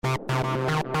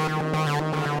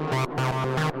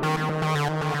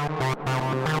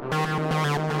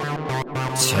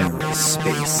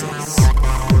TerraSpaces.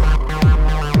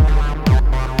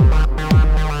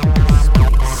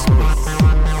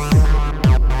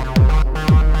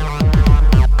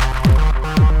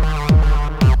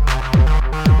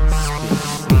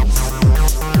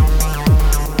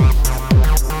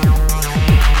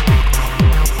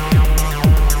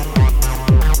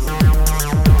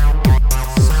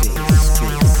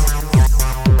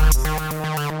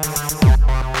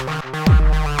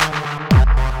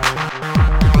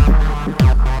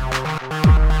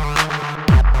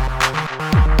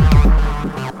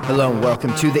 Hello and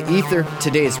welcome to The Ether.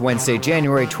 Today is Wednesday,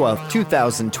 January 12th,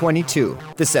 2022.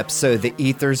 This episode of The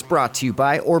Ether is brought to you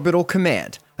by Orbital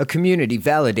Command, a community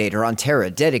validator on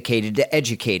Terra dedicated to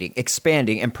educating,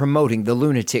 expanding, and promoting the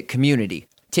lunatic community.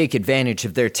 Take advantage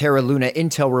of their Terra Luna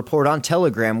Intel report on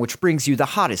Telegram, which brings you the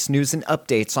hottest news and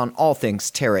updates on all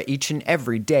things Terra each and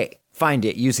every day. Find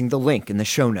it using the link in the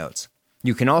show notes.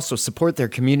 You can also support their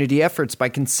community efforts by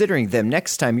considering them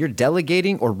next time you're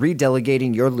delegating or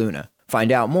redelegating your Luna.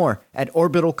 Find out more at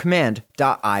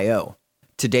orbitalcommand.io.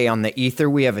 Today on the Ether,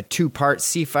 we have a two-part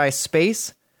Cephii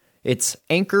space. It's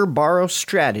Anchor Borrow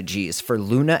Strategies for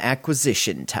Luna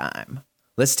Acquisition Time.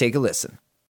 Let's take a listen.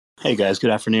 Hey guys, good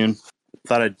afternoon.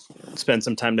 Thought I'd spend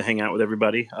some time to hang out with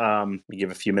everybody.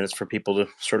 Give a few minutes for people to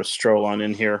sort of stroll on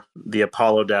in here. The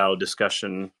Apollo DAO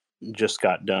discussion just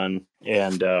got done,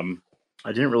 and I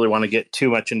didn't really want to get too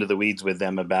much into the weeds with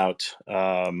them about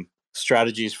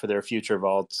strategies for their future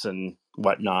vaults and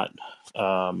whatnot.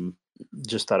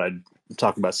 Just thought I'd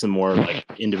talk about some more like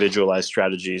individualized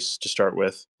strategies to start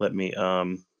with. Let me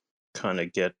kind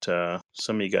of get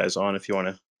some of you guys on if you want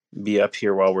to be up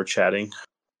here while we're chatting.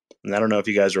 And I don't know if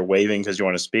you guys are waving because you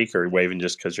want to speak or waving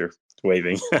just because you're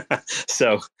waving.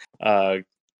 So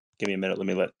give me a minute. Let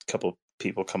me let a couple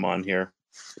people come on here.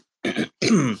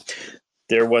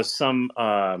 There was some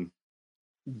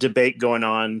debate going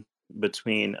on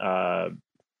between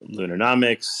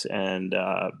Lunanomics and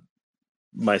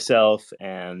myself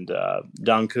and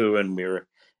Danku, and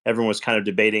everyone was kind of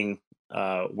debating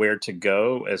where to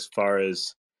go as far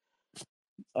as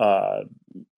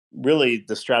really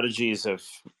the strategies of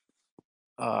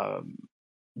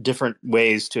different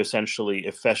ways to essentially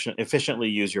efficiently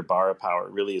use your borrow power.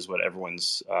 Really is what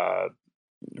everyone's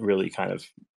really kind of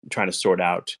trying to sort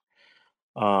out.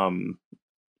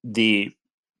 The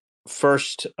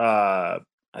first, I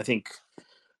think,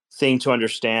 thing to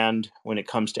understand when it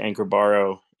comes to Anchor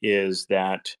Borrow is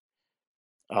that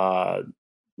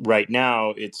right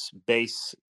now its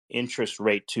base interest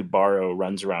rate to borrow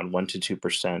runs around 1% to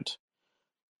 2%,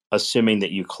 assuming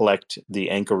that you collect the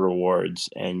Anchor rewards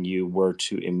and you were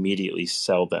to immediately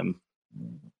sell them,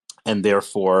 and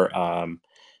therefore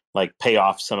like pay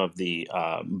off some of the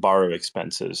borrow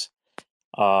expenses.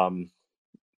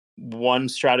 One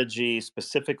strategy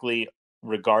specifically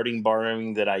regarding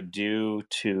borrowing that I do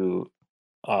to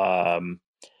some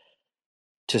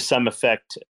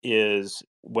effect is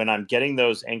when I'm getting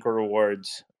those Anchor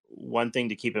rewards, one thing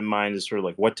to keep in mind is sort of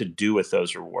like what to do with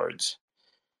those rewards.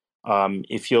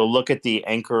 If you'll look at the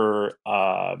Anchor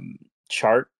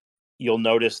chart, you'll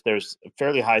notice there's a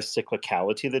fairly high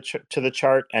cyclicality to the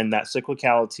chart, and that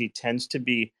cyclicality tends to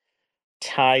be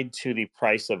tied to the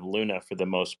price of Luna for the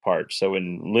most part. So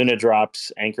when Luna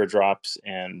drops, Anchor drops,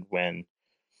 and when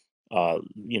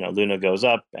Luna goes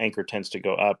up, Anchor tends to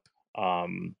go up.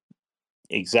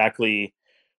 Exactly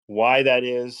why that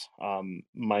is,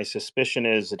 my suspicion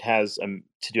is it has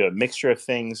to do a mixture of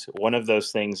things. One of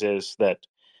those things is that,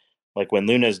 like when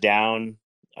Luna's down,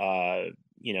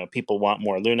 people want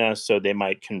more Luna, so they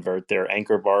might convert their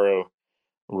Anchor Borrow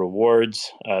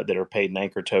rewards that are paid in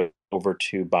Anchor token over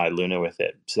to buy Luna with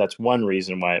it. So that's one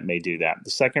reason why it may do that. The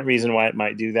second reason why it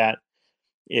might do that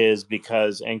is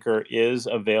because Anchor is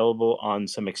available on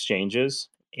some exchanges,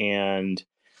 and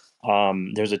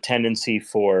there's a tendency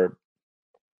for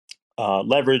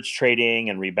leverage trading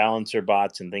and rebalancer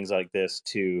bots and things like this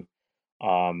to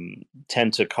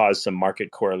tend to cause some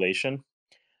market correlation.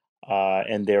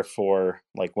 And therefore,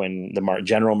 like when the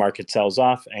general market sells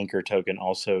off, Anchor token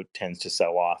also tends to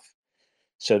sell off.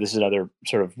 So this is another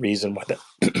sort of reason why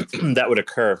that would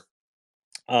occur.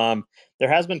 There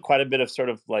has been quite a bit of sort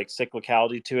of like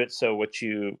cyclicality to it. So what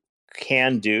you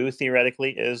can do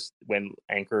theoretically is when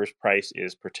Anchor's price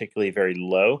is particularly very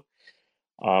low,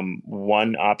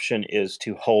 one option is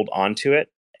to hold onto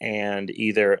it and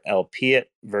either LP it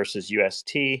versus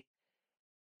UST,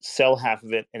 sell half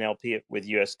of it and LP it with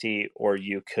UST, or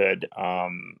you could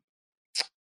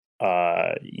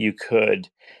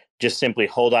just simply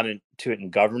hold on to it in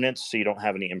governance, so you don't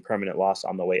have any impermanent loss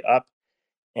on the way up.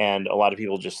 And a lot of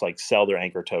people just like sell their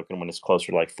anchor token when it's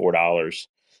closer to like $4.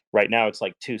 Right now it's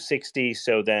like 260.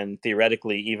 So then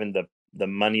theoretically, even the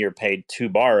money you're paid to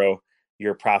borrow,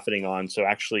 you're profiting on. So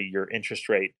actually, your interest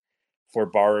rate for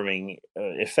borrowing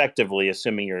effectively,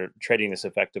 assuming you're trading this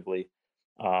effectively,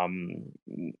 um,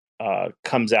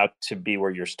 comes out to be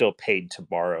where you're still paid to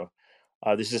borrow.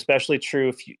 This is especially true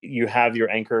if you have your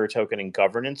anchor token in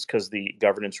governance, because the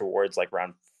governance rewards like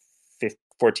around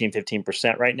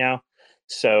 14-15% right now.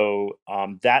 So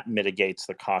that mitigates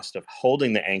the cost of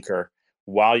holding the anchor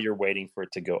while you're waiting for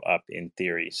it to go up in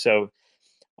theory. So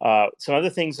some other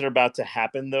things that are about to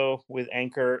happen, though, with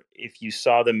Anchor, if you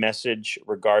saw the message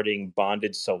regarding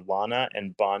bonded Solana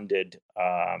and bonded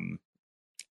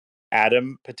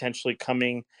Atom potentially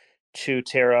coming to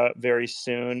Terra very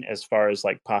soon, as far as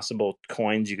like possible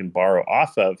coins you can borrow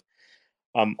off of,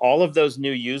 all of those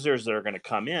new users that are going to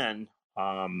come in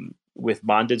with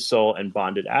bonded Sol and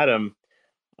bonded Atom,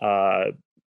 uh,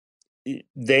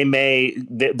 they're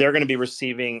going to be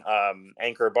receiving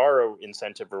anchor borrow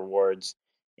incentive rewards,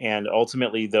 and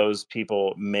ultimately those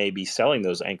people may be selling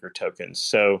those anchor tokens.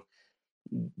 So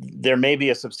there may be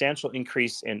a substantial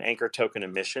increase in anchor token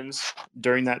emissions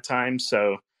during that time.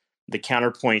 So the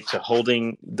counterpoint to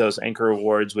holding those anchor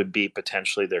rewards would be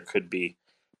potentially there could be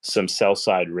some sell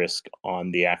side risk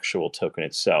on the actual token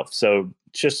itself. So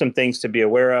just some things to be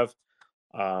aware of.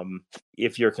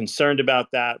 If you're concerned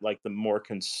about that, like the more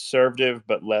conservative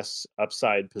but less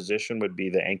upside position would be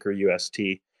the Anchor UST,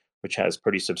 which has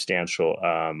pretty substantial,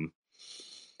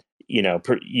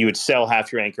 you would sell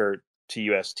half your Anchor to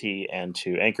UST and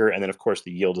to Anchor. And then, of course,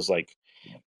 the yield is like,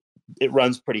 it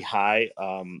runs pretty high,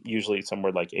 usually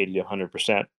somewhere like 80 to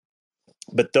 100%.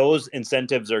 But those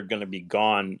incentives are going to be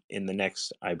gone in the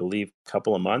next, I believe,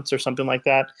 couple of months or something like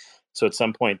that. So at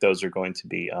some point, those are going to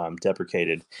be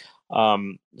deprecated.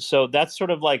 So that's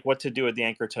sort of like what to do with the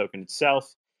anchor token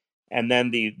itself. And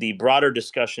then the broader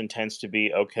discussion tends to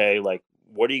be, okay, like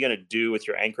what are you going to do with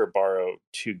your anchor borrow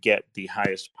to get the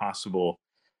highest possible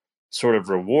sort of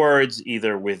rewards,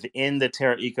 either within the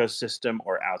Terra ecosystem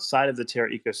or outside of the Terra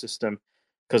ecosystem?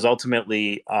 Because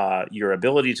ultimately, your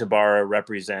ability to borrow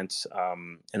represents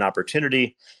an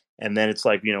opportunity. And then it's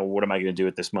like, what am I going to do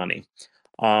with this money?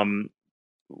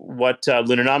 What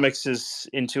Lunanomics'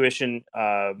 intuition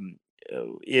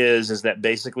is that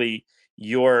basically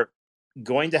you're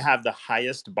going to have the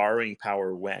highest borrowing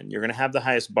power when you're going to have the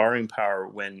highest borrowing power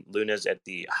when Luna's at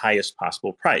the highest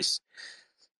possible price.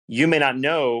 You may not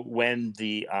know when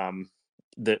you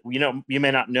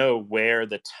may not know where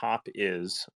the top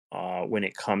is when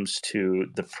it comes to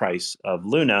the price of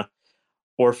Luna,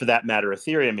 or for that matter,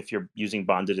 Ethereum, if you're using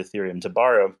bonded Ethereum to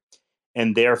borrow,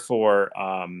 and therefore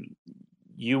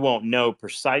you won't know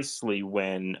precisely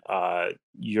when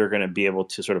you're going to be able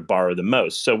to sort of borrow the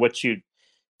most. So what you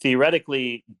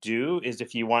theoretically do is,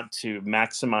 if you want to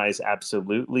maximize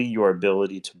absolutely your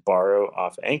ability to borrow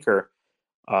off Anchor,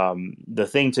 the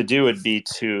thing to do would be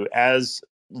to, as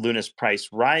Luna's price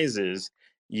rises,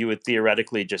 you would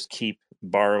theoretically just keep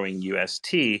borrowing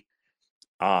UST,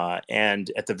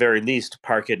 and at the very least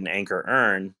park it in Anchor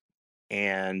Earn,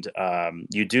 and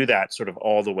you do that sort of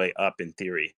all the way up in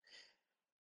theory.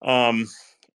 And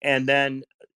then,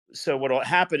 so what will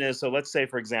happen is, so let's say,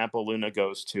 for example, Luna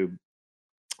goes to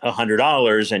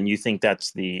 $100, and you think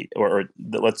that's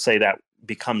let's say that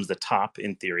becomes the top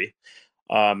in theory.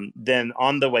 Then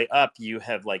on the way up, you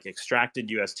have like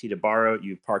extracted UST to borrow,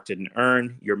 you've parked it in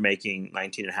Earn, you're making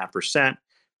 19.5%.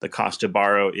 The cost to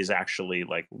borrow is actually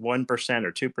like 1%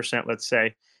 or 2%, let's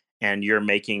say, and you're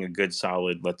making a good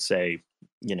solid, let's say,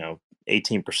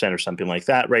 18% or something like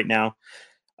that right now,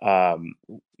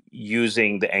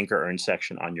 using the Anchor Earn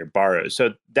section on your borrow.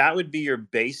 So that would be your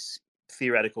base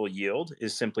theoretical yield,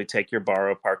 is simply take your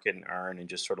borrow, park it in Earn, and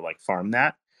just sort of like farm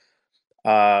that.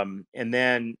 And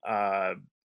then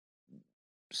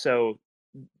so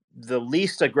the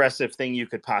least aggressive thing you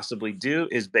could possibly do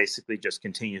is basically just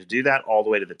continue to do that all the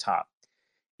way to the top.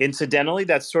 Incidentally,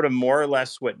 that's sort of more or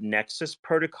less what Nexus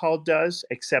Protocol does,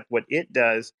 except what it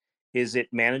does is it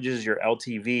manages your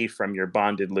LTV from your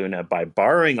bonded Luna by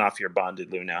borrowing off your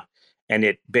bonded Luna, and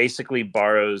it basically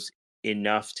borrows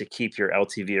enough to keep your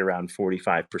LTV around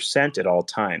 45% at all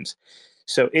times.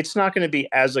 So it's not going to be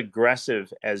as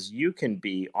aggressive as you can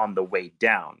be on the way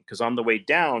down. Because on the way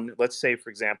down, let's say, for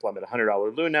example, I'm at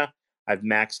 $100 Luna. I've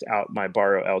maxed out my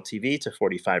borrow LTV to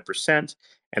 45%.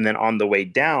 And then on the way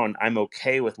down, I'm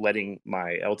okay with letting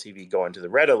my LTV go into the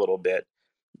red a little bit,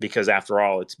 because after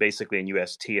all, it's basically in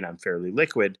UST and I'm fairly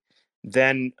liquid.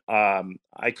 Then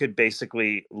I could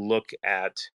basically look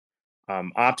at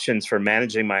options for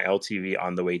managing my LTV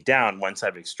on the way down once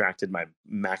I've extracted my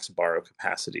max borrow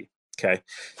capacity. Okay,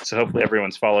 so hopefully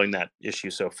everyone's following that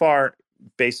issue so far.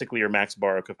 Basically, your max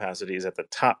borrow capacity is at the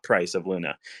top price of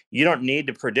Luna. You don't need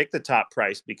to predict the top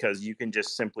price because you can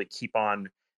just simply keep on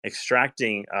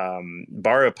extracting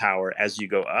borrow power as you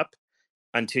go up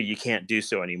until you can't do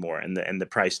so anymore, and the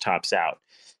price tops out.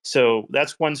 So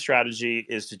that's one strategy,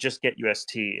 is to just get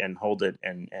UST and hold it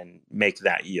and make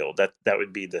that yield. That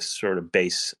would be the sort of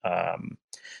base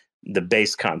the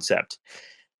base concept.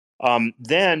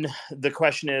 Then the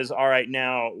question is, all right,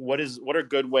 now what are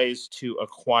good ways to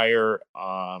acquire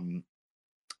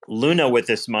Luna with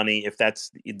this money if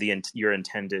that's your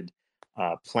intended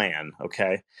plan?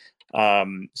 Okay,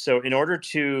 so in order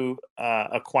to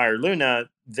acquire Luna,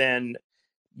 then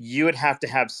you would have to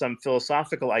have some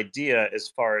philosophical idea as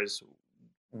far as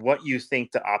what you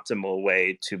think the optimal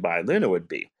way to buy Luna would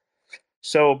be.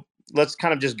 So let's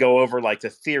kind of just go over like the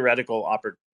theoretical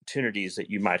opportunities that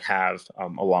you might have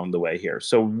along the way here.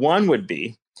 So one would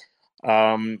be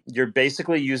you're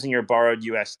basically using your borrowed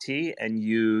UST and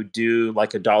you do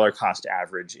like a dollar cost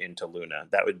average into Luna.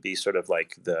 That would be sort of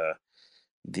like the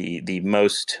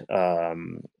most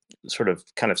sort of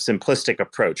kind of simplistic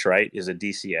approach, right? Is a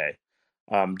DCA.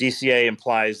 DCA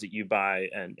implies that you buy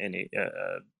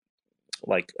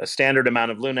like a standard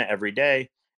amount of Luna every day,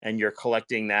 and you're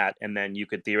collecting that, and then you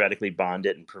could theoretically bond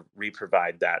it and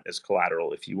re-provide that as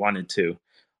collateral if you wanted to.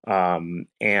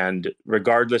 And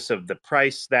regardless of the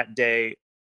price that day,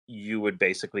 you would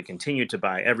basically continue to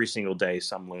buy every single day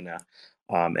some Luna,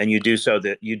 and you do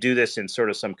this in sort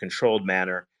of some controlled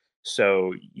manner.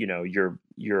 So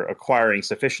you're acquiring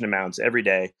sufficient amounts every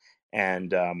day,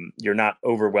 and you're not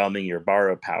overwhelming your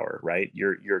borrow power, right?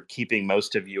 You're keeping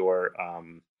most of your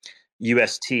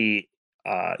UST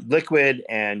liquid,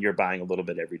 and you're buying a little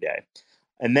bit every day.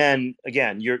 And then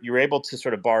again, you're able to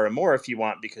sort of borrow more if you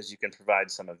want, because you can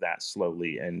provide some of that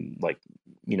slowly and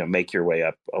make your way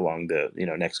up along the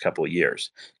next couple of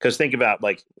years. Because think about,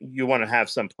 like, you want to have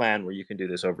some plan where you can do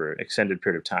this over an extended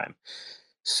period of time.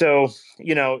 So,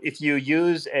 if you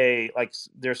use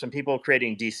there's some people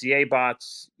creating DCA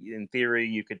bots. In theory,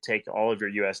 you could take all of your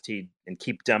UST and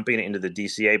keep dumping it into the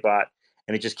DCA bot,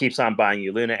 and it just keeps on buying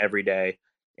you Luna every day.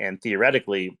 And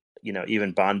theoretically,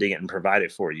 even bonding it and provide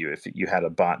it for you if you had a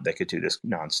bot that could do this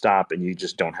nonstop, and you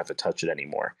just don't have to touch it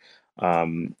anymore.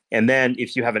 And then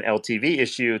if you have an LTV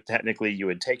issue, technically you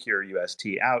would take your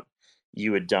UST out,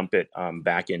 you would dump it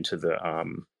back into the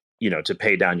to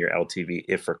pay down your LTV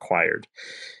if required.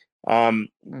 So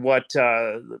what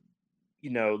other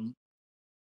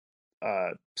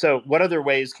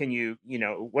ways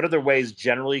what other ways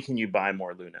generally can you buy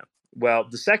more Luna? Well,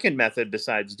 the second method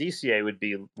besides DCA would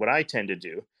be what I tend to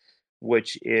do,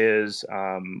 which is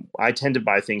I tend to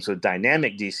buy things with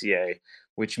dynamic DCA,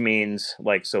 which means,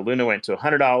 like, so Luna went to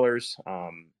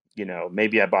 $100.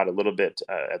 Maybe I bought a little bit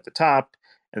at the top,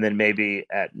 and then maybe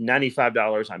at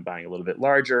 $95 I'm buying a little bit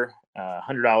larger.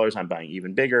 $100 I'm buying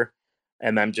even bigger,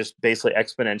 and I'm just basically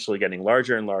exponentially getting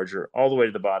larger and larger all the way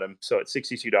to the bottom. So at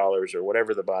 $62 or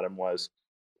whatever the bottom was,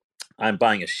 I'm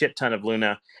buying a shit ton of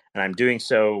Luna, and I'm doing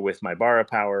so with my borrow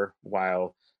power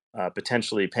while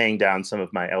potentially paying down some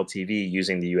of my LTV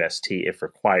using the UST if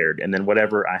required. And then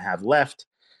whatever I have left,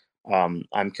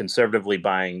 I'm conservatively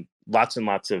buying lots and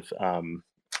lots of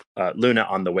Luna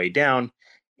on the way down.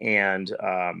 And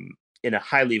in a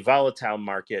highly volatile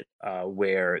market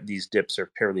where these dips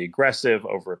are fairly aggressive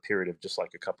over a period of just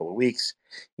like a couple of weeks,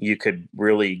 you could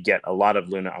really get a lot of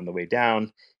Luna on the way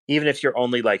down. Even if you're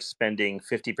only like spending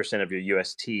 50% of your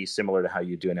UST, similar to how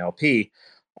you do an LP.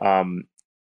 And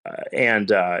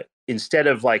instead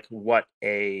of like what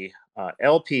a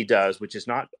LP does, which is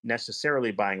not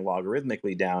necessarily buying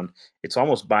logarithmically down, it's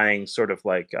almost buying sort of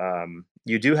like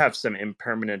you do have some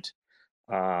impermanent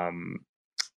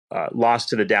loss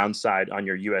to the downside on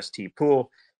your UST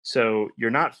pool. So you're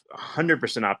not 100%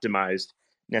 optimized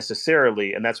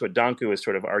necessarily. And that's what Danku is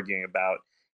sort of arguing about.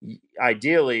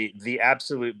 Ideally, the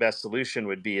absolute best solution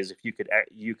would be is if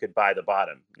you could buy the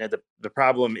bottom. Now, the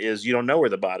problem is you don't know where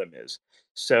the bottom is.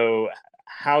 So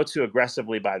how to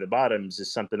aggressively buy the bottoms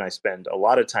is something I spend a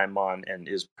lot of time on, and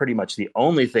is pretty much the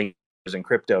only thing in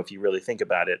crypto if you really think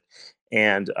about it.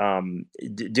 And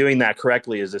doing that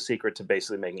correctly is the secret to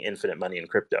basically making infinite money in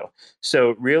crypto.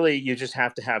 So really, you just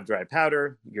have to have dry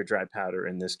powder. Your dry powder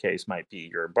in this case might be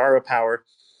your borrow power.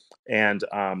 And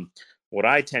what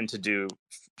I tend to do,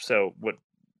 so what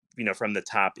from the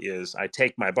top, is I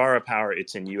take my borrow power,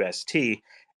 it's in UST,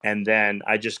 and then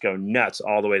I just go nuts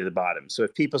all the way to the bottom. So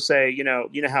if people say, you know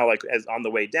how, like, as on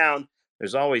the way down,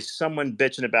 there's always someone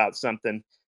bitching about something.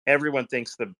 everyone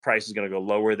thinks the price is going to go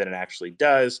lower than it actually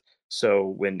does. So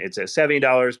when it's at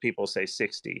 $70, people say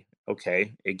 60.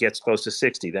 Okay, it gets close to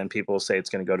 60, then people say it's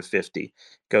going to go to 50.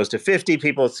 Goes to 50,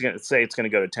 people say it's going to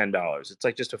go to $10. It's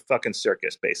like just a fucking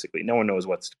circus, basically. No one knows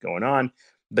what's going on,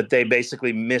 but they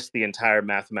basically miss the entire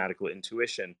mathematical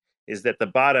intuition. Is that the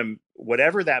bottom,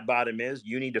 whatever that bottom is,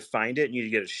 you need to find it. And you need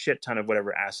to get a shit ton of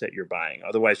whatever asset you're buying.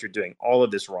 Otherwise, you're doing all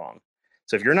of this wrong.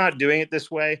 So if you're not doing it this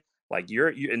way, like you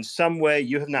in some way,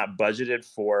 you have not budgeted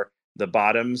for the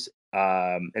bottoms.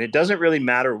 And it doesn't really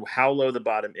matter how low the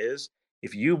bottom is.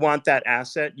 If you want that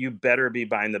asset, you better be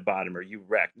buying the bottom, or you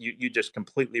wreck. You just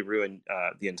completely ruin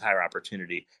the entire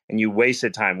opportunity, and you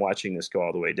wasted time watching this go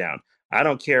all the way down. I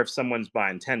don't care if someone's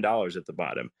buying $10 at the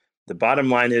bottom. The bottom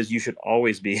line is you should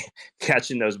always be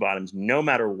catching those bottoms no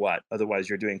matter what. Otherwise,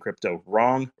 you're doing crypto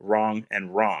wrong, wrong,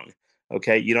 and wrong.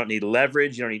 Okay, you don't need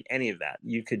leverage. You don't need any of that.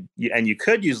 You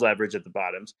could use leverage at the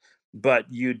bottoms, but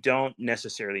you don't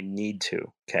necessarily need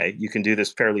to. Okay, you can do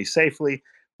this fairly safely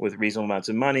with reasonable amounts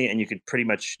of money, and you could pretty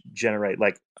much generate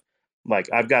like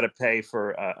I've got to pay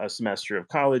for a semester of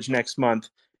college next month.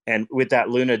 And with that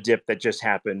Luna dip that just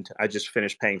happened, I just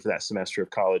finished paying for that semester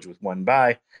of college with one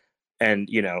buy. And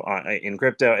in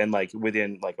crypto, and like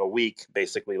within like a week,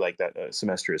 basically like that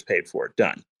semester is paid for,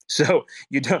 done. So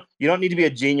you don't need to be a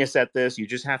genius at this. You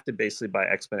just have to basically buy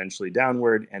exponentially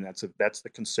downward, and that's the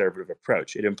conservative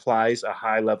approach. It implies a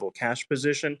high level cash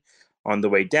position on the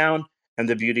way down, and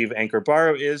the beauty of Anchor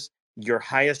Borrow is your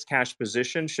highest cash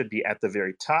position should be at the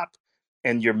very top,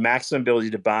 and your maximum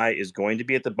ability to buy is going to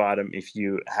be at the bottom if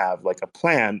you have like a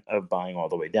plan of buying all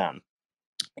the way down.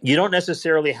 You don't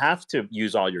necessarily have to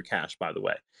use all your cash, by the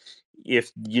way.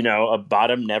 If a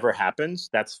bottom never happens,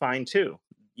 that's fine too.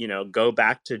 Go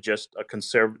back to just a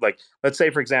conservative, like let's say,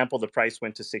 for example, the price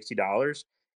went to $60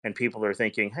 and people are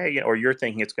thinking, hey, or you're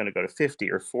thinking it's going to go to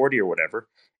 50 or 40 or whatever.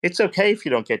 It's okay if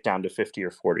you don't get down to 50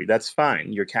 or 40. That's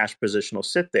fine. Your cash position will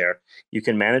sit there. You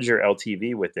can manage your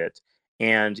LTV with it.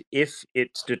 And uh, if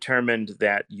it's determined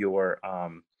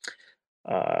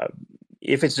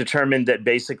that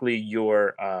basically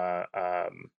your um,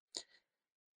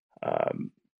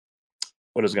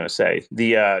 what I was going to say,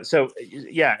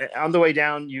 on the way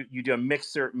down, you do a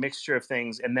mixture of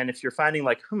things, and then if you're finding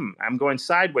like, I'm going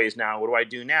sideways now, what do I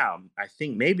do now? I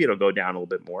think maybe it'll go down a little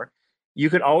bit more. You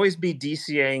could always be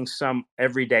DCAing some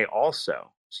every day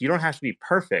also, so you don't have to be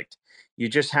perfect. You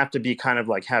just have to be kind of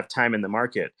like have time in the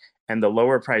market. And the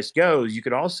lower price goes, you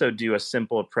could also do a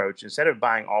simple approach. Instead of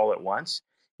buying all at once,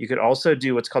 you could also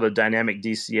do what's called a dynamic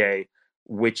DCA,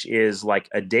 which is like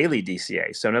a daily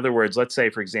DCA. So in other words, let's say,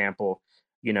 for example,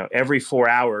 every 4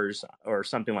 hours or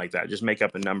something like that, just make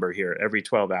up a number here, every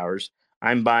 12 hours,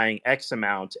 I'm buying X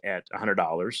amount at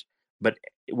 $100. But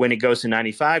when it goes to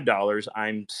 $95,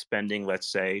 I'm spending,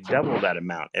 let's say, double that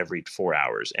amount every 4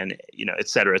 hours, and, et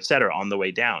cetera, on the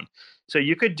way down. So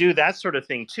you could do that sort of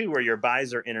thing too, where your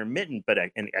buys are intermittent but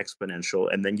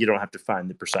exponential, and then you don't have to find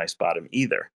the precise bottom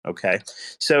either. Okay.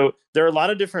 So there are a lot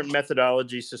of different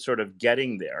methodologies to sort of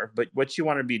getting there, but what you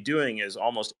want to be doing is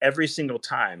almost every single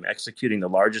time executing the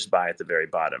largest buy at the very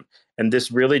bottom. And this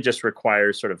really just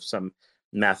requires sort of some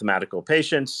mathematical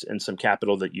patience and some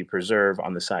capital that you preserve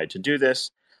on the side to do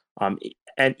this.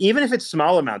 And even if it's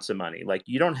small amounts of money, like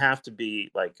you don't have to be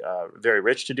like very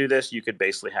rich to do this. You could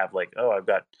basically have like, oh, I've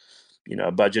got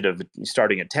a budget of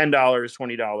starting at $10,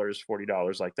 $20,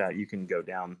 $40, like that. You can go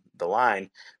down the line.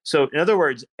 So in other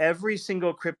words, every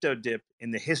single crypto dip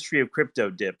in the history of crypto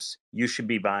dips, you should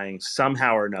be buying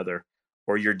somehow or another,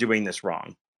 or you're doing this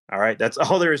wrong. All right, that's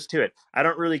all there is to it. I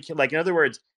don't really like. In other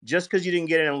words, just because you didn't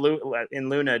get in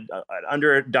Luna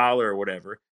under $1 or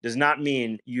whatever, does not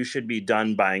mean you should be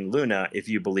done buying Luna if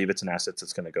you believe it's an asset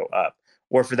that's going to go up,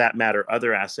 or for that matter,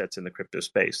 other assets in the crypto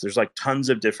space. There's like tons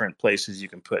of different places you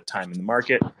can put time in the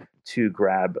market to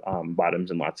grab bottoms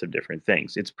and lots of different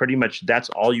things. It's pretty much that's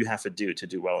all you have to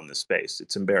do well in this space.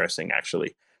 It's embarrassing,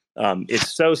 actually.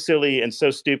 It's so silly and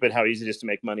so stupid how easy it is to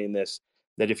make money in this,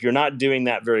 that if you're not doing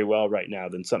that very well right now,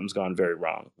 then something's gone very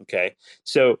wrong. Okay.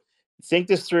 So think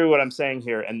this through what I'm saying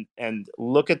here, and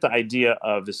look at the idea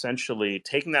of essentially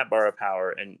taking that bar of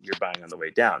power and you're buying on the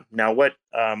way down. Now, what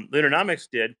Lunanomics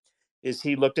did is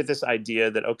he looked at this idea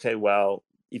that, okay, well,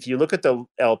 if you look at the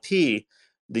LP,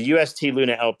 the UST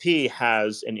Luna LP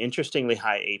has an interestingly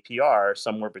high APR,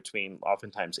 somewhere between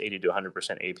oftentimes 80 to 100%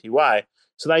 APY.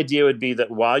 So the idea would be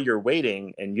that while you're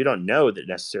waiting, and you don't know that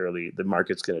necessarily the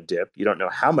market's going to dip, you don't know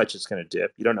how much it's going to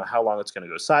dip, you don't know how long it's going to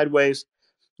go sideways,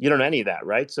 you don't know any of that,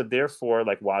 right? So therefore,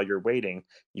 like while you're waiting,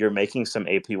 you're making some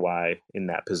APY in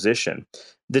that position.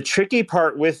 The tricky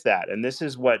part with that, and this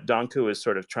is what Donku is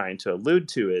sort of trying to allude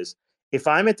to, is if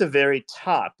I'm at the very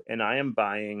top and I am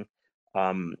buying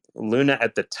Luna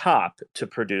at the top to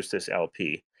produce this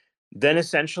LP, then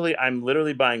essentially I'm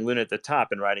literally buying Luna at the top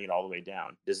and riding it all the way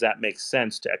down. Does that make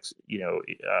sense to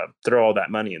throw all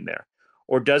that money in there?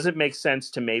 Or does it make sense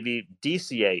to maybe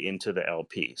DCA into the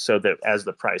LP so that as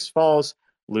the price falls,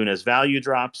 Luna's value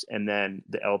drops, and then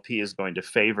the LP is going to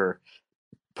favor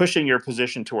pushing your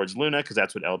position towards Luna because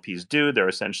that's what LPs do. They're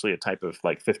essentially a type of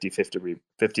like 50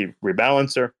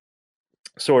 rebalancer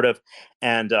sort of.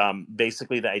 And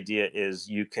basically the idea is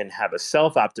you can have a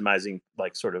self-optimizing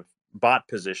like sort of bot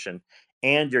position,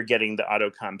 and you're getting the auto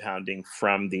compounding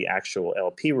from the actual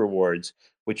LP rewards,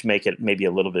 which make it maybe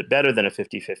a little bit better than a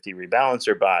 50-50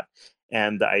 rebalancer bot.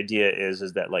 And the idea is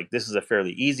that like this is a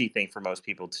fairly easy thing for most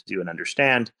people to do and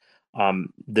understand.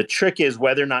 The trick is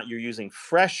whether or not you're using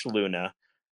fresh Luna,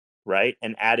 right,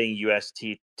 and adding UST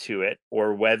to it,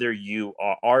 or whether you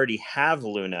already have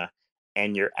Luna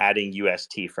and you're adding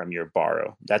UST from your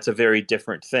borrow. That's a very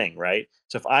different thing, right?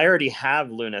 So if I already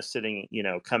have Luna sitting,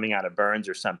 coming out of Burns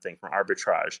or something from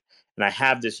arbitrage, and I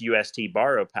have this UST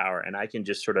borrow power, and I can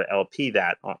just sort of LP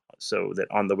that so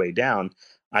that on the way down,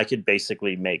 I could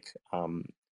basically make,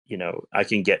 I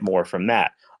can get more from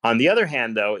that. On the other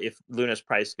hand, though, if Luna's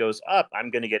price goes up,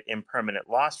 I'm going to get impermanent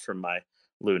loss from my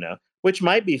Luna, which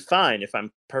might be fine if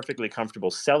I'm perfectly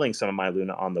comfortable selling some of my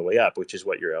Luna on the way up, which is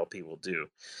what your LP will do.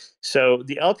 So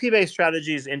the LP-based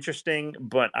strategy is interesting,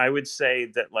 but I would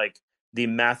say that like the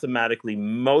mathematically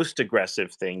most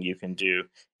aggressive thing you can do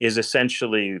is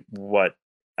essentially what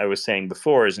I was saying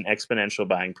before, is an exponential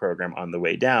buying program on the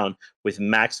way down with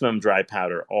maximum dry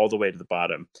powder all the way to the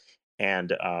bottom.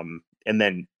 And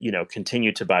then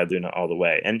continue to buy Luna all the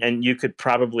way. And you could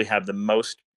probably have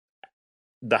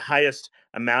the highest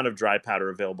amount of dry powder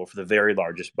available for the very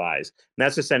largest buys. And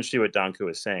that's essentially what Danko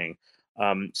is saying.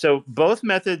 So both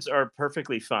methods are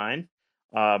perfectly fine.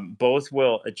 Both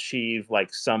will achieve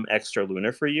like some extra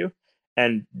Luna for you.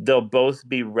 And they'll both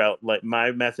be like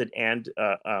my method and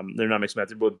Lunomics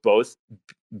method will both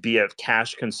be a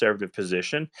cash conservative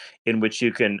position in which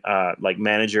you can like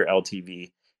manage your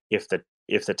LTV if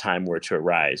the time were to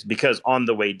arise. Because on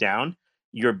the way down,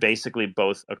 you're basically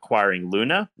both acquiring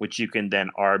Luna, which you can then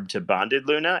arb to bonded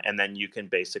Luna, and then you can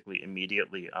basically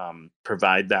immediately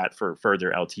provide that for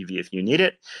further LTV if you need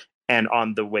it. And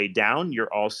on the way down,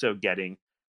 you're also getting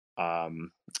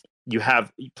you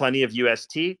have plenty of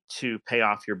UST to pay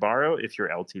off your borrow if your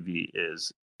LTV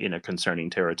is in a concerning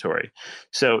territory.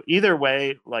 So either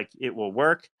way, like it will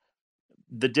work.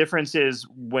 The difference is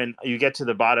when you get to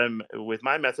the bottom with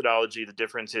my methodology, the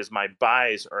difference is my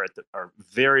buys are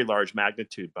very large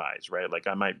magnitude buys, right? Like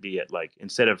I might be at like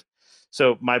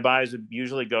so my buys would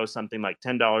usually go something like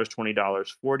 $10, $20,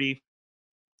 40,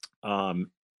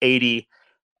 80.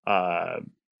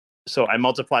 So I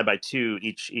multiply by 2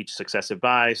 each successive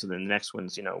buy. So then the next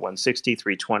one's 160,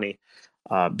 320,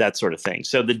 that sort of thing.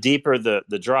 So the deeper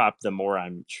the drop, the more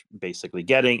I'm basically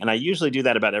getting, and I usually do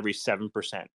that about every 7%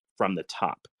 from the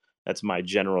top. That's my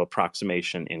general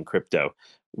approximation in crypto,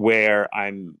 where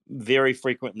I'm very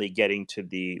frequently getting to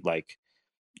the like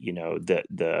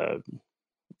the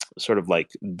sort of like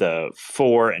the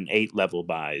 4 and 8 level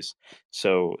buys.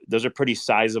 So those are pretty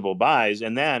sizable buys,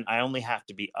 and then I only have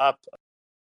to be up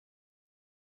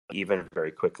even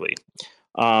very quickly.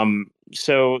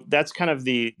 So that's kind of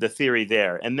the theory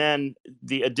there. And then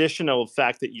the additional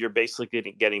fact that you're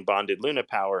basically getting bonded Luna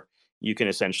power, you can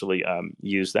essentially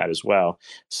use that as well.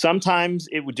 Sometimes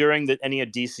during any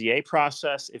DCA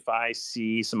process, if I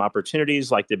see some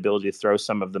opportunities like the ability to throw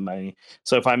some of the money.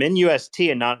 So if I'm in UST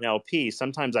and not an LP,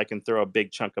 sometimes I can throw a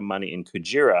big chunk of money in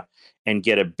Kujira and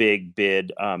get a big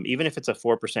bid. Even if it's a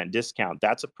 4% discount,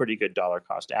 that's a pretty good dollar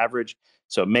cost average.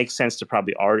 So it makes sense to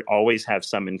probably always have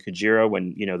some in Kujira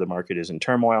when the market is in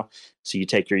turmoil. So you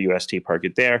take your UST, park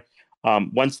it there.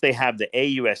 Once they have the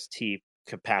AUST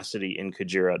capacity in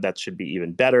Kujira, that should be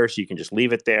even better. So you can just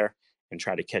leave it there and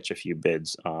try to catch a few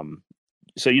bids.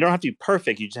 So you don't have to be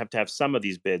perfect. You just have to have some of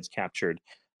these bids captured.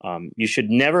 You should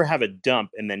never have a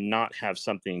dump and then not have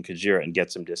something in Kujira and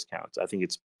get some discounts. I think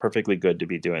it's perfectly good to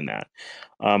be doing that.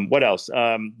 What else?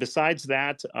 Besides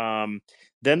that,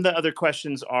 then the other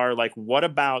questions are like, what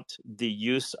about the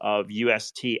use of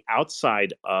UST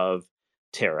outside of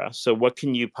Terra? So what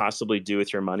can you possibly do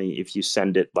with your money if you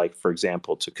send it, like, for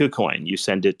example, to KuCoin? You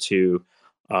send it to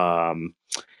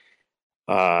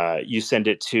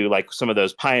like some of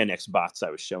those Pionex bots I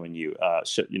was showing you,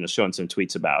 showing some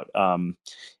tweets about.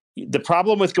 The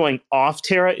problem with going off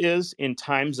Terra is in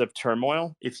times of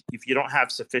turmoil, if you don't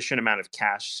have sufficient amount of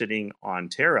cash sitting on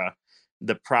Terra,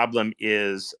 the problem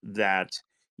is that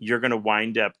you're going to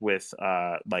wind up with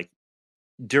like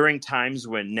during times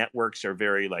when networks are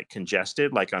very like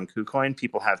congested, like on KuCoin,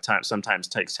 people have time, sometimes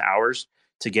takes hours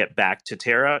to get back to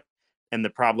Terra. And the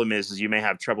problem is you may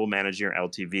have trouble managing your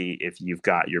LTV if you've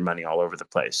got your money all over the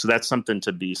place. So that's something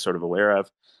to be sort of aware of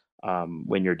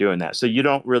when you're doing that. So you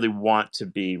don't really want to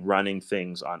be running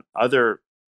things on other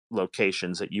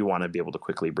locations that you want to be able to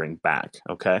quickly bring back.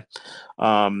 Okay.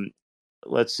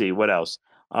 Let's see what else.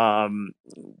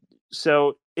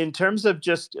 So in terms of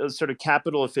just sort of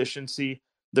capital efficiency,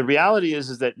 the reality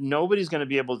is that nobody's going to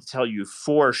be able to tell you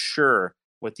for sure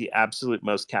what the absolute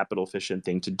most capital efficient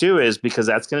thing to do is, because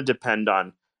that's going to depend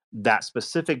on that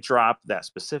specific drop, that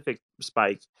specific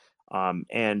spike,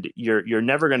 and you're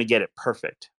never going to get it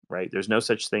perfect, right? There's no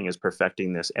such thing as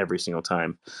perfecting this every single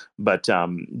time, but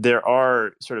there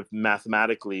are sort of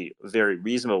mathematically very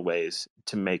reasonable ways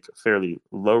to make fairly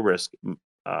low risk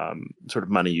sort of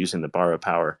money using the borrow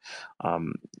power,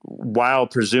 while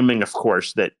presuming, of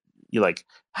course, that you like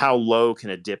how low can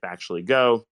a dip actually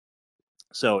go.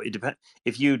 So it depends.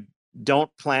 If you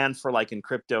don't plan for, like in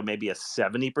crypto, maybe a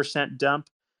 70% dump,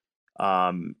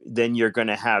 then you're going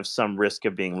to have some risk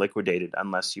of being liquidated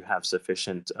unless you have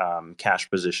sufficient cash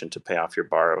position to pay off your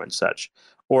borrow and such,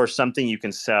 or something you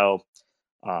can sell.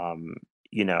 Um,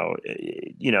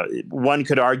 one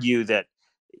could argue that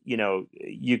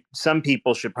some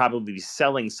people should probably be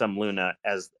selling some Luna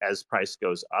as price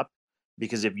goes up,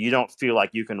 because if you don't feel like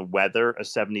you can weather a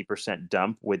 70%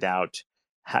 dump without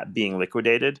being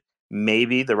liquidated,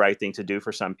 maybe the right thing to do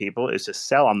for some people is to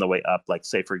sell on the way up. Like,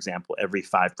 say, for example, every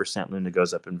 5% Luna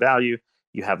goes up in value,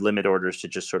 you have limit orders to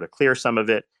just sort of clear some of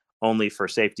it, only for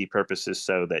safety purposes,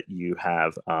 so that you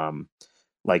have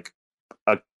like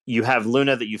you have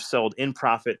Luna that you've sold in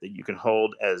profit that you can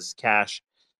hold as cash.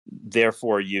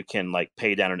 Therefore, you can like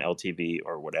pay down an LTV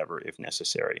or whatever if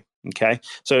necessary. Okay.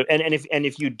 So and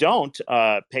if you don't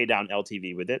pay down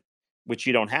LTV with it, which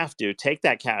you don't have to, take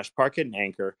that cash, park it in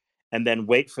Anchor, and then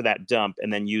wait for that dump,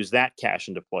 and then use that cash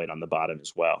and deploy it on the bottom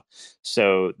as well.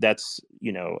 So that's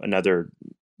another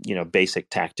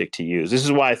basic tactic to use. This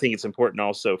is why I think it's important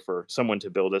also for someone to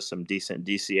build us some decent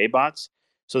DCA bots,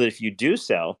 so that if you do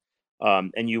sell,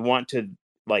 and you want to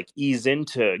like ease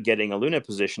into getting a Luna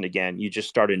position again, you just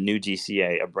start a new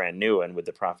DCA, a brand new one with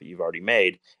the profit you've already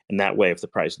made. And that way, if the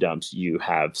price dumps, you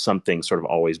have something sort of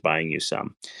always buying you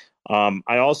some.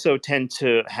 I also tend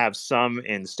to have some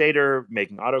in Stater,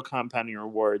 making auto compounding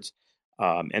rewards.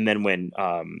 And then when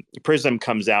Prism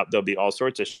comes out, there'll be all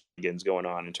sorts of shenanigans going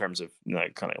on in terms of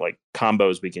kind of like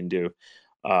combos we can do,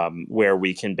 where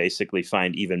we can basically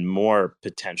find even more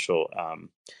potential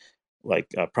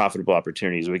profitable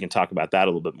opportunities. We can talk about that a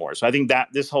little bit more. So I think that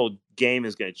this whole game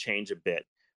is going to change a bit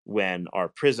when our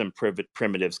Prism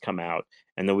primitives come out,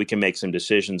 and then we can make some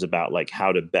decisions about like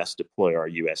how to best deploy our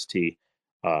UST,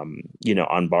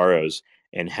 on borrows,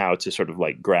 and how to sort of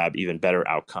like grab even better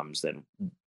outcomes than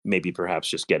maybe perhaps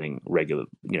just getting regular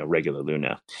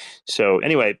Luna. So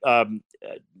anyway,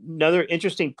 another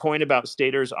interesting point about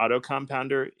Stater's auto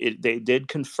compounder, they did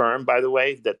confirm, by the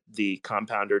way, that the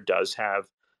compounder does have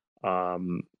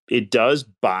it does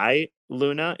buy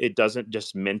Luna. It doesn't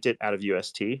just mint it out of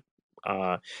UST.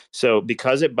 So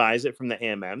because it buys it from the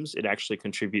AMMs, it actually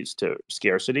contributes to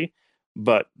scarcity.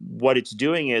 But what it's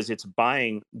doing is it's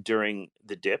buying during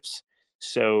the dips.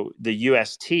 So the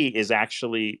UST is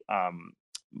actually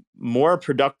more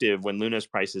productive when Luna's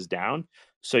price is down.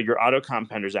 So your auto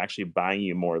compounder is actually buying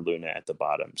you more Luna at the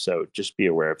bottom. So just be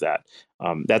aware of that.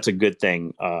 That's a good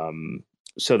thing.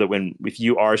 So that if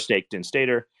you are staked in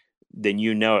Stater, then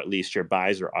at least your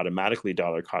buys are automatically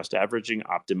dollar cost averaging,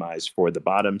 optimized for the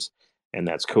bottoms. And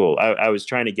that's cool. I was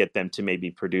trying to get them to maybe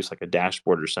produce like a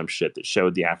dashboard or some shit that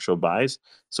showed the actual buys,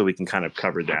 so we can kind of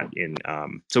cover that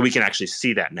so we can actually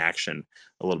see that in action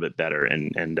a little bit better.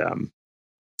 And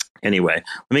anyway,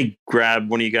 let me grab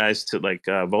one of you guys to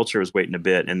Vulture is waiting a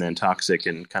bit, and then Toxic,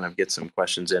 and kind of get some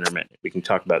questions in. We can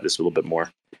talk about this a little bit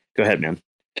more. Go ahead, man.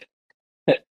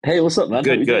 Hey, what's up, man?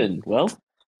 Good, How you good. doing? Well,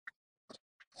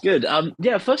 good.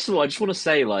 Yeah, first of all, I just want to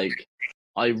say,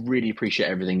 I really appreciate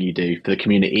everything you do for the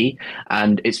community.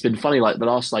 And it's been funny, the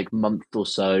last month or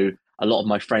so, a lot of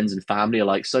my friends and family are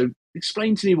like, so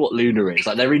explain to me what Luna is.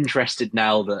 Like, they're interested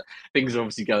now that things are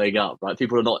obviously going up, right?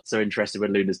 People are not so interested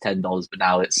when Luna's $10, but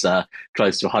now it's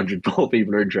close to 100 more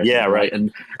people are interested. Yeah, right.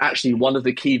 And actually, one of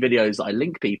the key videos that I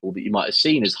link people that you might have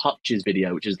seen is Hutch's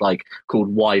video, which is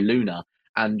called Why Luna.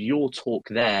 And your talk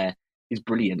there is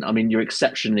brilliant. I mean, you're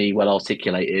exceptionally well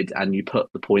articulated, and you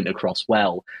put the point across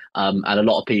well. And a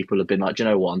lot of people have been like, do you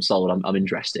know what? I'm sold. I'm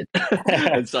interested.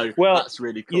 And so well, that's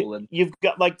really cool. And you've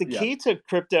got the key to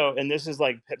crypto, and this has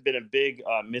been a big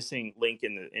missing link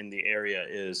in the area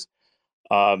is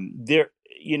there.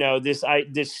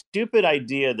 this stupid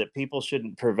idea that people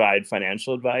shouldn't provide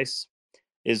financial advice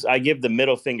is, I give the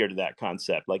middle finger to that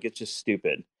concept. Like, it's just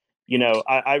stupid.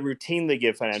 I routinely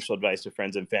give financial advice to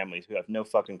friends and families who have no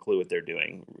fucking clue what they're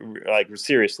doing. Like,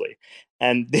 seriously.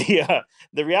 And the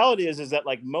reality is that,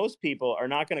 like, most people are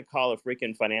not going to call a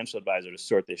freaking financial advisor to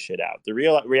sort this shit out. The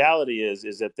reality is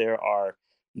that there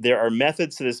are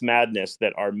methods to this madness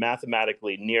that are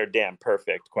mathematically near damn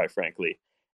perfect, quite frankly.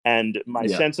 And my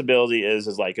Yeah. sensibility is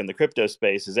like, in the crypto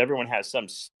space, is everyone has some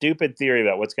stupid theory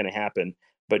about what's going to happen,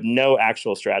 but no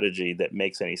actual strategy that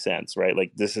makes any sense, right?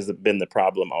 Like, this has been the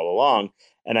problem all along.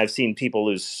 And I've seen people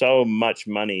lose so much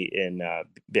money in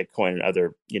Bitcoin and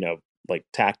other, like,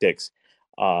 tactics.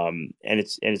 And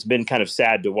it's been kind of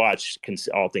sad to watch,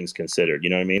 all things considered. You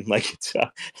know what I mean? Like, it's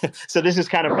so this is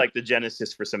kind of like the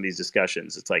genesis for some of these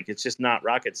discussions. It's like, it's just not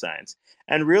rocket science,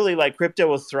 and really, like, crypto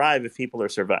will thrive if people are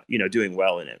doing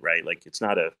well in it, right? Like, it's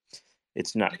not.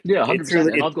 Yeah, It 100%.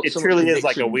 truly, And I've got it so much truly is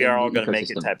like a conviction we are in all the going to make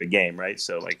it ecosystem. type of game, right?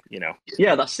 So, like,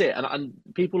 Yeah, that's it. And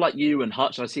people like you and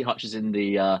Hutch, I see Hutch is in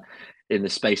the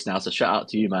space now, so shout out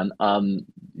to you, man.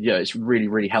 Yeah, it's really,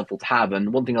 really helpful to have.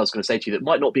 And one thing I was going to say to you that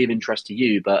might not be of interest to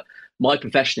you, but my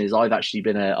profession is I'm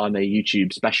a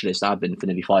YouTube specialist. I've been for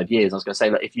nearly 5 years. I was going to say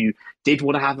that if you did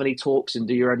want to have any talks and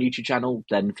do your own YouTube channel,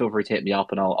 then feel free to hit me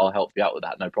up and I'll help you out with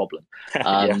that, no problem.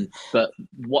 yeah, But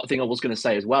what thing I was going to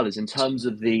say as well is in terms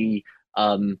of the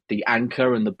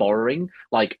anchor and the borrowing,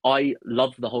 like, I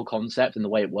love the whole concept and the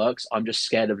way it works. I'm just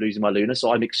scared of losing my Luna,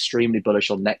 so I'm extremely bullish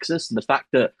on Nexus, and the fact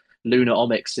that Luna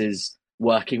Omics is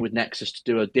working with Nexus to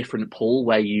do a different pool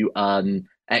where you earn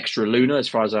extra Luna, as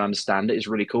far as I understand it, is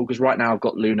really cool, because right now I've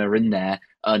got Luna in there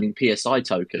earning PSI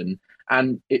token,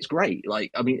 and it's great.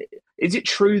 Like, I mean, is it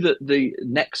true that the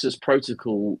Nexus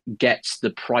protocol gets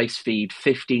the price feed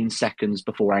 15 seconds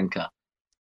before anchor?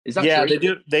 Is that yeah.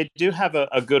 true? They do have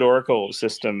a good Oracle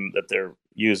system that they're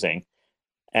using,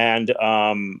 and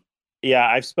yeah,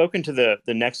 I've spoken to the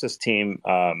Nexus team,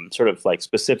 sort of like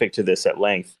specific to this at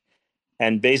length,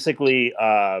 and basically,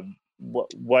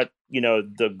 what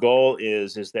the goal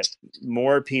is that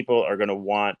more people are going to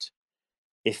want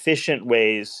efficient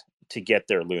ways to get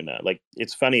their Luna. Like,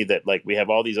 it's funny that, like, we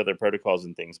have all these other protocols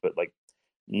and things, but, like,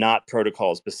 not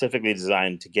protocols specifically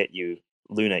designed to get you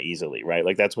Luna easily, right?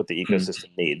 Like, that's what the Hmm.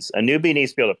 ecosystem needs. A newbie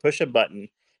needs to be able to push a button,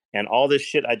 and all this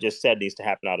shit I just said needs to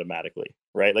happen automatically,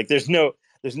 right? Like,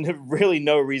 really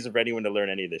no reason for anyone to learn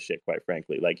any of this shit, quite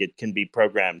frankly. Like, it can be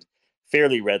programmed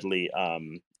fairly readily,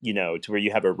 to where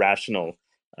you have a rational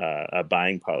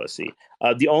buying policy.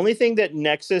 The only thing that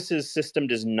Nexus's system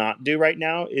does not do right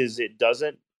now is it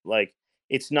doesn't, like,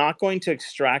 it's not going to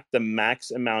extract the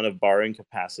max amount of borrowing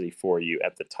capacity for you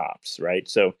at the tops, right?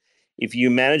 So if you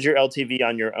manage your LTV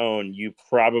on your own, you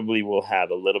probably will have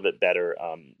a little bit better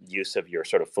use of your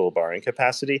sort of full borrowing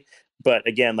capacity. But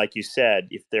again, like you said,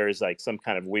 if there is, like, some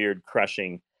kind of weird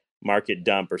crushing market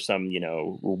dump or some,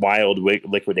 wild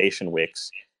liquidation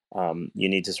wicks, you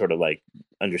need to sort of, like,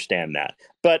 understand that.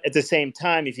 But at the same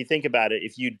time, if you think about it,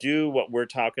 if you do what we're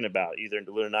talking about, either in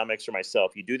Lunanomics or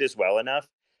myself, you do this well enough,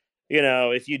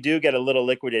 if you do get a little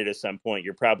liquidated at some point,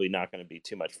 you're probably not going to be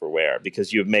too much for wear,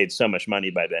 because you've made so much money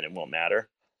by then, it won't matter.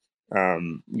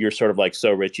 You're sort of like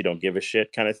so rich you don't give a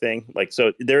shit kind of thing. Like,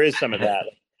 so there is some of that.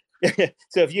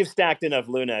 So if you've stacked enough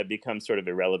Luna, it becomes sort of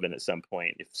irrelevant at some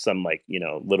point. If some, like,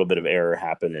 little bit of error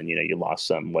happened and, you lost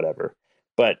some, whatever.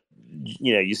 But,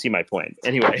 you see my point.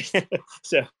 Anyway,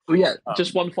 so. Well, yeah,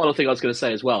 just one final thing I was going to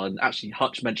say as well, and actually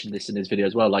Hutch mentioned this in his video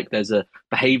as well. Like, there's a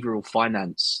behavioral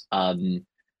finance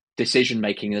decision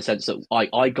making, in the sense that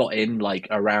I got in, like,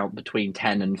 around between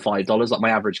 $10 and $5. Like, my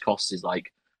average cost is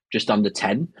like just under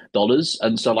 $10,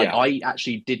 and so, like, Yeah. I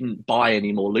actually didn't buy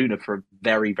any more Luna for a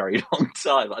very, very long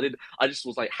time. I just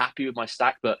was, like, happy with my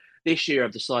stack. But this year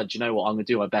I've decided, you know what, I'm going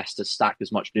to do my best to stack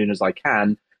as much Luna as I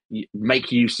can,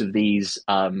 make use of these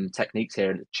techniques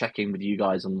here, and checking with you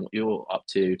guys on what you're up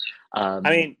to. I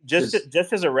mean, just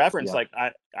as a reference, Yeah. like,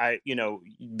 I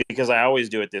because I always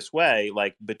do it this way,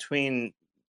 like,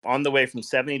 on the way from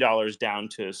 $70 down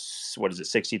to, what is it,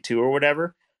 62 or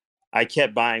whatever, I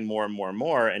kept buying more and more and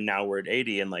more, and now we're at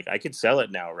 80, and, like, I could sell it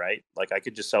now, right? Like, I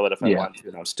could just sell it if I Yeah. want to,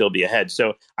 and I'll still be ahead.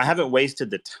 So I haven't wasted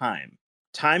the time.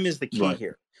 Time is the key Right.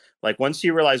 here. Like, once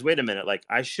you realize, wait a minute, like,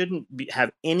 I shouldn't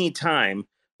have any time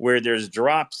where there's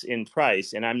drops in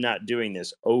price, and I'm not doing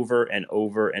this over and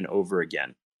over and over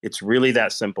again. It's really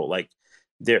that simple. Like,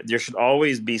 there should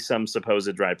always be some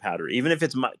supposed dry powder, even if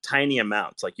it's tiny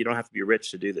amounts. Like, you don't have to be rich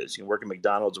to do this. You can work at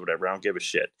McDonald's or whatever. I don't give a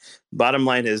shit. Bottom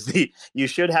line is, you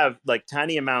should have, like,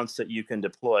 tiny amounts that you can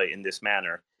deploy in this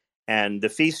manner. And the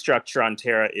fee structure on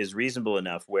Terra is reasonable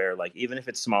enough where, like, even if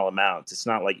it's small amounts, it's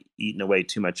not like eating away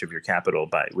too much of your capital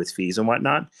with fees and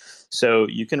whatnot. So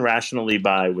you can rationally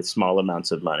buy with small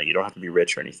amounts of money. You don't have to be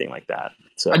rich or anything like that.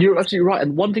 So And you're absolutely right.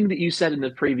 And one thing that you said in the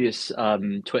previous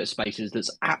Twitter Spaces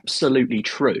that's absolutely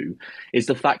true is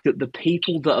the fact that the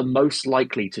people that are most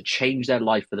likely to change their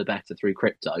life for the better through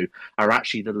crypto are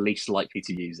actually the least likely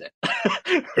to use it.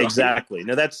 Right? exactly.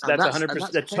 No, that's And that's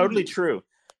 100%. That's totally crazy. true.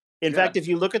 In Yeah. fact, if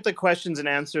you look at the questions and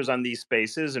answers on these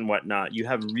spaces and whatnot, you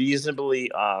have reasonably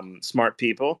smart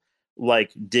people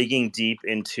like digging deep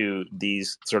into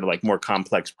these sort of like more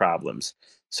complex problems.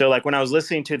 So, like when I was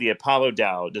listening to the Apollo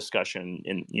DAO discussion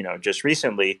in just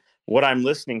recently, what I'm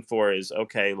listening for is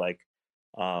okay, like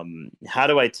how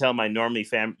do I tell my normie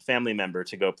family member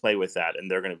to go play with that, and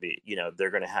they're going to be they're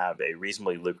going to have a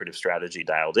reasonably lucrative strategy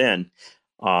dialed in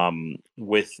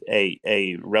with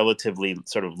a relatively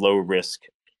sort of low risk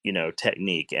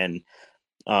technique. And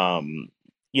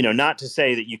not to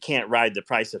say that you can't ride the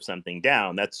price of something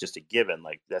down. That's just a given.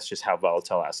 Like that's just how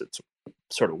volatile assets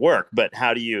sort of work. But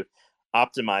how do you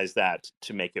optimize that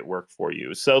to make it work for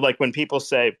you? So like when people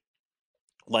say,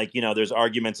 like, there's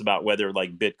arguments about whether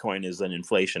like Bitcoin is an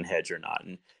inflation hedge or not.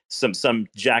 And some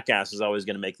jackass is always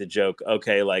going to make the joke,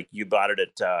 okay, like you bought it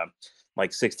at like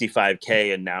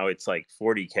 65K and now it's like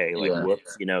 40K, like Yeah.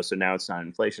 whoops, so now it's not an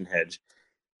inflation hedge.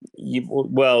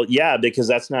 Well, yeah, because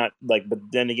that's not like, but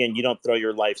then again, you don't throw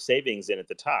your life savings in at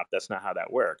the top. That's not how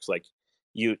that works. Like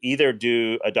you either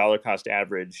do a dollar cost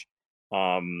average,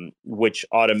 which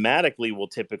automatically will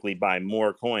typically buy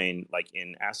more coin, like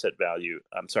in asset value,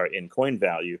 in coin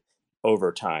value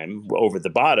over time, over the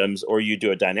bottoms, or you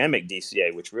do a dynamic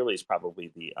DCA, which really is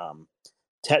probably the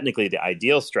technically the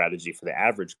ideal strategy for the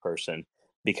average person,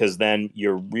 because then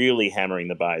you're really hammering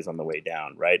the buys on the way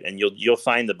down, right? And you'll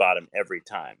find the bottom every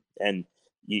time, and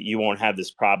you won't have this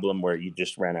problem where you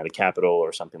just ran out of capital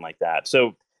or something like that.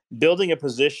 So building a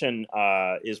position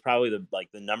is probably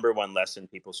the number one lesson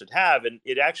people should have. And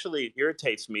it actually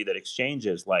irritates me that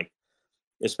exchanges, like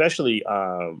especially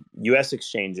US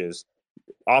exchanges,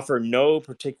 offer no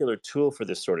particular tool for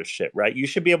this sort of shit, right? You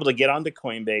should be able to get onto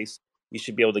Coinbase. You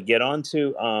should be able to get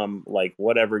onto like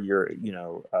whatever your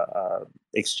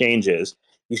exchange is.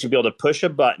 You should be able to push a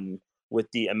button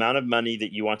with the amount of money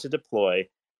that you want to deploy,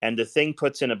 and the thing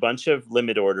puts in a bunch of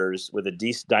limit orders with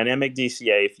a dynamic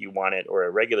DCA if you want it, or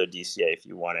a regular DCA if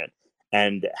you want it,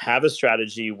 and have a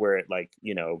strategy where it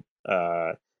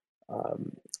um,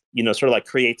 sort of like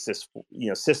creates this,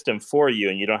 system for you,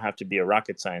 and you don't have to be a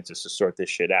rocket scientist to sort this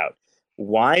shit out.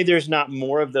 Why there's not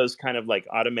more of those kind of like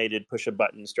automated push a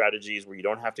button strategies where you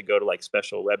don't have to go to like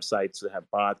special websites that have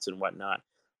bots and whatnot?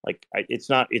 Like it's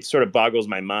not, it sort of boggles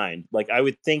my mind. Like I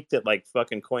would think that like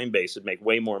fucking Coinbase would make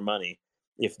way more money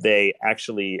if they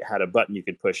actually had a button you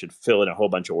could push and fill in a whole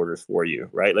bunch of orders for you,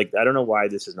 right? Like I don't know why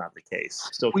this is not the case.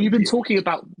 Still Well, you've been confused. talking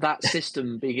about that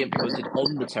system being implemented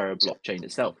on the Terra blockchain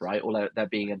itself, right? Or there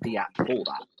being a DApp for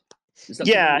that. Is that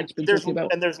something that Yeah, you've been talking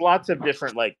about? there's lots of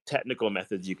different like technical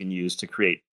methods you can use to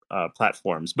create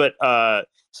platforms. But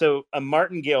so a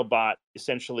martingale bot,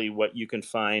 essentially what you can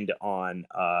find on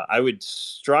I would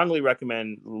strongly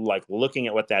recommend like looking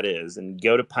at what that is, and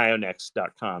go to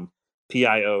pionex.com,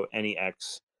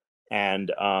 PIONEX,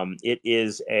 and it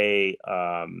is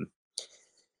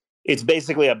it's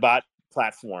basically a bot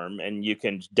platform, and you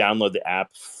can download the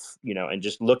app, and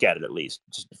just look at it. At least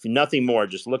just, if nothing more,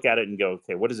 just look at it and go,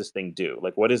 okay, what does this thing do?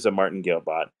 Like, what is a martingale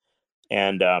bot?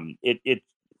 And it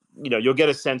you'll get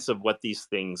a sense of what these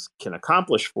things can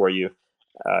accomplish for you.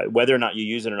 Whether or not you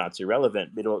use it or not is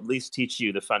irrelevant. It'll at least teach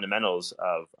you the fundamentals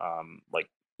of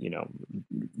you know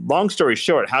long story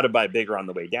short, how to buy bigger on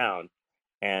the way down,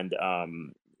 and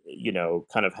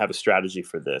kind of have a strategy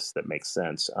for this that makes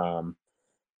sense.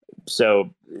 So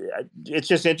it's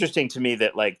just interesting to me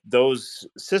that like those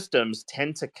systems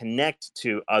tend to connect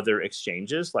to other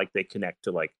exchanges. Like they connect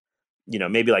to like,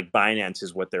 maybe like Binance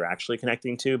is what they're actually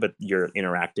connecting to, but you're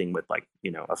interacting with like,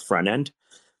 a front end.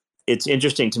 It's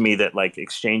interesting to me that like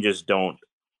exchanges don't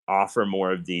offer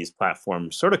more of these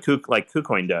platforms, sort of like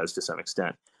KuCoin does to some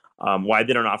extent. Why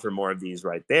they don't offer more of these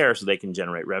right there so they can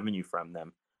generate revenue from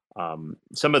them.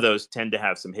 Some of those tend to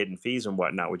have some hidden fees and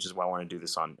whatnot, which is why I want to do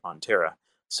this on Terra,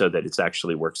 so that it's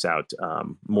actually works out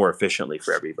more efficiently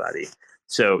for everybody.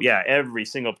 So yeah, every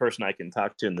single person I can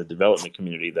talk to in the development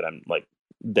community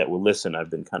that will listen, I've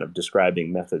been kind of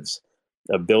describing methods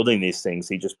of building these things.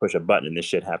 You just push a button and this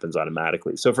shit happens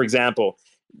automatically. So for example,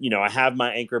 I have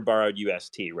my Anchor borrowed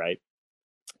UST, right?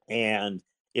 And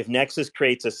if Nexus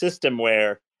creates a system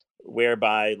where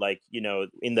whereby like,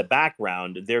 in the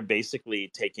background, they're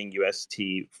basically taking UST,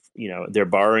 they're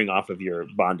borrowing off of your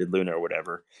bonded Luna or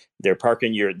whatever. They're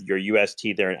parking your UST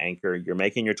there in Anchor. You're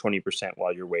making your 20%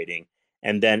 while you're waiting.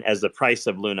 And then as the price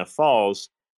of Luna falls,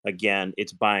 again,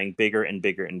 it's buying bigger and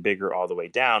bigger and bigger all the way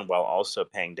down while also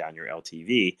paying down your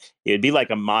LTV. It would be like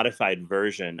a modified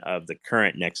version of the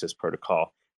current Nexus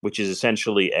protocol, which is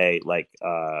essentially a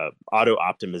auto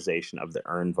optimization of the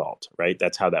earn vault, right?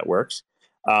 That's how that works.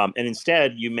 And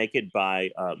instead, you make it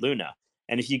by Luna.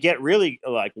 And if you get really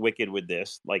like wicked with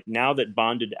this, like now that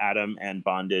bonded Atom and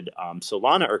bonded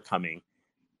Solana are coming,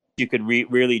 you could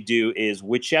really do is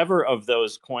whichever of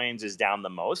those coins is down the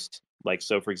most. Like,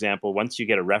 so for example, once you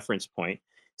get a reference point,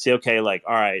 say, okay, like,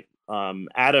 all right,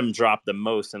 Atom dropped the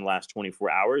most in the last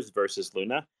 24 hours versus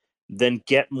Luna, then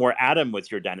get more Atom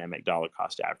with your dynamic dollar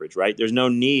cost average, right? There's no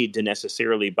need to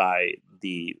necessarily buy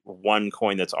the one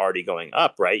coin that's already going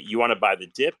up, right? You want to buy the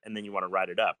dip and then you want to ride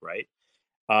it up, right?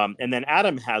 And then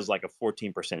Atom has like a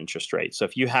 14% interest rate. So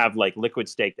if you have like liquid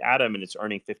staked Atom and it's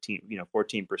earning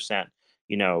 14%,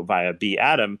 via B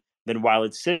Atom, then while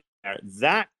it's sitting there,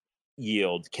 that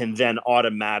yield can then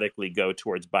automatically go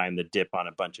towards buying the dip on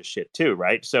a bunch of shit too,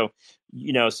 right? So,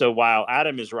 so while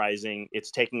Atom is rising,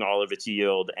 it's taking all of its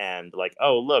yield and like,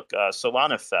 oh, look,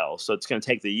 Solana fell. So it's going to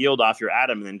take the yield off your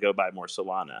Atom and then go buy more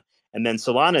Solana. And then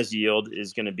Solana's yield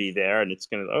is going to be there and it's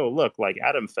going to, oh, look, like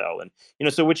Atom fell. And,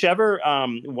 so whichever,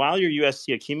 while your UST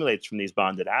accumulates from these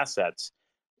bonded assets,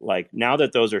 like now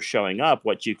that those are showing up,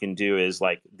 what you can do is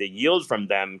like the yield from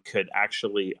them could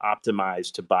actually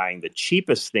optimize to buying the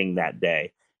cheapest thing that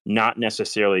day, not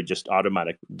necessarily just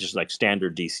automatic, just like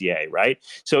standard DCA, right?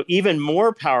 So even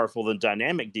more powerful than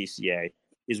dynamic DCA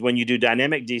is when you do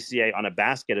dynamic DCA on a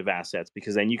basket of assets,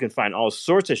 because then you can find all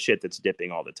sorts of shit that's dipping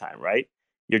all the time, right?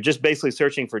 You're just basically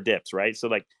searching for dips, right? So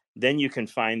like then you can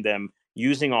find them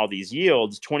using all these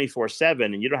yields 24/7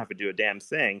 and you don't have to do a damn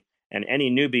thing. And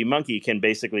any newbie monkey can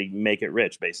basically make it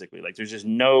rich, basically. Like there's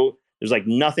like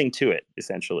nothing to it,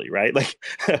 essentially, right? Like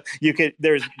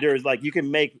there's like you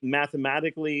can make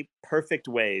mathematically perfect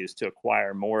ways to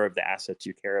acquire more of the assets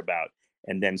you care about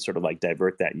and then sort of like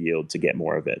divert that yield to get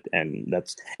more of it. And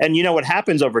what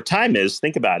happens over time is,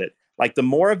 think about it, like the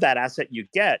more of that asset you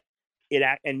get,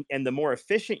 and the more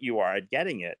efficient you are at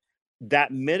getting it,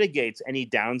 that mitigates any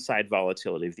downside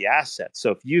volatility of the asset. So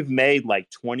if you've made like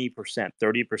 20%,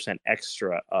 30%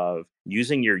 extra of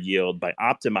using your yield by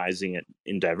optimizing it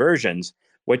in diversions,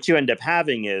 what you end up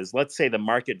having is, let's say the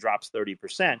market drops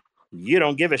 30%, you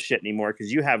don't give a shit anymore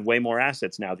because you have way more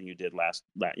assets now than you did last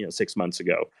 6 months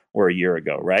ago or a year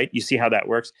ago, right? You see how that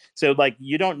works? So like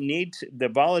you don't need to, the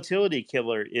volatility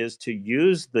killer is to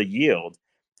use the yield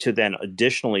to then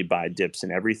additionally buy dips in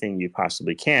everything you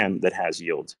possibly can that has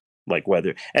yield, like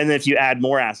whether, and then if you add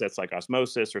more assets like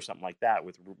osmosis or something like that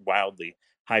with wildly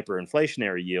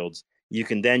hyperinflationary yields, you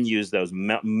can then use those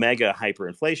mega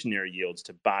hyperinflationary yields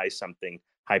to buy something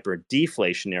hyper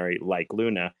deflationary like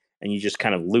Luna, and you just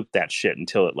kind of loop that shit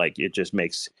until it just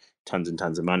makes tons and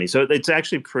tons of money. So it's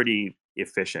actually pretty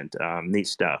efficient, neat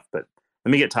stuff. But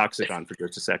let me get Toxic on for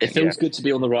just a second. It feels good to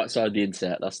be on the right side of the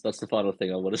internet. That's the final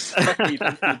thing I want to say.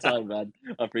 Thanks for your time, man.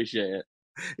 I appreciate it.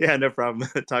 Yeah, no problem.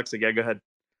 Toxic, yeah, go ahead.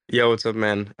 Yo, what's up,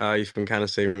 man? You've been kind of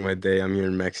saving my day. I'm here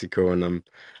in Mexico and I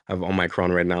have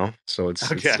Omicron right now, so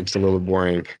it's a little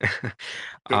boring.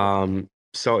 Cool.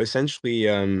 So essentially,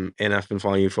 and I've been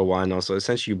following you for a while now. So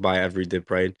essentially, you buy every dip,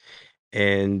 right?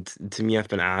 And to me, I've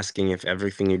been asking if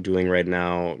everything you're doing right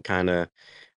now kind of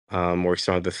works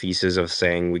on the thesis of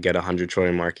saying we get 100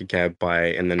 trillion market cap by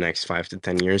in the next 5 to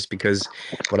 10 years. Because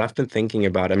what I've been thinking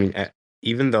about, I mean,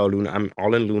 even though Luna, I'm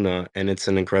all in Luna and it's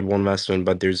an incredible investment,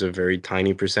 but there's a very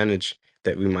tiny percentage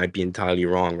that we might be entirely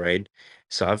wrong, right?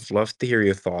 So I've loved to hear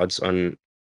your thoughts on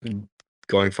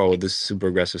going forward with this super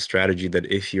aggressive strategy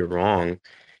that if you're wrong,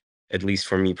 at least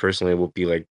for me personally, it will be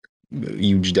like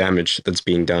huge damage that's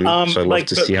being done. So I'd love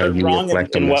to see how you wrong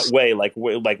reflect on in what this. way? Like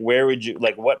where would you,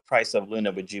 like what price of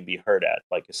Luna would you be hurt at?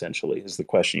 Like essentially is the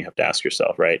question you have to ask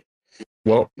yourself, right?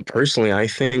 Well, personally, I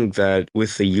think that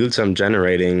with the yields I'm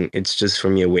generating, it's just for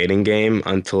me a waiting game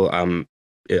until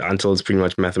it's pretty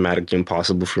much mathematically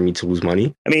impossible for me to lose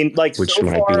money, I mean, like which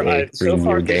might be a so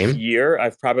far 3 year this game. year,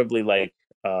 I've probably like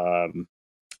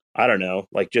I don't know,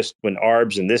 like just when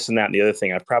ARBs and this and that and the other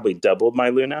thing, I've probably doubled my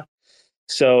Luna.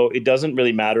 So it doesn't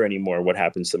really matter anymore what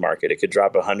happens to the market. It could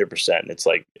drop 100%. And it's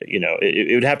like,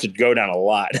 it would have to go down a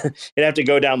lot. It'd have to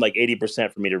go down like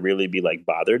 80% for me to really be like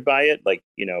bothered by it. Like,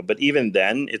 but even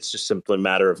then it's just simply a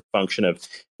matter of function of,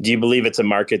 do you believe it's a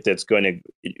market that's going to,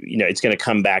 it's going to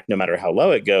come back no matter how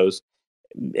low it goes?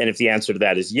 and if the answer to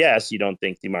that is yes, you don't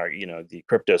think the market, the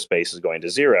crypto space is going to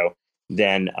zero,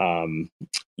 then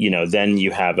then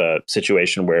you have a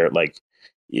situation where like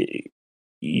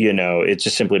it's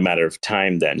just simply a matter of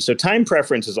time then. So time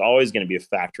preference is always going to be a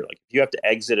factor. Like if you have to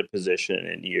exit a position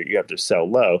and you have to sell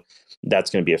low,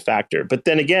 that's going to be a factor. But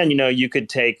then again, you could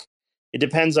take, it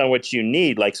depends on what you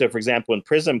need. Like, so for example, when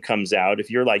Prism comes out,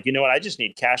 if you're like, you know what, I just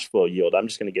need cash flow yield, I'm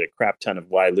just going to get a crap ton of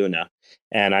Y Luna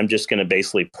and I'm just going to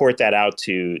basically port that out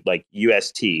to like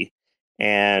UST.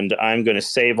 And I'm going to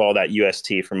save all that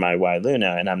UST from my Y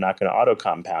Luna and I'm not going to auto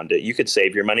compound it. You could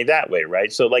save your money that way,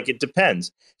 right? So like, it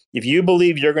depends. If you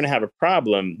believe you're going to have a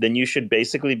problem, then you should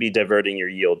basically be diverting your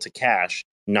yield to cash,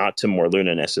 not to more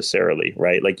Luna necessarily,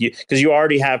 right? Like because you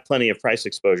already have plenty of price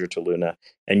exposure to Luna,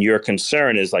 and your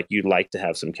concern is like you'd like to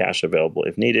have some cash available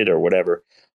if needed or whatever.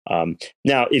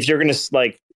 Now, if you're going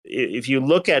to if you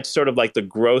look at sort of like the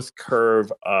growth curve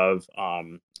of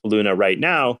Luna right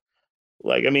now,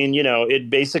 like I mean, it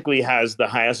basically has the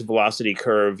highest velocity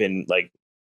curve in like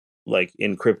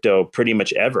in crypto pretty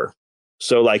much ever.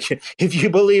 So like if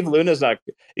you believe if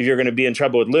you're going to be in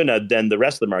trouble with Luna, then the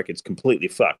rest of the market's completely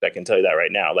fucked. I can tell you that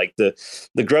right now. Like the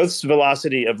growth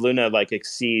velocity of Luna like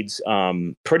exceeds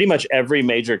pretty much every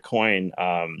major coin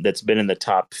that's been in the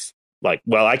top. Like,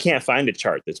 well, I can't find a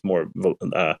chart that's more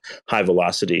high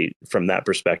velocity from that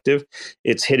perspective.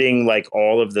 It's hitting like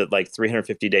all of the like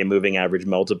 350-day moving average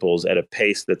multiples at a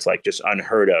pace that's like just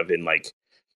unheard of in like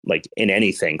in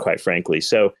anything, quite frankly.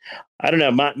 So I don't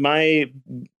know, my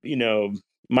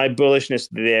bullishness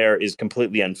there is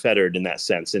completely unfettered in that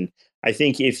sense. And I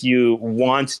think if you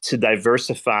want to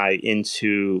diversify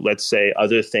into, let's say,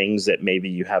 other things that maybe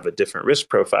you have a different risk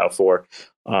profile for,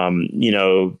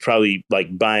 probably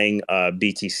like buying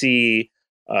BTC,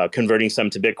 converting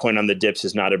some to Bitcoin on the dips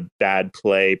is not a bad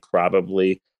play,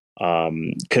 probably.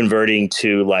 Converting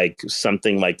to like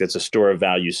something like that's a store of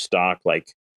value stock,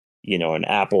 like an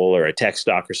Apple or a tech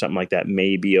stock or something like that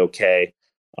may be okay.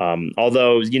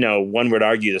 Although, one would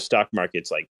argue the stock market's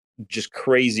like just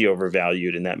crazy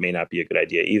overvalued, and that may not be a good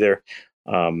idea either.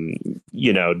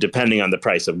 Depending on the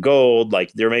price of gold,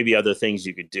 like there may be other things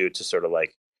you could do to sort of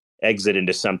like exit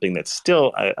into something that's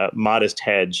still a modest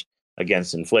hedge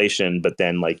against inflation, but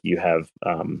then like you have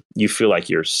you feel like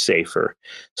you're safer.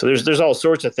 So there's all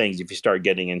sorts of things if you start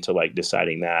getting into like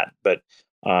deciding that. But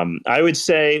I would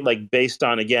say like based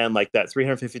on, again, like that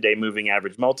 350-day moving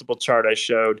average multiple chart I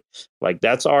showed, like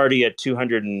that's already at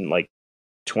 $220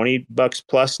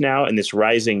 plus now, and it's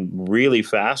rising really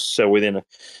fast. So within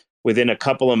a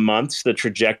couple of months, the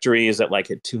trajectory is at like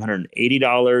at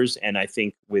 $280, and I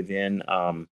think within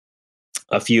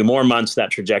a few more months,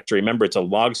 that trajectory, remember it's a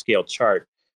log scale chart,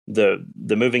 the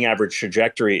moving average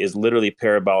trajectory is literally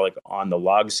parabolic on the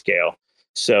log scale.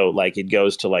 So like it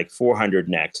goes to like 400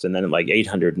 next, and then like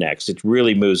 800 next. It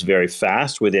really moves very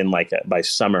fast within like by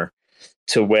summer,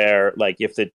 to where like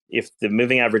if the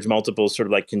moving average multiples sort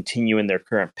of like continue in their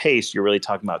current pace, you're really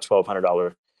talking about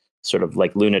 $1,200 sort of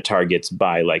like Luna targets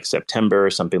by like September or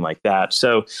something like that.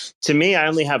 So to me, I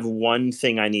only have one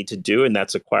thing I need to do, and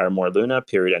that's acquire more Luna,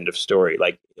 period, end of story.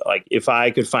 Like if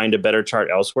I could find a better chart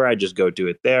elsewhere, I just go do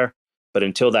it there. But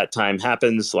until that time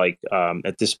happens, like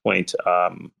at this point,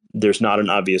 there's not an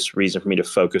obvious reason for me to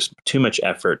focus too much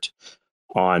effort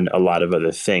on a lot of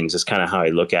other things. It's kind of how I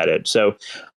look at it. So,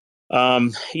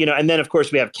 and then of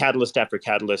course we have catalyst after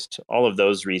catalyst. All of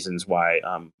those reasons why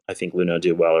I think Luna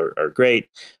do well are great.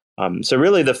 So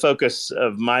really the focus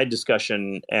of my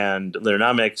discussion and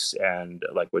Lunanomics and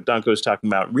like what Danko was talking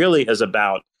about really is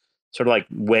about sort of like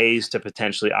ways to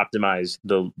potentially optimize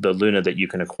the Luna that you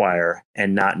can acquire,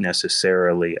 and not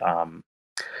necessarily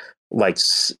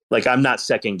like I'm not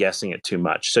second guessing it too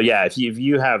much. So yeah, if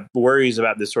you have worries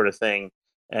about this sort of thing,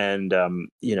 and and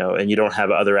you don't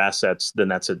have other assets, then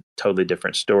that's a totally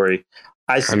different story.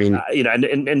 I mean,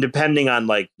 and depending on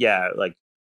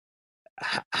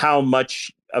how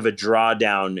much of a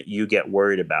drawdown you get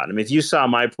worried about. I mean, if you saw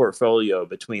my portfolio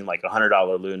between like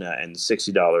 $100 Luna and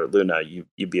 $60 Luna,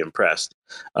 you'd be impressed.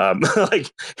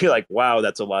 Like you're like, wow,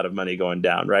 that's a lot of money going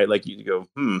down, right? Like you go,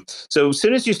 So as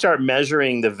soon as you start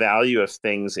measuring the value of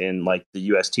things in like the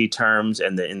UST terms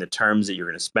and in the terms that you're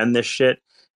going to spend this shit,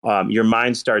 your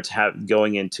mind starts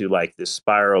going into like this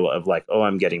spiral of like, oh,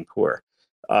 I'm getting poor.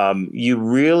 You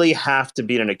really have to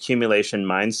be in an accumulation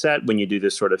mindset when you do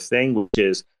this sort of thing, which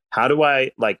is, how do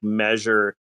I like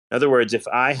measure? In other words, if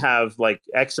I have like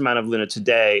X amount of Luna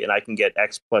today and I can get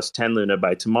X plus 10 Luna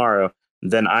by tomorrow,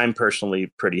 then I'm personally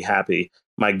pretty happy.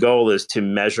 My goal is to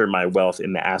measure my wealth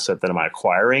in the asset that I'm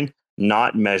acquiring,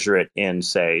 not measure it in,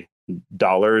 say,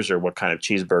 dollars or what kind of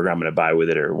cheeseburger I'm going to buy with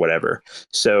it or whatever.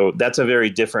 So that's a very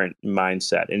different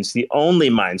mindset. And it's the only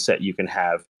mindset you can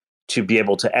have to be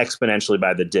able to exponentially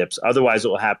buy the dips. Otherwise,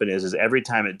 what will happen is every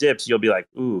time it dips, you'll be like,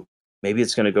 ooh, maybe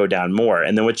it's going to go down more.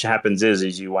 And then what happens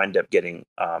is you wind up getting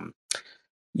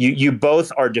you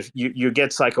both are you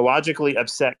get psychologically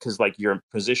upset because like your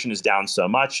position is down so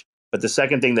much. But the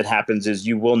second thing that happens is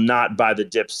you will not buy the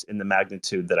dips in the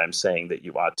magnitude that I'm saying that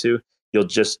you ought to. You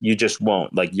just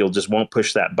won't, like, you'll just won't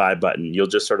push that buy button. You'll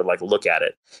just sort of like look at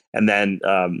it, and then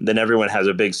everyone has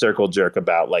a big circle jerk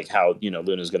about like how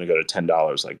Luna's going to go to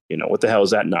 $10. Like, what the hell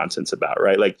is that nonsense about,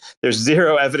 right? Like, there's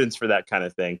zero evidence for that kind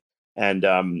of thing. And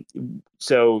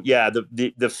so yeah,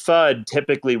 the FUD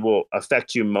typically will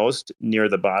affect you most near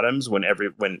the bottoms when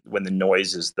the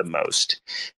noise is the most,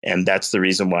 and that's the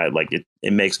reason why like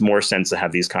it makes more sense to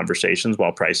have these conversations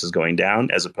while price is going down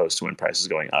as opposed to when price is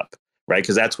going up, right?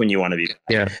 Because that's when you want to be.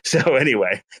 Yeah. So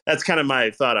anyway, that's kind of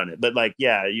my thought on it. But like,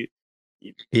 yeah,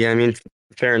 Yeah, I mean,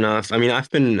 fair enough. I mean,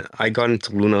 I got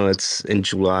into Luna, it's in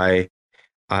July.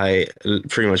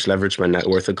 Pretty much leveraged my net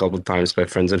worth a couple of times by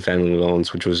friends and family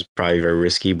loans, which was probably very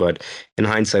risky, but in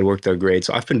hindsight worked out great.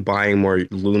 So I've been buying more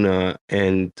Luna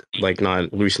and like not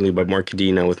recently, but more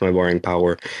Cadena with my borrowing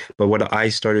power. But what I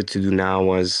started to do now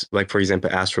was like, for example,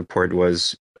 Astroport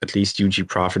was at least hugely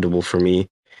profitable for me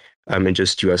in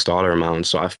just US dollar amounts.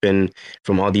 So I've been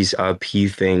from all these LP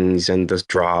things and the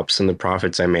drops and the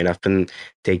profits I made, I've been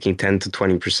taking 10 to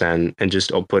 20% and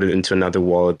just I'll put it into another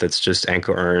wallet that's just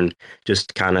Anchor Earn,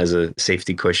 just kind of as a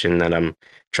safety cushion that I'm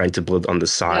trying to build on the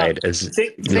side. Yeah. As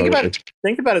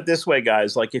think about it this way,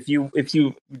 guys. Like if you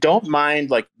don't mind,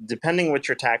 like depending what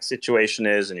your tax situation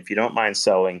is, and if you don't mind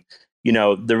selling,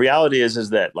 the reality is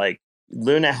that like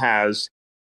Luna has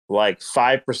like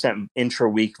 5%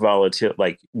 intra-week volatility,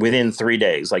 like within 3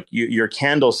 days. Like your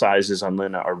candle sizes on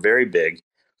Luna are very big,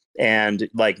 and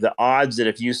like the odds that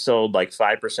if you sold like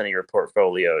 5% of your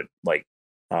portfolio, like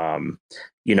on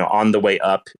the way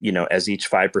up, as each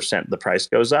 5% the price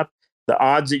goes up, the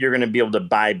odds that you're going to be able to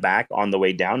buy back on the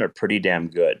way down are pretty damn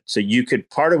good. So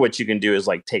part of what you can do is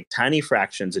like take tiny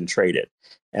fractions and trade it,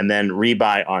 and then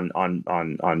rebuy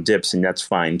on dips, and that's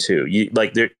fine too.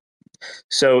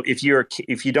 So if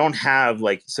you don't have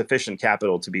like sufficient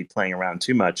capital to be playing around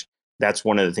too much, that's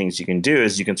one of the things you can do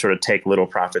is you can sort of take little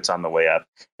profits on the way up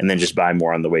and then just buy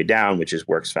more on the way down, which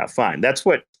works out fine. That's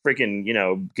what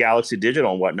freaking Galaxy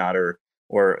Digital and whatnot or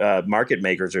market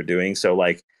makers are doing. So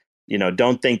like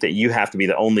don't think that you have to be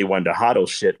the only one to hodl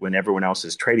shit when everyone else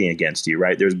is trading against you,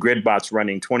 right? There's grid bots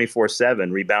running 24/7,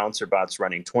 rebalancer bots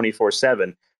running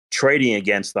 24/7, trading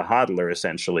against the hodler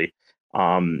essentially.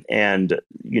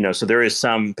 So there is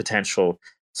some potential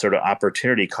sort of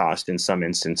opportunity cost in some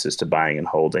instances to buying and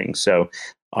holding. So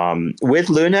with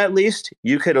Luna, at least,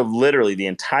 you could have literally the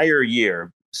entire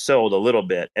year sold a little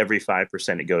bit every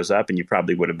 5% it goes up, and you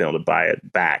probably would have been able to buy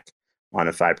it back on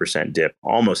a 5% dip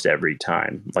almost every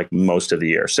time, like most of the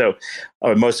year. So,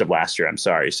 or most of last year, I'm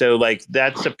sorry. So like,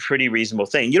 that's a pretty reasonable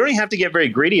thing. You don't even have to get very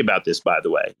greedy about this, by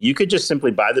the way. You could just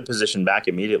simply buy the position back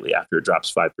immediately after it drops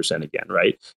 5% again,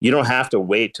 right? You don't have to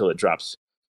wait till it drops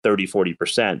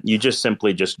 30-40%. You just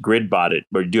simply just grid bot it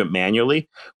or do it manually,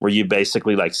 where you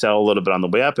basically like sell a little bit on the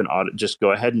way up and just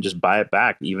go ahead and just buy it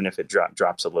back, even if it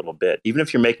drops a little bit. Even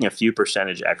if you're making a few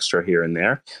percentage extra here and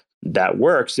there, that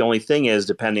works. The only thing is,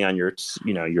 depending on your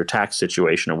tax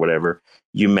situation or whatever,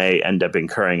 you may end up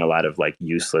incurring a lot of like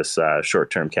useless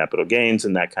short-term capital gains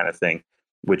and that kind of thing,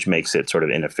 which makes it sort of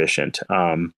inefficient.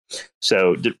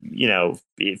 So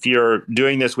if you're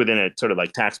doing this within a sort of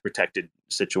like tax protected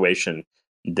situation,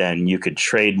 then you could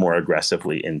trade more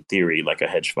aggressively in theory, like a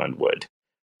hedge fund would.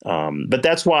 But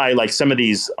that's why like some of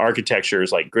these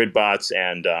architectures like grid bots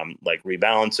and like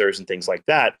rebalancers and things like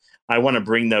that, I want to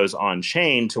bring those on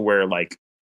chain to where like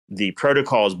the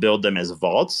protocols build them as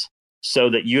vaults so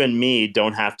that you and me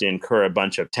don't have to incur a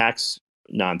bunch of tax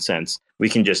nonsense. We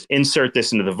can just insert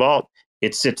this into the vault.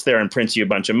 It sits there and prints you a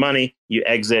bunch of money. You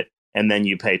exit, and then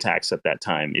you pay tax at that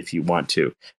time if you want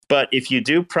to. But if you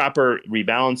do proper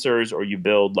rebalancers, or you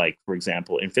build like, for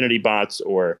example, infinity bots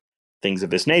or things of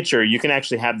this nature, you can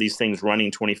actually have these things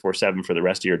running 24/7 for the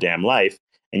rest of your damn life.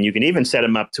 And you can even set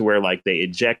them up to where like they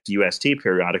eject UST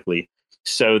periodically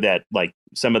so that like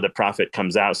some of the profit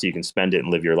comes out so you can spend it and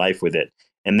live your life with it.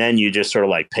 And then you just sort of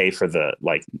like pay for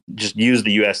just use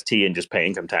the UST and just pay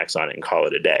income tax on it and call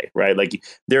it a day, right? Like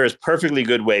there is perfectly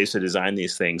good ways to design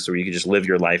these things so you can just live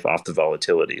your life off the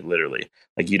volatility, literally.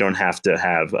 Like you don't have to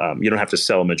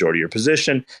sell a majority of your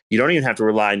position. You don't even have to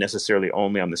rely necessarily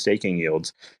only on the staking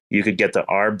yields. You could get the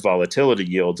ARB volatility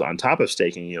yields on top of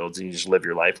staking yields and you just live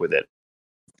your life with it.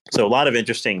 So a lot of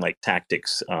interesting like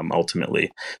tactics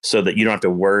ultimately, so that you don't have to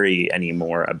worry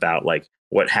anymore about like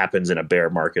what happens in a bear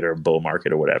market or a bull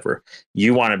market or whatever.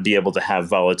 You want to be able to have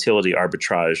volatility,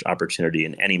 arbitrage, opportunity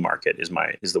in any market is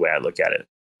the way I look at it.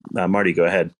 Marty, go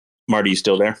ahead. Marty, you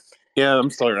still there? Yeah, I'm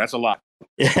still here. That's a lot.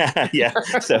 Yeah, yeah.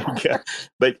 So,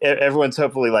 but everyone's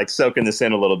hopefully like soaking this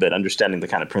in a little bit, understanding the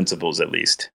kind of principles at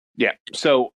least. Yeah.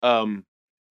 So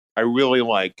I really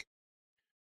like,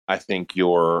 I think,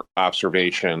 your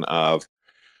observation of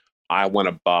I want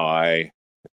to buy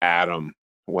Atom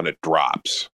when it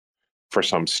drops for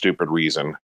some stupid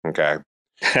reason. Okay.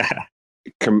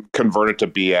 Convert it to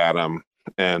B Atom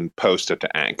and post it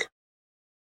to Ank.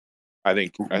 I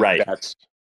think right.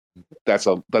 That's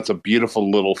a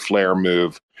beautiful little flare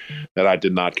move that I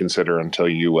did not consider until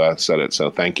you said it. So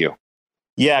thank you.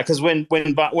 Yeah, because when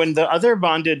the other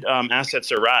bonded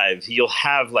assets arrive, you'll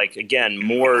have like again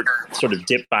more sort of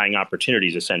dip buying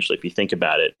opportunities essentially if you think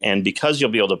about it, and because you'll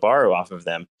be able to borrow off of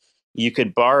them, you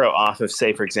could borrow off of,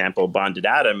 say, for example, bonded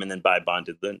Atom and then buy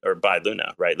buy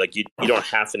Luna, right? Like you don't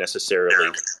have to necessarily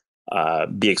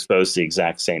be exposed to the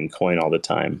exact same coin all the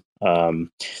time.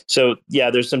 So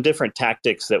yeah, there's some different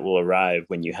tactics that will arrive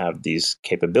when you have these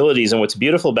capabilities. And what's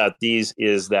beautiful about these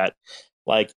is that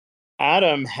like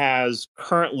Atom has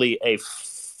currently a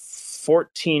 14%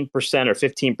 or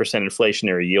 15%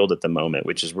 inflationary yield at the moment,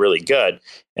 which is really good.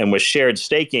 And with shared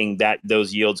staking, that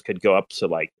those yields could go up to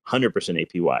like 100%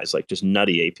 APYs, like just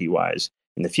nutty APYs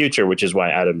in the future, which is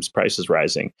why Atom's price is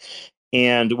rising.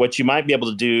 And what you might be able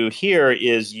to do here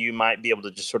is you might be able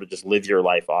to just live your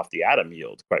life off the Atom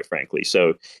yield, quite frankly.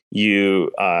 So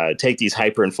you take these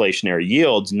hyperinflationary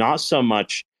yields, not so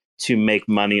much to make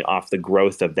money off the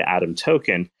growth of the Atom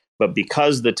token, but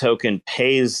because the token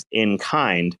pays in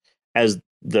kind as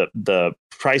the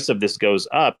price of this goes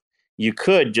up, you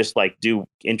could just like do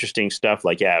interesting stuff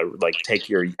like take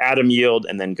your Atom yield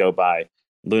and then go buy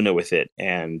Luna with it,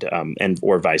 and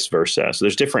or vice versa. So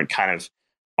there's different kind of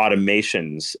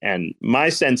automations, and my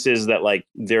sense is that like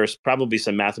there's probably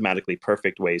some mathematically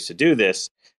perfect ways to do this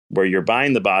where you're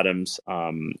buying the bottoms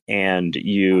and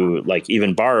you like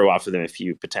even borrow off of them if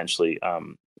you potentially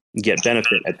get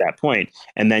benefit at that point,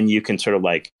 and then you can sort of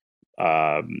like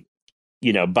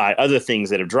buy other things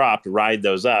that have dropped, ride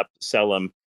those up, sell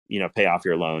them, pay off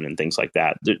your loan and things like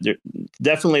that. They're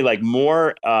definitely like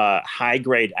more high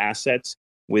grade assets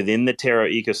within the Terra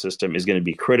ecosystem is going to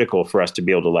be critical for us to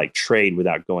be able to like trade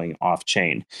without going off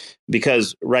chain.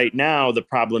 Because right now the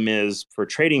problem is for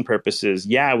trading purposes,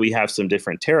 yeah, we have some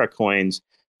different Terra coins,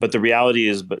 but the reality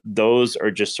is those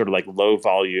are just sort of like low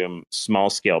volume, small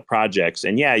scale projects.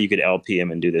 And yeah, you could LP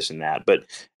them and do this and that. But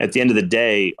at the end of the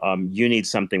day, you need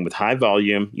something with high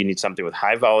volume. You need something with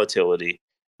high volatility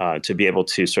to be able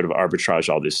to sort of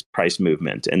arbitrage all this price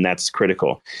movement. And that's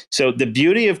critical. So the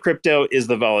beauty of crypto is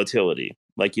the volatility.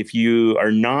 Like if you are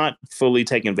not fully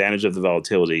taking advantage of the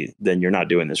volatility, then you're not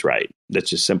doing this right. That's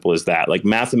just simple as that. Like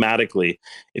mathematically,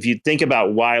 if you think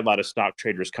about why a lot of stock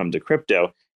traders come to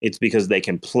crypto, it's because they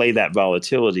can play that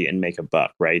volatility and make a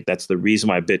buck, right? That's the reason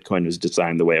why Bitcoin was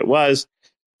designed the way it was.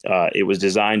 It was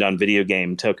designed on video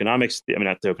game tokenomics. I mean,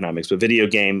 not tokenomics, but video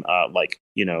game,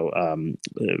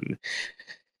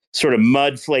 sort of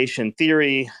mudflation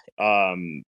theory.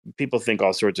 People think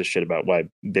all sorts of shit about why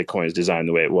Bitcoin is designed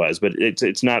the way it was, but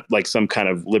it's not like some kind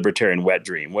of libertarian wet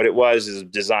dream. What it was is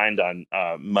designed on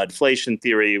mudflation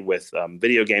theory with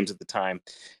video games at the time,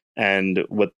 and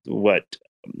what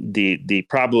the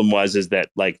problem was is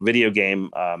that like video game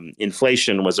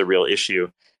inflation was a real issue,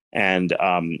 and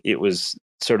it was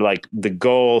sort of like the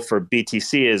goal for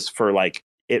BTC is for like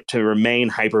it to remain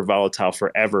hyper volatile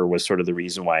forever was sort of the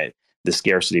reason why the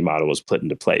scarcity model was put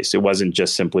into place. It wasn't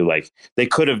just simply like they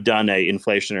could have done a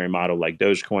inflationary model like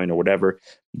Dogecoin or whatever,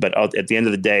 but at the end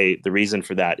of the day, the reason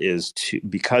for that is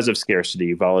because of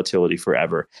scarcity, volatility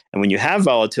forever. And when you have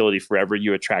volatility forever,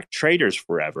 you attract traders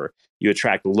forever. You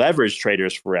attract leverage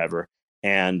traders forever.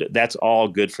 And that's all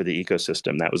good for the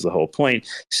ecosystem. That was the whole point.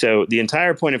 So the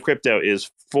entire point of crypto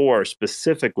is for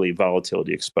specifically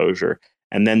volatility exposure.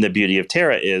 And then the beauty of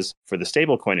Terra is for the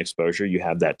stablecoin exposure, you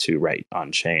have that too, right,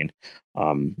 on chain.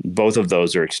 Both of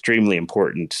those are extremely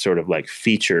important sort of like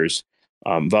features.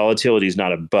 Volatility is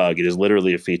not a bug. It is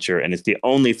literally a feature, and it's the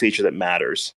only feature that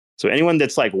matters. So anyone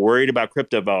that's like worried about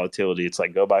crypto volatility, it's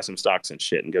like go buy some stocks and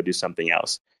shit and go do something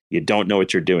else. You don't know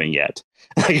what you're doing yet.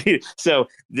 So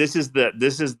this is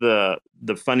the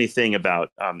funny thing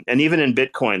about, and even in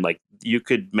Bitcoin, like you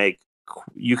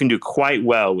can do quite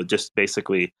well with just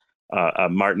basically a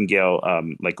martingale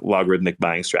like logarithmic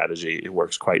buying strategy. It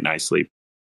works quite nicely.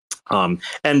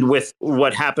 And with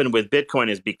what happened with Bitcoin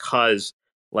is because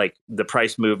like the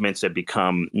price movements have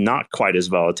become not quite as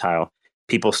volatile,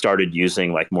 people started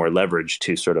using like more leverage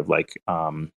to sort of like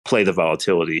play the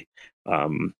volatility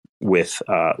with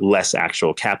less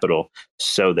actual capital,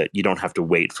 so that you don't have to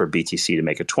wait for BTC to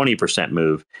make a 20%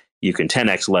 move. You can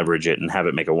 10x leverage it and have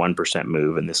it make a 1%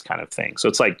 move and this kind of thing. So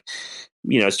it's like,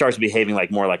 it starts behaving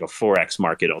like more like a 4x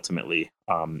market ultimately,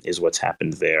 is what's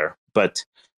happened there. But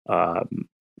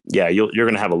yeah, you're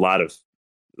going to have a lot of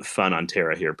fun on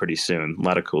Terra here pretty soon. A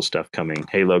lot of cool stuff coming.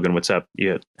 Hey, Logan, what's up?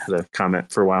 You had a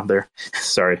comment for a while there.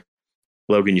 Sorry.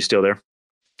 Logan, you still there?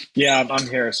 Yeah, I'm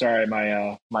here. Sorry,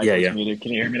 my mic was muted.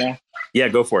 Can you hear me now? Yeah,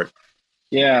 go for it.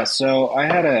 Yeah, so I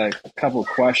had a couple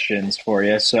questions for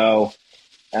you. So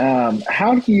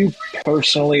how do you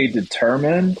personally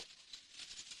determine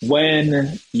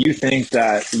when you think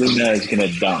that Luna is going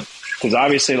to dunk? Because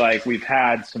obviously, like, we've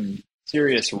had some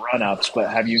serious run-ups,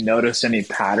 but have you noticed any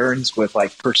patterns with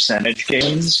like percentage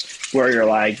gains where you're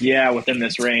like, yeah, within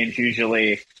this range,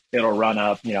 usually it'll run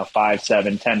up, 5,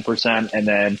 7, 10%, and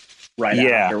then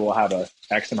after we'll have a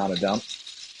X amount of dump?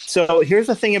 So here's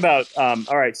the thing about,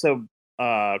 all right, so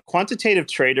quantitative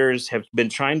traders have been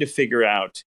trying to figure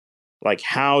out like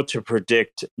how to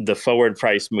predict the forward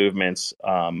price movements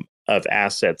of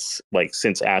assets, like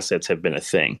since assets have been a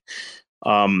thing.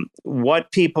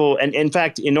 What people, and in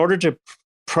fact, in order to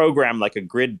program like a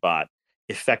grid bot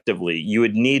effectively, you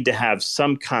would need to have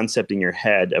some concept in your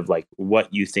head of like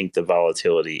what you think the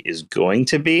volatility is going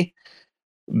to be.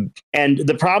 And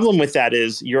the problem with that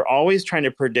is you're always trying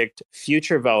to predict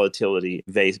future volatility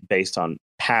based on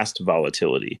past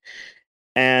volatility.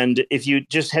 And if you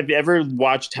just have you ever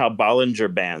watched how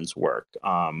Bollinger Bands work,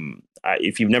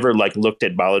 if you've never like looked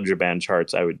at Bollinger Band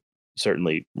charts, I would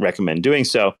certainly recommend doing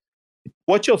so.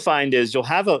 What you'll find is you'll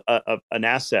have an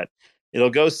asset. It'll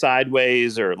go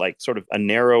sideways or like sort of a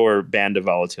narrower band of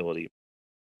volatility.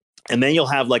 And then you'll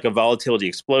have like a volatility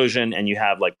explosion, and you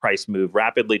have like price move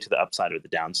rapidly to the upside or the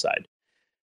downside.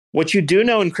 What you do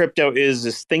know in crypto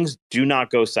is things do not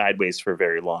go sideways for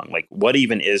very long. Like, what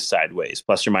even is sideways?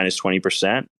 Plus or minus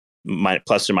 20%,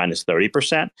 plus or minus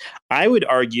 30%. I would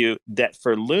argue that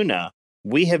for Luna,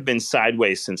 we have been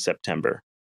sideways since September.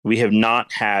 We have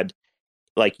not had,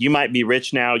 like, you might be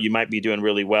rich now, you might be doing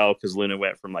really well because Luna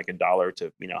went from like $1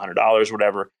 to $100,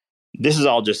 whatever. This is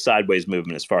all just sideways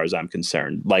movement as far as I'm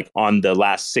concerned, like on the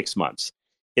last 6 months.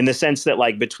 In the sense that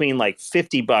like between like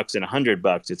 $50 and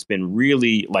 $100, it's been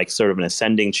really like sort of an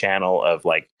ascending channel of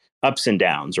like ups and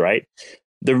downs, right?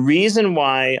 The reason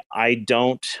why I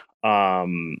don't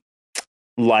I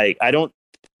don't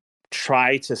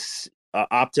try to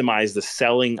optimize the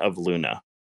selling of Luna,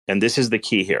 and this is the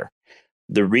key here.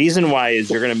 The reason why is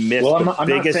you're going to miss I'm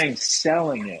biggest. not saying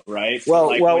selling it, right? Well,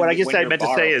 like what I guess I meant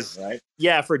to say is, right?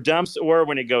 Yeah, for dumps or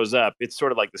when it goes up, it's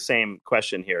sort of like the same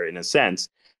question here in a sense.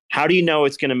 How do you know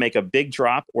it's going to make a big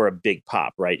drop or a big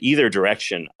pop, right? Either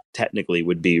direction technically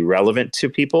would be relevant to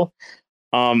people.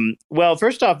 Well,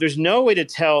 first off, there's no way to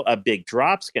tell a big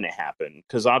drop's going to happen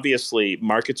because obviously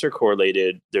markets are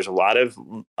correlated. There's a lot of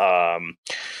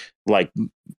like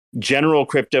general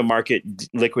crypto market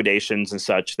liquidations and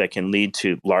such that can lead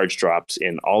to large drops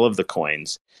in all of the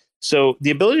coins. So the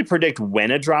ability to predict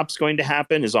when a drop's going to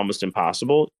happen is almost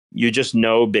impossible. You just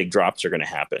know big drops are going to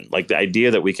happen. Like the idea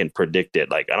that we can predict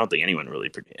it, like I don't think anyone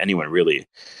really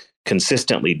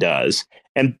consistently does.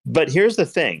 But here's the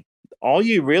thing. All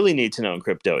you really need to know in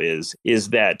crypto is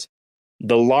that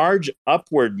the large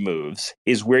upward moves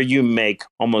is where you make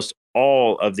almost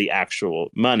all of the actual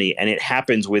money, and it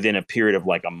happens within a period of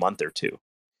like a month or two.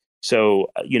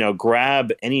 So,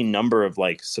 grab any number of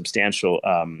like substantial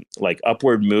like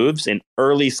upward moves in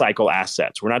early cycle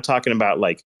assets. We're not talking about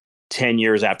like 10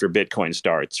 years after Bitcoin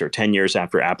starts or 10 years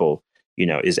after Apple,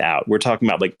 is out. We're talking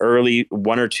about like early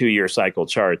 1 or 2 year cycle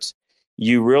charts.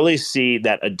 You really see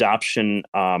that adoption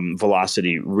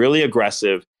velocity really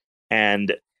aggressive.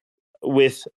 And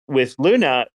with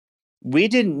Luna, we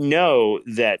didn't know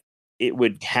that it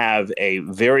would have a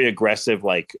very aggressive,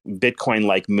 like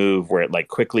Bitcoin-like move where it like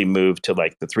quickly moved to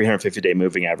like the 350-day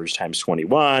moving average times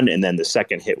 21. And then the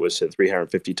second hit was to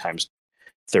 350 times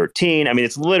 13. I mean,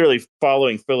 it's literally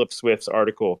following Philip Swift's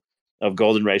article of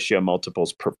golden ratio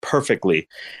multiples perfectly.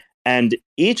 And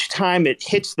each time it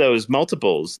hits those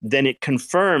multiples, then it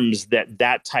confirms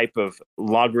that type of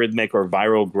logarithmic or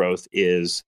viral growth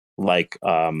is like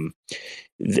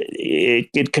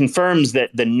it confirms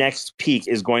that the next peak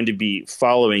is going to be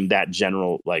following that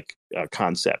general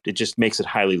concept. It just makes it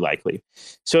highly likely.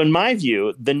 So in my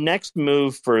view, the next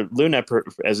move for Luna,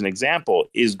 as an example,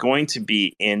 is going to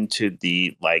be into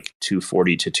the like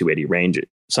 240 to 280 range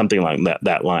something like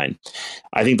that line.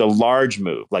 I think the large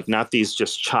move, like not these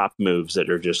just chop moves that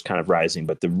are just kind of rising,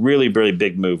 but the really, really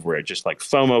big move where it just like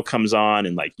FOMO comes on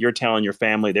and like you're telling your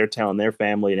family, they're telling their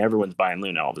family, and everyone's buying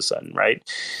Luna all of a sudden, right?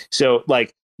 So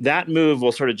like that move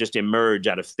will sort of just emerge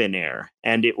out of thin air,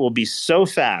 and it will be so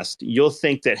fast, you'll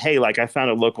think that, hey, like I found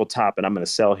a local top and I'm going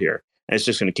to sell here. And it's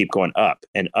just going to keep going up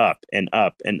and up and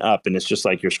up and up. And it's just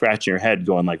like you're scratching your head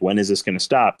going like, when is this going to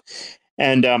stop?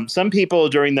 And some people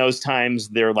during those times,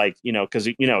 they're like, because,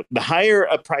 the higher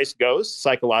a price goes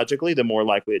psychologically, the more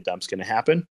likely a dump's going to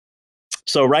happen.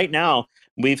 So right now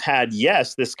we've had,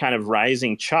 yes, this kind of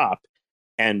rising chop,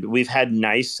 and we've had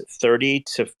nice 30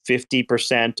 to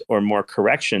 50% or more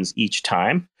corrections each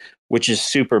time, which is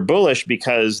super bullish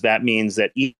because that means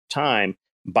that each time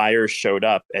buyers showed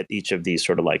up at each of these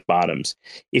sort of like bottoms.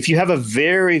 If you have a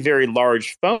very, very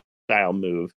large FOMO style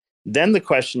move, then the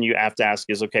question you have to ask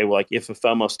is, okay, well, like if a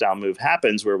FOMO style move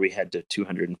happens where we head to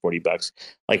 $240,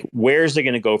 like where's it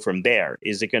going to go from there?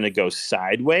 Is it going to go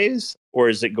sideways, or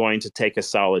is it going to take a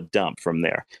solid dump from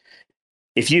there?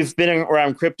 If you've been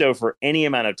around crypto for any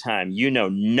amount of time,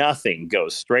 nothing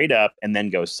goes straight up and then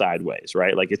goes sideways,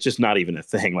 right? Like it's just not even a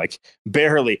thing, like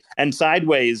barely. And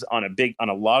sideways on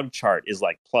a log chart is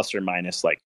like plus or minus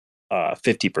like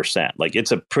 50%. Like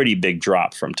it's a pretty big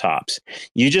drop from tops.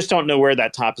 You just don't know where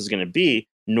that top is going to be,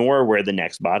 nor where the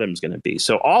next bottom is going to be.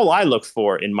 So all I look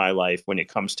for in my life when it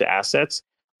comes to assets,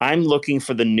 I'm looking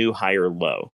for the new higher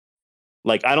low.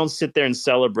 Like I don't sit there and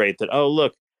celebrate that, oh,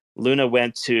 look, Luna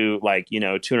went to like,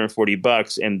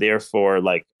 $240 and therefore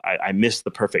like I missed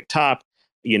the perfect top.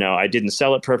 I didn't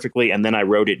sell it perfectly. And then I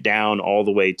wrote it down all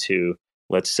the way to,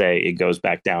 let's say it goes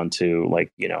back down to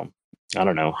like, I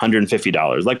don't know,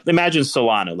 $150. Like imagine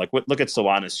Solana, like look at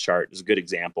Solana's chart is a good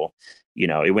example.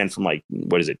 It went from like,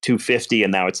 what is it, 250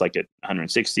 and now it's like at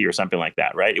 160 or something like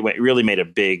that, right? It really made a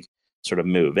big sort of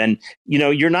move. And,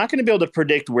 you're not going to be able to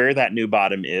predict where that new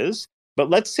bottom is. But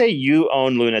let's say you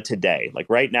own Luna today. Like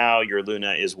right now, your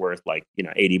Luna is worth like,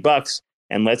 $80.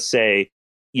 And let's say,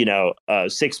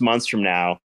 6 months from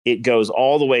now, it goes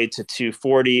all the way to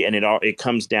 240 and it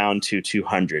comes down to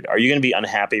 200. Are you going to be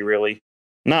unhappy, really?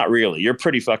 Not really. You're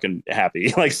pretty fucking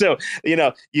happy. Like, so,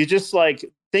 you just like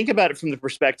think about it from the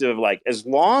perspective of like, as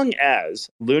long as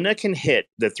Luna can hit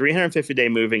the 350-day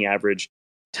moving average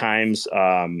times,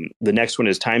 the next one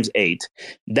is times 8,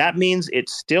 that means it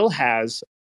still has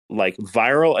like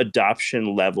viral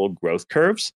adoption level growth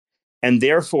curves. And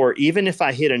therefore, even if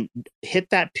I hit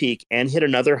that peak and hit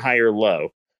another higher low,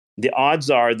 the odds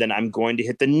are that I'm going to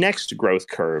hit the next growth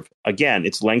curve. Again,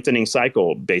 it's lengthening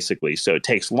cycle, basically. So it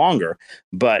takes longer,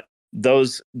 but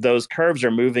those curves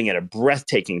are moving at a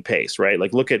breathtaking pace, right?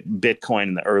 Like look at Bitcoin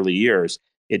in the early years.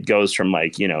 It goes from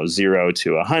like, 0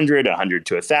 to 100, 100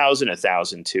 to 1,000,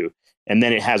 1,000 to, and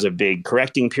then it has a big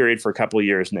correcting period for a couple of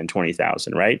years and then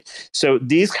 20,000, right? So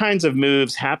these kinds of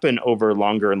moves happen over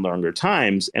longer and longer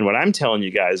times. And what I'm telling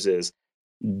you guys is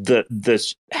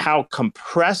how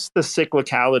compressed the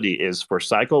cyclicality is for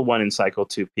cycle 1 and cycle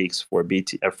 2 peaks for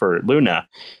for Luna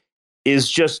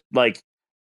is just like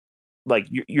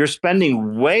you're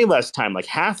spending way less time, like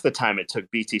half the time it took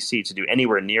BTC to do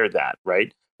anywhere near that,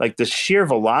 right? Like the sheer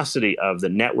velocity of the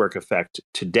network effect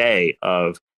today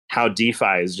of how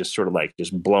DeFi is just sort of like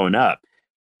just blown up.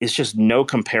 It's just no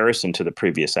comparison to the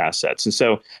previous assets. And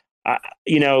so,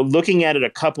 looking at it a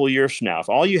couple years from now, if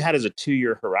all you had is a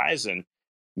 2-year horizon,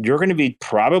 you're going to be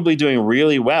probably doing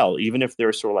really well, even if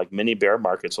there's sort of like mini bear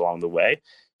markets along the way.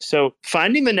 So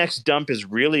finding the next dump is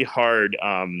really hard,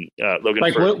 Logan.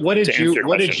 Like what did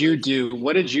you do?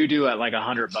 What did you do at like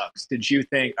 $100? Did you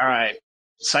think, all right,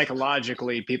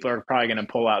 psychologically, people are probably going to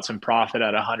pull out some profit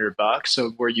at $100?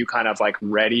 So were you kind of like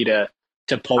ready to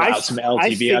pull out some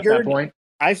LTV at that point?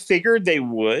 I figured they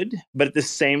would, but at the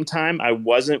same time, I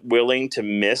wasn't willing to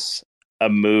miss a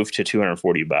move to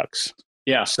 $240.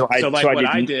 Yeah. So I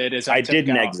didn't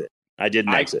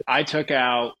exit. I took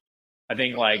out, I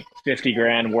think like 50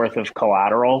 grand worth of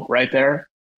collateral right there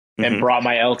and brought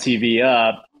my LTV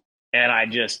up. And I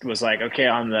just was like, okay,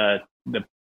 on the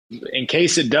in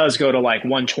case it does go to like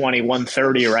 120,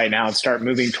 130 right now and start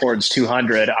moving towards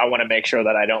 200, I want to make sure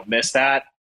that I don't miss that.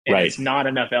 And It's not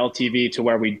enough LTV to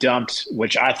where we dumped,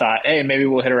 which I thought, hey, maybe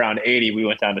we'll hit around 80. We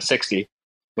went down to 60,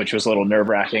 which was a little nerve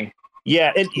wracking.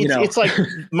 Yeah, it's like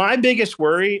my biggest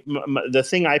worry, the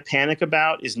thing I panic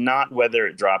about is not whether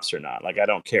it drops or not. Like, I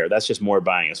don't care. That's just more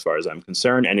buying as far as I'm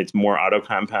concerned. And it's more auto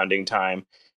compounding time.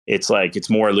 It's like, it's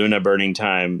more Luna burning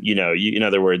time. In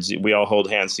other words, we all hold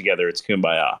hands together. It's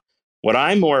kumbaya. What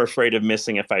I'm more afraid of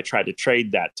missing if I try to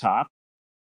trade that top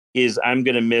is I'm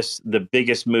going to miss the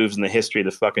biggest moves in the history of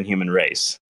the fucking human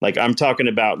race. Like I'm talking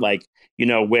about like,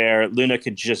 where Luna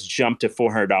could just jump to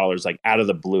 $400 like out of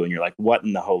the blue. And you're like, what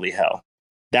in the holy hell?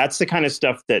 That's the kind of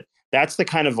stuff that's the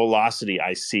kind of velocity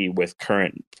I see with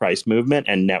current price movement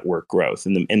and network growth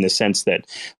in the sense that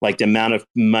like the amount of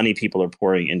money people are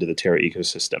pouring into the Terra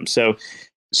ecosystem. So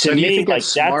to do you me, think like it's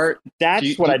smart?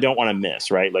 that's what I don't want to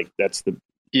miss, right? Like that's the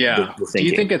Yeah. Do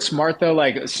you think it's smart though?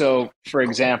 Like, so for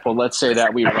example, let's say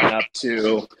that we run up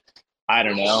to, I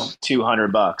don't know,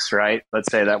 $200, right? Let's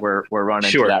say that we're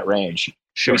running to that range.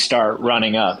 Sure. We start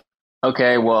running up.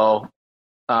 Okay, well,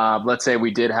 let's say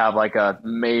we did have like a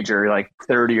major, like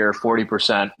 30 or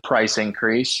 40% price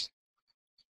increase,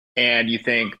 and you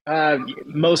think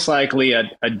most likely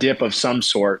a dip of some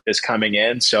sort is coming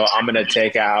in. So I'm going to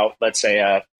take out, let's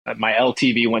say, my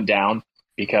LTV went down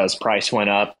because price went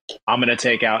up. I'm going to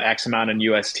take out X amount in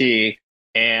UST,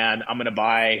 and I'm going to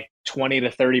buy 20 to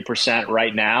 30%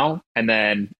 right now. And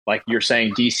then, like you're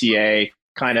saying, DCA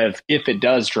kind of, if it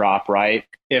does drop, right?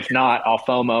 If not, I'll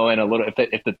FOMO in a little.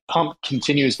 If the pump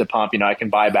continues to pump, I can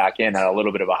buy back in at a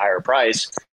little bit of a higher price.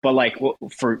 But like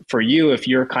for you, if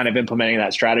you're kind of implementing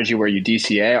that strategy where you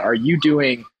DCA, are you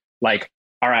doing like,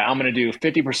 all right, I'm going to do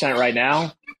 50% right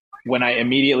now when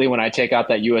I take out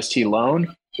that UST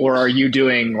loan, or are you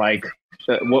doing like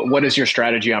what is your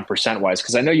strategy on percent wise?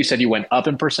 Because I know you said you went up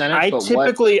in percentage.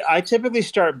 I typically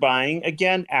start buying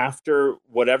again after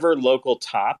whatever local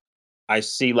top I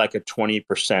see like a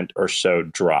 20% or so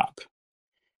drop.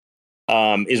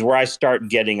 Is where I start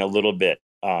getting a little bit,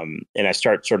 and I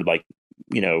start sort of like,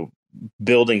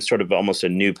 building sort of almost a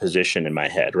new position in my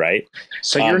head, right?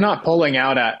 So you're not pulling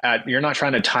out you're not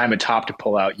trying to time a top to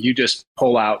pull out. You just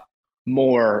pull out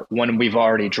more when we've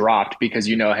already dropped because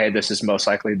hey, this is most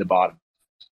likely the bottom.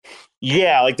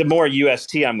 Yeah, like the more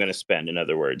UST I'm going to spend, in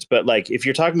other words. But like, if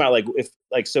you're talking about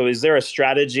so is there a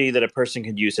strategy that a person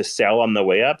could use to sell on the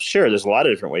way up? Sure, there's a lot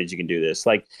of different ways you can do this.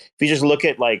 Like if you just look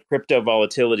at like crypto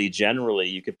volatility generally,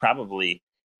 you could probably,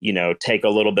 take a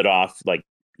little bit off, like,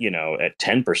 at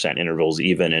 10% intervals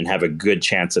even, and have a good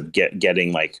chance of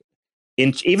getting like,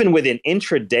 even within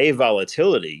intraday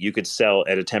volatility, you could sell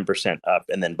at a 10% up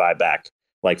and then buy back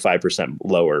like 5%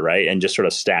 lower, right? And just sort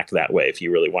of stack that way if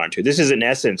you really wanted to. This is in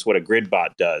essence what a grid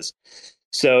bot does.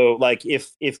 So like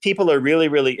if people are really,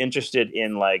 really interested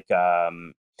in like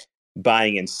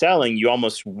buying and selling, you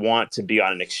almost want to be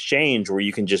on an exchange where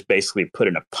you can just basically put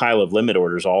in a pile of limit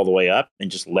orders all the way up and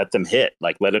just let them hit,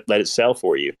 like let it sell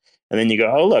for you. And then you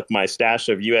go, oh, look, my stash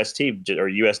of UST or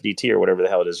USDT or whatever the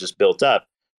hell it is just built up.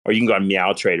 Or you can go on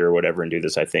Meow Trader or whatever and do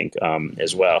this, I think,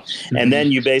 as well. Mm-hmm. And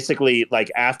then you basically,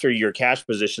 like, after your cash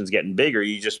position's getting bigger,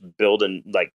 you just build and,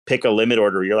 like, pick a limit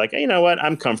order. You're like, hey, you know what?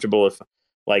 I'm comfortable if,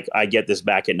 like, I get this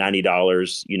back at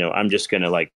 $90. I'm just going to,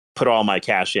 like, put all my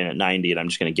cash in at 90 and I'm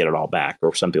just going to get it all back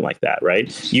or something like that,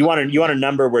 right? You want a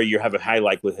number where you have a high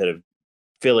likelihood of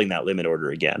filling that limit order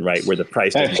again, right? Where the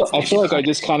price. I feel like I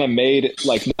just kind of made,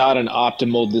 like, not an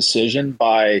optimal decision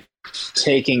by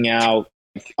taking out.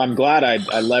 I'm glad I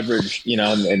leveraged,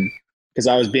 and because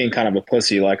I was being kind of a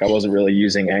pussy, like I wasn't really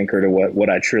using Anchor to what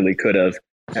I truly could have.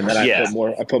 And then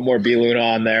I put more B Luna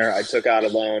on there. I took out a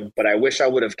loan, but I wish I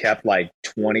would have kept like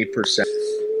 20%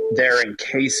 there in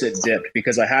case it dipped,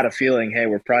 because I had a feeling, hey,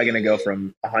 we're probably going to go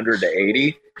from 100 to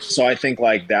 80. So I think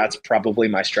like that's probably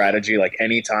my strategy. Like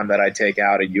anytime that I take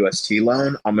out a UST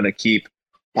loan, I'm going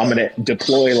to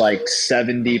deploy like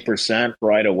 70%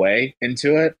 right away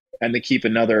into it, and to keep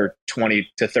another 20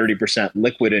 to 30%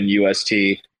 liquid in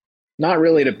UST, not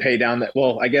really to pay down that.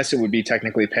 Well, I guess it would be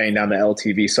technically paying down the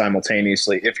LTV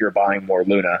simultaneously if you're buying more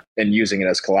Luna and using it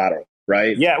as collateral,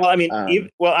 right? Yeah. Well, I mean,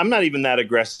 I'm not even that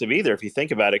aggressive either, if you think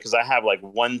about it, because I have like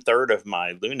 1/3 of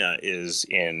my Luna is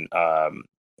in a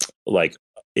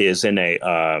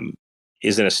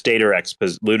Stater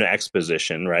Luna X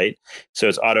position, right? So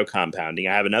it's auto compounding.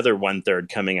 I have another 1/3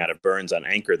 coming out of Burns on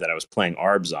Anchor that I was playing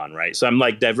ARBs on, right? So I'm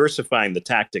like diversifying the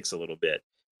tactics a little bit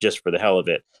just for the hell of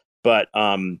it. But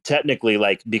technically,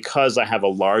 like, because I have a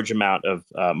large amount of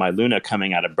my Luna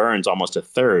coming out of Burns, almost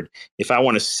 1/3, if I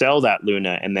want to sell that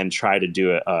Luna and then try to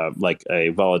do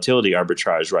a volatility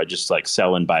arbitrage where I just like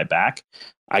sell and buy back,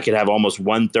 I could have almost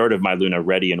 1/3 of my Luna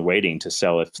ready and waiting to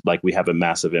sell if like we have a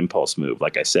massive impulse move,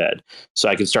 like I said. So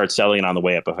I can start selling it on the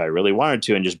way up if I really wanted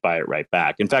to and just buy it right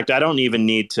back. In fact, I don't even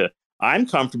need to. I'm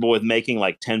comfortable with making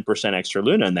like 10% extra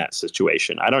Luna in that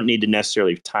situation. I don't need to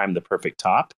necessarily time the perfect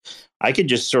top. I could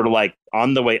just sort of like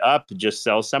on the way up, just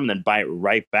sell some and then buy it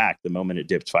right back the moment it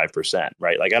dips 5%,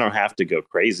 right? Like I don't have to go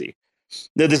crazy.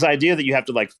 This idea that you have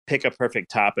to like pick a perfect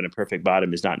top and a perfect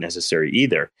bottom is not necessary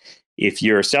either. If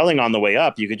you're selling on the way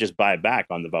up, you could just buy it back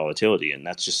on the volatility. And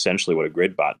that's just essentially what a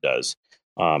grid bot does.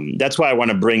 That's why I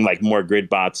want to bring like more grid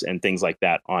bots and things like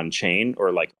that on chain,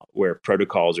 or like where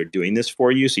protocols are doing this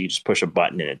for you. So you just push a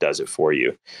button and it does it for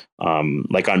you.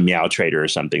 Like on Meow Trader or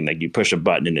something, like you push a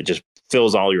button and it just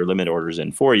fills all your limit orders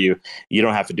in for you. You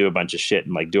don't have to do a bunch of shit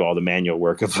and like do all the manual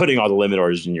work of putting all the limit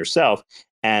orders in yourself.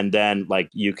 And then like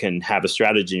you can have a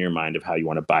strategy in your mind of how you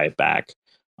want to buy it back.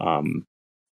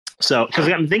 So, because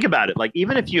I mean, think about it, like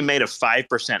even if you made a 5%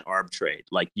 arb trade,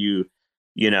 like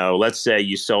let's say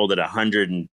you sold at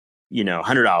 $100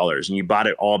 and you bought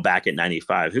it all back at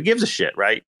 95. Who gives a shit,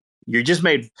 right? You just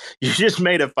made a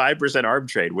 5% arb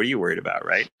trade. What are you worried about,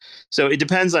 right? So it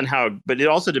depends on but it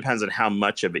also depends on how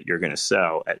much of it you're going to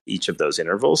sell at each of those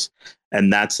intervals,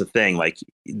 and that's the thing. Like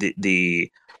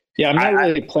Yeah, I'm not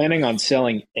really planning on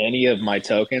selling any of my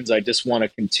tokens. I just want to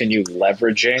continue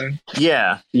leveraging.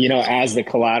 Yeah. As the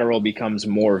collateral becomes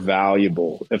more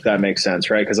valuable, if that makes sense,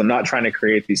 right? Because I'm not trying to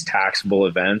create these taxable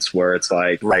events where it's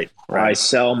like, right. I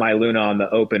sell my Luna on the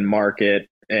open market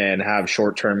and have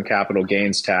short-term capital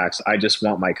gains tax. I just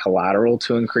want my collateral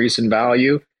to increase in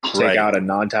value, take out a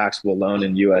non-taxable loan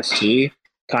in UST,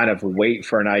 kind of wait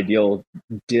for an ideal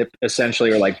dip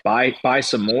essentially, or like buy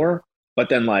some more, but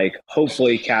then like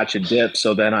hopefully catch a dip.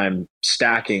 So then I'm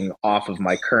stacking off of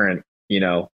my current,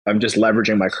 I'm just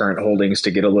leveraging my current holdings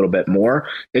to get a little bit more.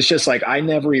 It's just like, I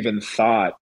never even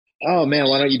thought, oh man,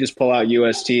 why don't you just pull out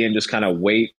UST and just kind of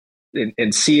wait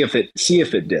and see if it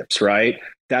dips, right?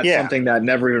 That's something that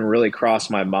never even really crossed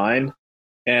my mind.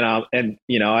 And I'll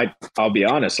be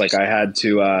honest, like I had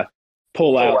to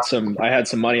pull out I had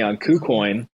some money on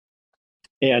KuCoin,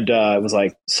 and it was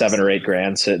like $7 or $8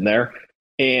 grand sitting there.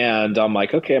 And I'm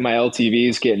like, okay, my LTV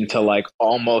is getting to like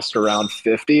almost around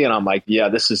 50. And I'm like, yeah,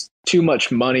 this is too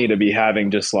much money to be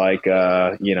having just like,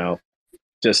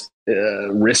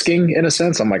 risking in a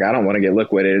sense. I'm like, I don't want to get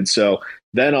liquidated. So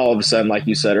then all of a sudden, like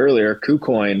you said earlier,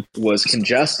 KuCoin was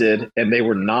congested and they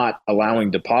were not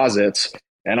allowing deposits.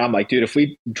 And I'm like, dude, if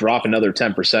we drop another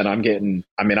 10%, I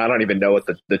don't even know what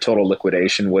the total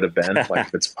liquidation would have been. Like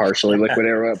if it's partially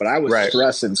liquidated or what, but I was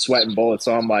stressing, sweating bullets.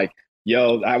 So I'm like,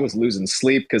 yo, I was losing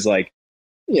sleep because like,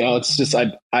 it's just,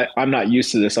 I'm not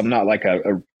used to this. I'm not like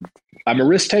I'm a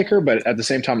risk taker, but at the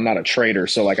same time, I'm not a trader.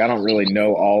 So like, I don't really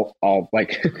know all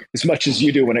like as much as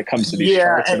you do when it comes to these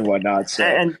charts and whatnot. So.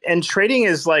 And trading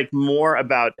is like more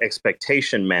about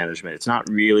expectation management. It's not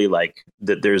really like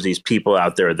that there's these people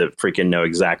out there that freaking know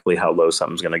exactly how low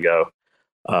something's going to go.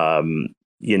 The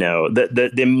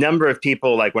number of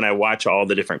people, like when I watch all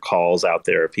the different calls out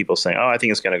there, people saying, oh, I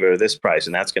think it's going to go to this price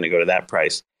and that's going to go to that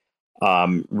price.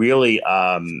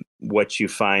 What you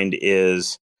find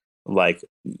is like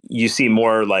you see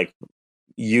more like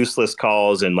useless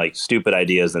calls and like stupid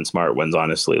ideas than smart ones,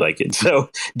 honestly. So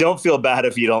don't feel bad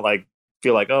if you don't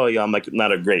feel like, oh yeah, I'm like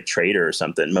not a great trader or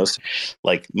something. Most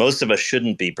of us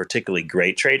shouldn't be particularly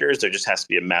great traders. There just has to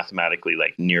be a mathematically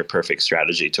like near perfect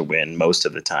strategy to win most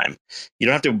of the time. You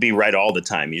don't have to be right all the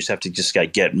time. You just have to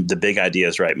get the big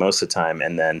ideas right most of the time,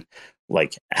 and then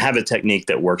like have a technique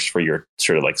that works for your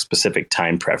sort of like specific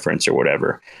time preference or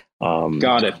whatever.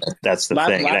 Got it. That's the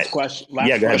thing. Last question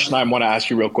I want to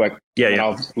ask you real quick. And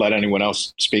I'll let anyone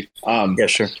else speak. Yeah,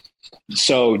 sure.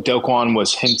 So Do-Kwon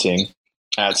was hinting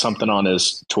at something on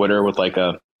his Twitter with like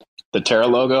the Terra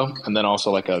logo, and then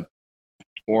also like a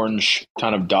orange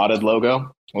kind of dotted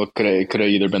logo. What could have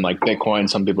either been like Bitcoin.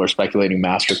 Some people are speculating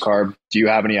MasterCard. Do you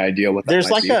have any idea what that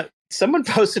There's might be? Someone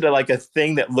posted a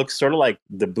thing that looks sort of like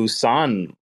the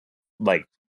Busan like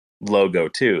logo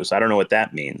too. So I don't know what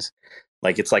that means.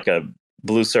 Like it's like a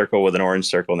blue circle with an orange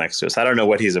circle next to it. So I don't know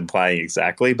what he's implying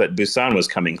exactly, but Busan was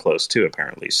coming close too,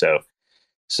 apparently. So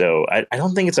I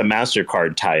don't think it's a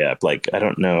MasterCard tie-up. Like, I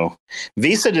don't know.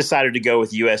 Visa decided to go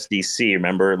with USDC,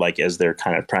 remember, like as their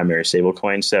kind of primary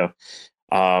stablecoin. So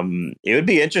it would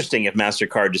be interesting if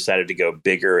MasterCard decided to go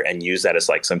bigger and use that as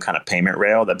like some kind of payment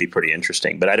rail. That'd be pretty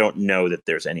interesting. But I don't know that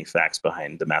there's any facts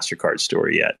behind the MasterCard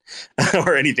story yet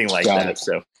or anything like that.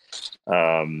 So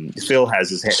Phil has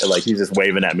his hand, like he's just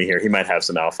waving at me here. He might have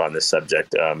some alpha on this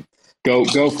subject.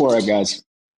 Go for it, guys.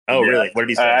 Oh, really? What did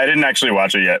he say? I didn't actually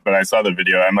watch it yet, but I saw the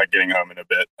video. I'm like getting home in a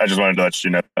bit. I just wanted to let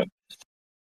you know that.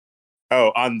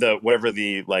 Oh, on the whatever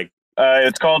the like.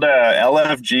 It's called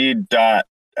lfg.org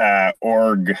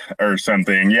or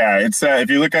something. Yeah, it's if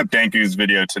you look up Danku's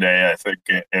video today, I think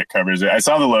it covers it. I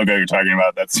saw the logo you're talking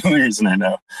about. That's the only reason I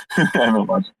know. I haven't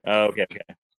watched. Oh, okay.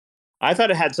 I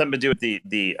thought it had something to do with the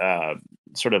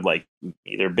sort of like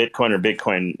either Bitcoin or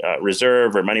Bitcoin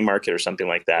reserve or money market or something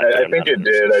like that. I think it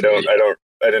did.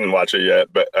 I didn't watch it yet,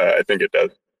 but I think it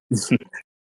does.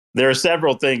 There are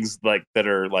several things like that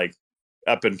are like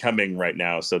up and coming right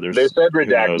now. So they said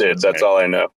redacted. That's all I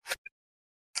know.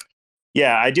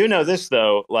 Yeah, I do know this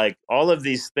though. Like all of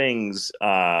these things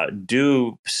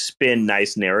do spin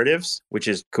nice narratives, which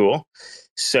is cool.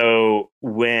 So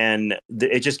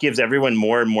it just gives everyone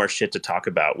more and more shit to talk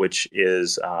about, which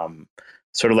is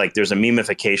sort of like there's a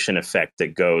memification effect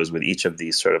that goes with each of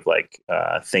these sort of like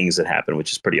things that happen,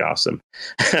 which is pretty awesome.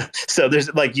 So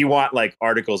there's like you want like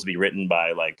articles to be written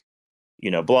by like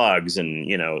blogs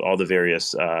and all the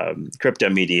various crypto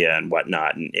media and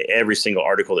whatnot, and every single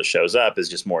article that shows up is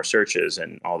just more searches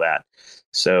and all that.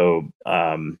 So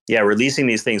yeah, releasing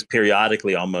these things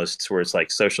periodically, almost where it's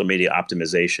like social media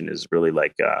optimization, is really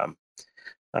like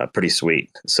pretty sweet.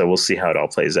 So we'll see how it all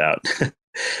plays out.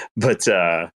 But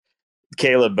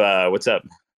Caleb, what's up?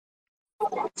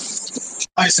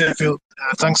 Hi, Cephii.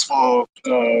 Thanks for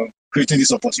creating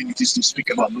these opportunities to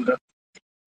speak about Luna.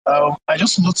 I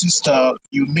just noticed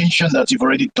you mentioned that you've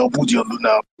already doubled your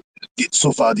Luna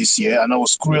so far this year, and I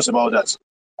was curious about that.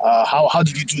 How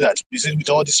did you do that? Is it with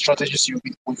all the strategies we've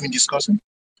been discussing?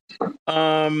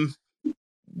 Yeah,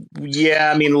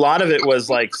 I mean, a lot of it was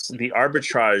like the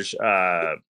arbitrage.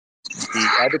 The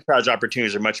arbitrage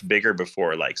opportunities are much bigger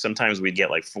before. Like sometimes we'd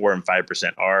get like 4 and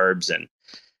 5% arbs, and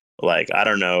like I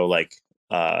don't know, like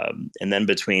and then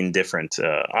between different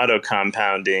auto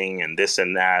compounding and this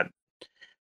and that.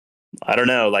 I don't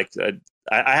know. Like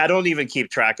I don't even keep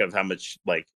track of how much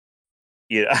like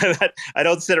I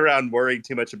don't sit around worrying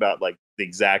too much about like the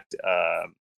exact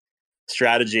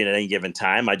strategy at any given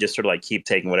time. I just sort of like keep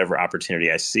taking whatever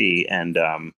opportunity I see, and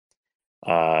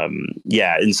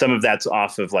yeah, and some of that's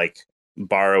off of like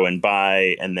borrow and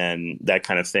buy, and then that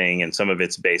kind of thing, and some of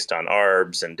it's based on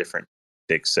arbs and different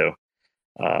things. So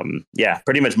yeah,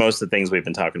 pretty much most of the things we've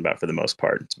been talking about for the most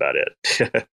part. It's about it.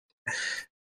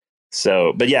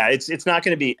 So, but yeah, it's not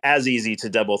going to be as easy to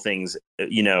double things,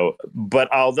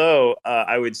 but although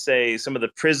I would say some of the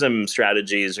Prism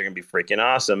strategies are going to be freaking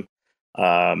awesome.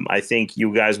 I think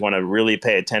you guys want to really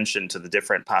pay attention to the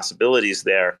different possibilities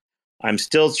there. I'm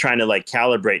still trying to like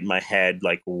calibrate in my head,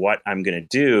 like what I'm going to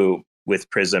do with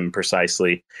Prism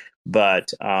precisely.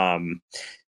 But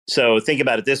so think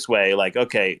about it this way, like,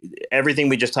 okay, everything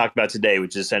we just talked about today,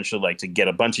 which is essentially like to get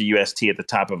a bunch of UST at the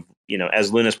top of,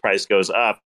 as Luna's price goes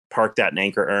up, park that in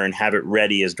Anchor Earn, have it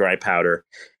ready as dry powder.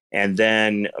 And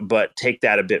then, but take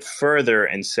that a bit further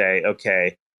and say,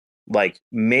 okay, like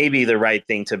maybe the right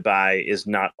thing to buy is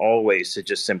not always to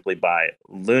just simply buy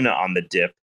Luna on the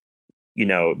dip.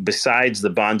 Besides the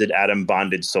bonded Atom,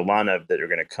 bonded Solana that are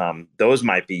going to come, those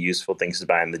might be useful things to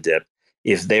buy on the dip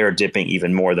if they are dipping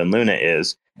even more than Luna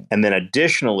is. And then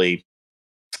additionally,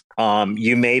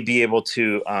 you may be able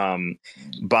to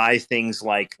buy things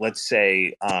like, let's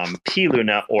say, P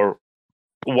Luna or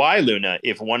Y Luna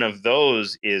if one of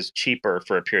those is cheaper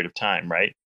for a period of time,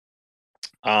 right?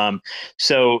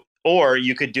 So, or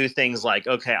you could do things like,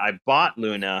 okay, I bought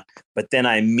Luna, but then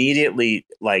I immediately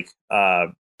like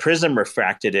Prism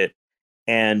refracted it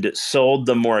and sold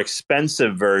the more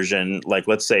expensive version, like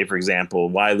let's say, for example,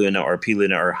 Y Luna or P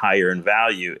Luna are higher in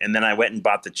value, and then I went and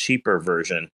bought the cheaper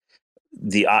version,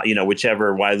 the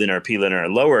whichever Y Luna or P Luna are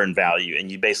lower in value,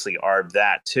 and you basically arb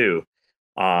that too.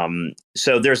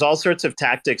 So there's all sorts of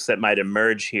tactics that might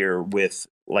emerge here with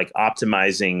like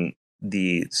optimizing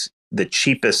the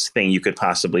cheapest thing you could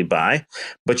possibly buy,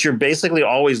 but you're basically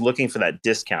always looking for that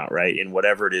discount, right? In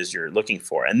whatever it is you're looking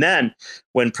for. And then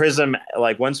when Prism,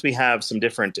 like once we have some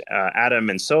different Atom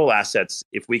and Sol assets,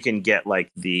 if we can get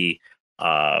like the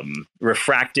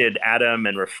refracted Atom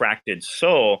and refracted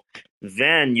Sol,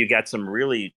 then you get some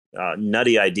really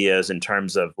nutty ideas in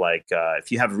terms of like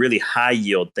if you have really high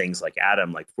yield things like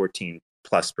Atom, like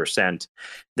 14+%,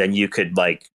 then you could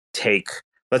like take,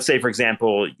 let's say, for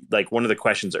example, like one of the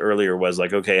questions earlier was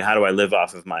like, okay, how do I live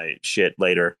off of my shit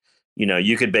later?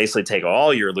 You could basically take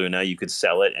all your Luna, you could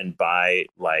sell it and buy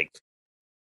like,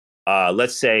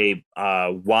 let's say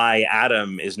Y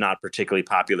Atom is not particularly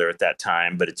popular at that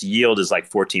time, but its yield is like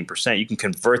 14%. You can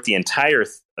convert the entire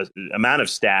amount of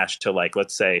stash to like,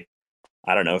 let's say,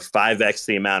 I don't know, 5x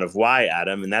the amount of Y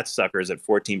Atom, and that sucker's at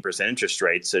 14% interest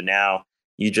rate. So now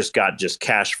you just got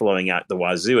cash flowing out the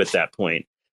wazoo at that point.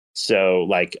 So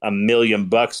like $1 million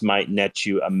might net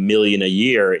you $1 million a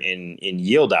year in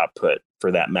yield output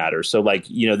for that matter. So like,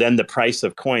 then the price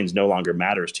of coins no longer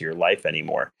matters to your life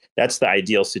anymore. That's the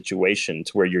ideal situation,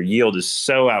 to where your yield is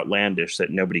so outlandish that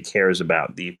nobody cares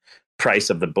about the price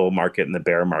of the bull market and the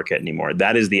bear market anymore.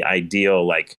 That is the ideal,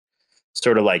 like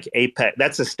sort of like apex.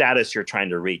 That's a status you're trying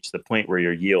to reach, the point where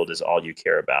your yield is all you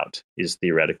care about, is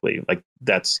theoretically like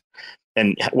that's.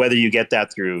 And whether you get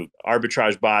that through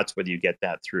arbitrage bots, whether you get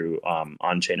that through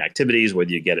on-chain activities,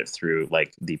 whether you get it through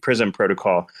like the Prism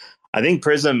protocol, I think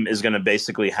Prism is going to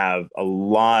basically have a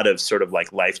lot of sort of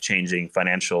like life-changing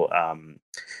financial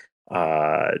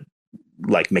uh,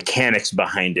 like mechanics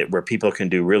behind it, where people can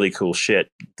do really cool shit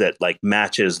that like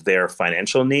matches their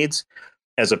financial needs,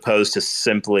 as opposed to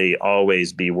simply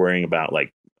always be worrying about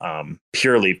like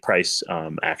purely price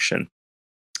action.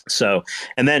 So,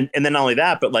 and then not only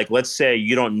that, but like, let's say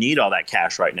you don't need all that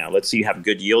cash right now. Let's say you have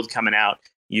good yield coming out.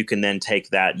 You can then take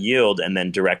that yield and then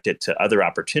direct it to other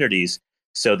opportunities,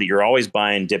 so that you're always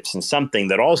buying dips in something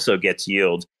that also gets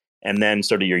yield. And then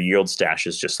sort of your yield stash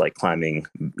is just like climbing,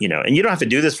 and you don't have to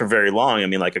do this for very long. I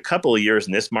mean, like a couple of years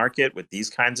in this market with these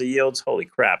kinds of yields, holy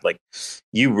crap, like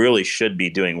you really should be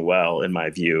doing well, in my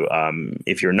view.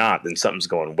 If you're not, then something's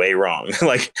going way wrong.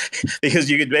 Like, because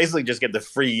you could basically just get the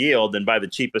free yield and buy the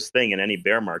cheapest thing in any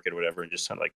bear market or whatever, and just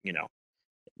kind of like,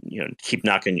 keep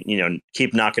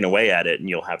knocking away at it, and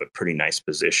you'll have a pretty nice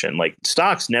position. Like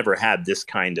stocks never had this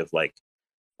kind of like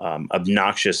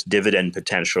obnoxious dividend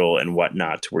potential and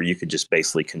whatnot, where you could just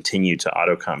basically continue to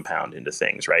auto compound into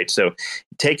things, right? So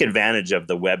take advantage of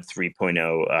the Web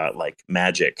 3.0 like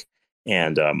magic,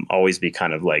 and always be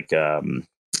kind of like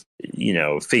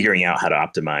figuring out how to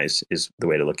optimize is the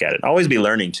way to look at it. Always be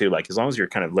learning too. Like as long as you're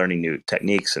kind of learning new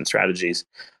techniques and strategies.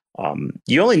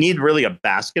 You only need really a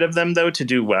basket of them though to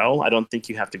do well. I don't think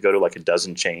you have to go to like a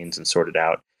dozen chains and sort it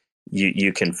out.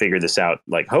 You can figure this out.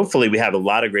 Like hopefully we have a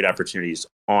lot of great opportunities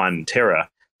on Terra,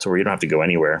 so where you don't have to go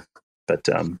anywhere. But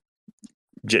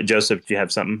Joseph, do you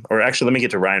have something? Or actually, let me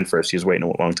get to Ryan first. He was waiting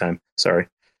a long time. Sorry,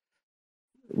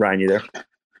 Ryan, you there?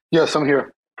 Yes, I'm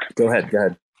here. Go ahead.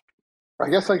 I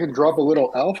guess I could drop a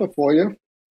little alpha for you.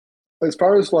 As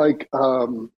far as like a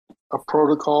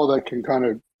protocol that can kind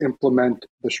of implement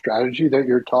the strategy that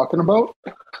you're talking about.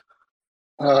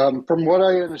 From what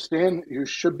I understand, you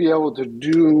should be able to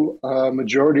do a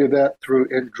majority of that through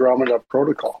Andromeda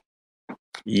protocol.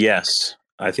 Yes,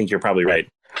 I think you're probably right.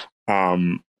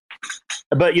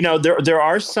 But there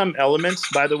are some elements,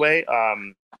 by the way.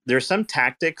 There's some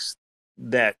tactics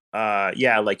that,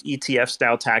 like ETF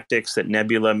style tactics that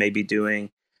Nebula may be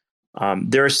doing.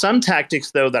 There are some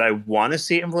tactics though that I want to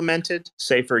see implemented.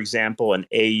 Say, for example, an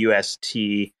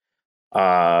AUST.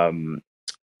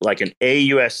 Like an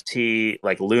AUST,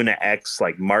 like Luna X,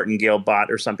 like Martingale bot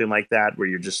or something like that, where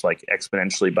you're just like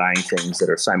exponentially buying things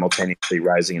that are simultaneously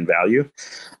rising in value.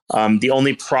 The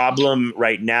only problem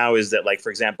right now is that, like, for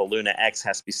example, Luna X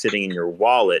has to be sitting in your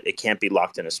wallet. It can't be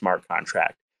locked in a smart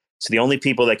contract. So the only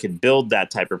people that could build that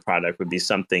type of product would be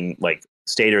something like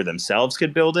Stater themselves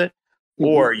could build it,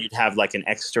 or you'd have like an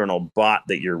external bot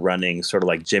that you're running, sort of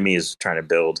like Jimmy is trying to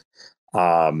build.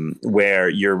 Where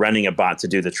you're running a bot to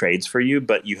do the trades for you,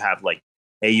 but you have like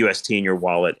AUST in your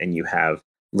wallet and you have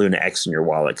Luna X in your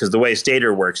wallet. Because the way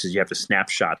Stater works is you have to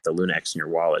snapshot the Luna X in your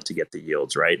wallet to get the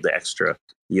yields, right? The extra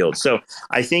yield. So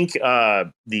I think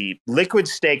the liquid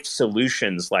staked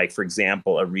solutions, like, for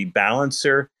example, a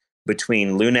rebalancer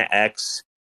between Luna X,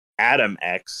 Atom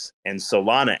X, and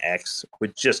Solana X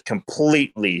would just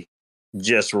completely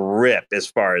just rip as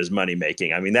far as money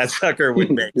making. I mean, that sucker would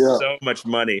make so much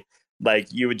money. Like,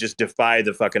 you would just defy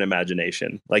the fucking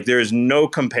imagination. Like, there is no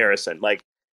comparison. Like,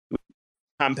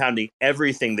 compounding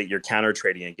everything that you're counter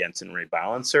trading against in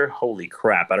rebalancer. Holy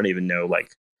crap. I don't even know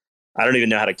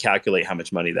how to calculate how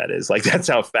much money that is. Like, that's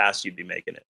how fast you'd be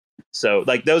making it. So,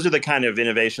 like, those are the kind of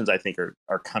innovations I think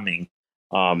are coming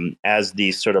as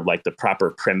these sort of like the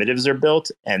proper primitives are built.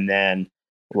 And then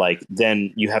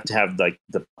you have to have like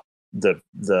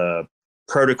the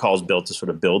protocols built to sort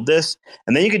of build this.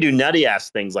 And then you could do nutty ass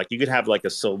things. Like, you could have like a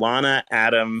Solana,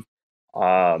 Atom,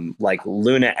 like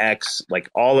Luna X, like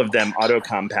all of them auto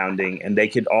compounding, and they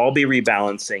could all be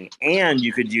rebalancing. And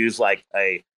you could use like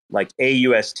a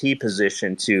AUST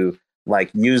position to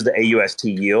like use the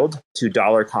AUST yield to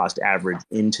dollar cost average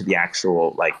into the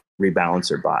actual like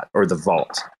rebalancer bot or the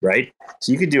vault, right?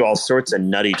 So you could do all sorts of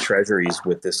nutty treasuries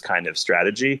with this kind of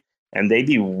strategy. And they'd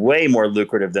be way more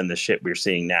lucrative than the shit we're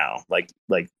seeing now. Like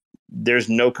there's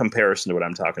no comparison to what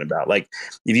I'm talking about. Like,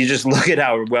 if you just look at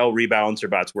how well rebalancer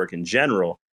bots work in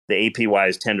general, the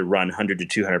APYs tend to run 100 to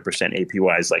 200%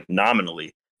 APYs, like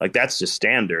nominally. Like, that's just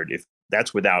standard. If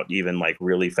that's without even like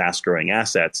really fast growing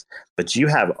assets. But you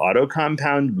have auto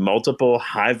compound multiple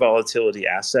high volatility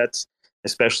assets,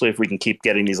 especially if we can keep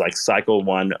getting these like cycle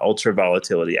one ultra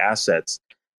volatility assets.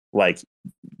 Like,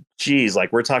 geez,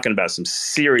 like, we're talking about some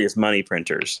serious money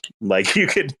printers. Like, you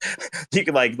could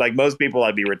like most people,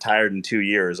 I'd be retired in 2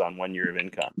 years on 1 year of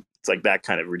income. It's like that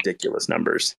kind of ridiculous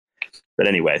numbers. But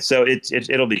anyway, so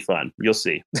it'll be fun. You'll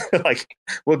see. Like,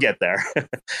 we'll get there.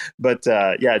 But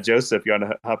yeah, Joseph, you want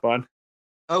to hop on?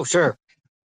 Oh, sure.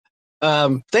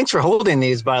 Thanks for holding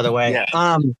these, by the way.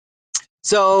 Yeah.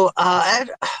 So I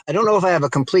don't know if I have a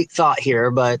complete thought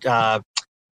here, but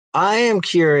I am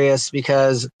curious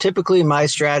because typically my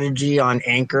strategy on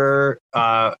Anchor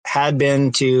had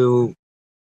been to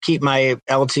keep my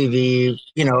LTV,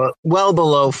 well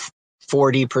below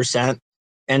 40%.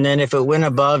 And then if it went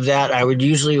above that, I would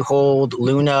usually hold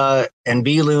Luna and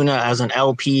B Luna as an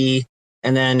LP.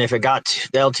 And then if the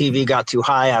LTV got too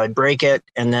high, I would break it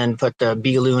and then put the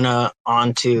B Luna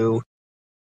onto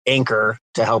Anchor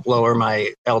to help lower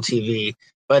my LTV.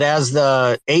 But as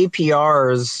the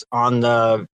APRs on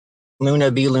the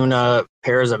Luna B Luna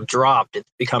pairs have dropped,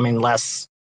 it's becoming less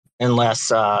and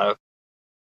less of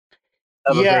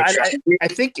a Yeah, great strategy. I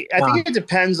think it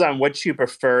depends on what you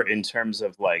prefer in terms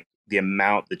of like the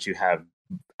amount that you have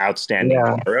outstanding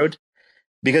Yeah. borrowed,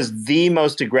 because the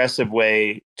most aggressive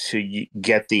way to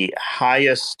get the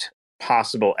highest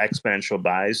possible exponential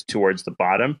buys towards the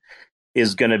bottom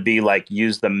is going to be like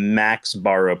use the max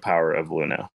borrow power of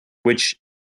Luna, which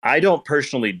I don't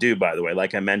personally do, by the way.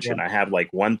 Like I mentioned, I have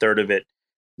like 1/3 of it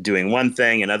doing one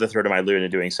thing, another third of my Luna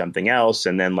doing something else,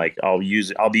 and then like I'll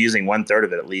be using 1/3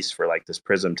 of it at least for like this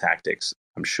prism tactics,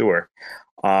 I'm sure.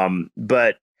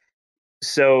 But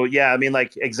so yeah, I mean,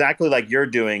 like exactly like you're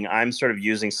doing, I'm sort of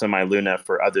using some of my Luna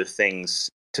for other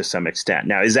things to some extent.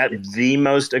 Now, is that the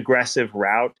most aggressive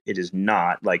route? It is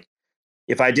not. Like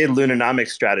if I did Lunanomics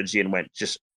strategy and went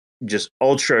just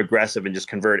ultra aggressive and just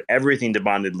convert everything to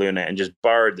bonded Luna and just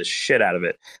borrowed the shit out of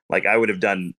it, like I would have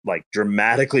done like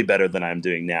dramatically better than I'm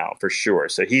doing now for sure.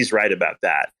 So he's right about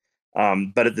that.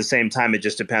 But at the same time, it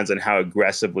just depends on how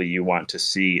aggressively you want to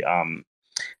see,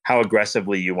 how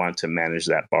aggressively you want to manage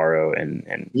that borrow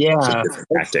and Yeah.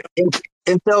 tactic.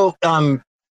 And so kind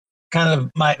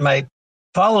of my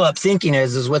follow-up thinking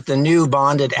is with the new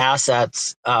bonded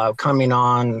assets coming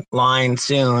online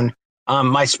soon,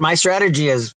 my strategy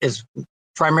is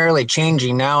primarily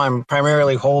changing. Now I'm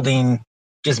primarily holding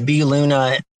just B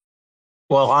Luna,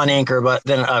 well, on Anchor, but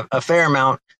then a fair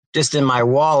amount just in my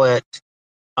wallet,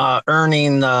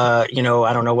 earning the,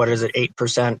 I don't know, what is it,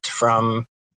 8% from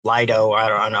Lido, I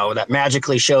don't know, that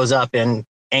magically shows up in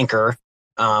Anchor.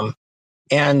 But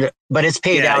it's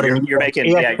paid out in you're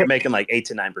making like 8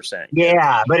 to 9%.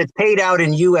 Yeah, but it's paid out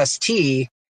in UST.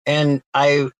 And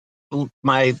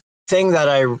my thing that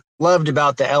I loved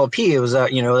about the LP was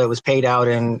that it was paid out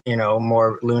in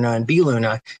more Luna and B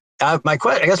Luna. I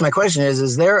guess my question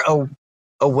is there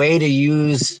a way to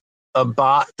use a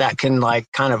bot that can like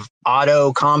kind of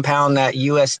auto compound that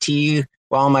UST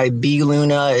while my B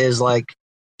Luna is like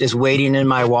just waiting in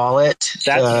my wallet?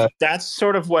 That's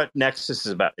sort of what Nexus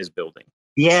is building.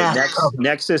 Yeah. So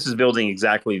Nexus is building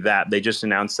exactly that. They just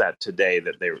announced that today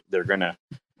that they're gonna,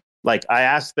 like, I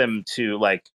asked them to,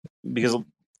 like, because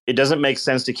it doesn't make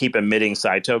sense to keep emitting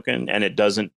side token, and it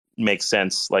doesn't make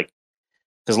sense, like,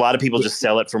 because a lot of people just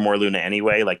sell it for more Luna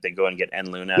anyway. Like they go and get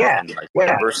N Luna and like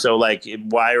whatever. Yeah. So like,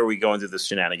 why are we going through this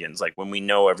shenanigans? Like when we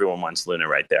know everyone wants Luna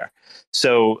right there.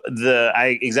 So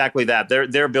exactly that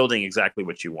they're building exactly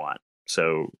what you want.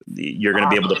 So you're going to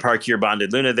be able to park your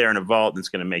bonded Luna there in a vault. That's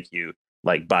going to make you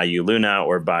like buy you Luna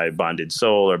or buy bonded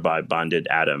Soul or buy bonded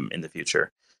Atom in the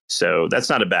future. So that's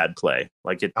not a bad play.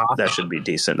 Like that should be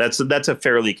decent. That's a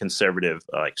fairly conservative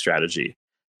like strategy,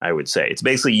 I would say. It's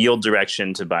basically yield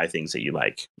direction to buy things that you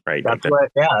like, right?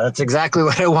 That's exactly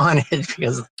what I wanted.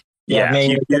 Because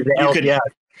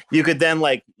you could then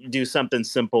like do something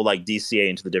simple like DCA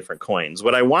into the different coins.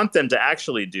 What I want them to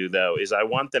actually do though is I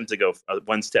want them to go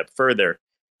one step further,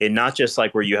 and not just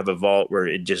like where you have a vault where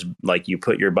it just like you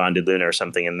put your bonded Luna or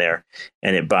something in there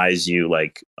and it buys you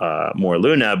like more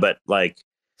Luna, but like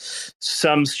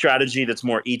some strategy that's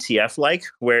more ETF like,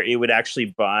 where it would actually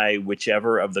buy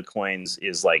whichever of the coins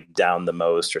is like down the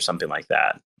most or something like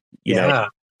that. You know,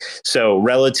 so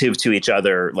relative to each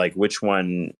other, like which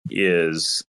one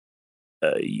is,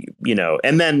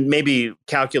 and then maybe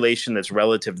calculation that's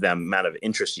relative to the amount of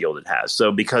interest yield it has.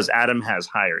 So because Atom has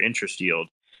higher interest yield,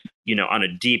 on a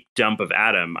deep dump of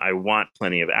Atom, I want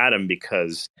plenty of Atom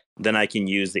because then I can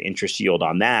use the interest yield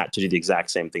on that to do the exact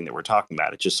same thing that we're talking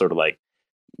about. It's just sort of like,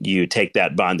 you take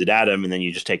that bonded Atom and then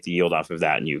you just take the yield off of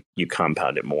that and you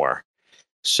compound it more.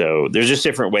 So there's just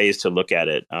different ways to look at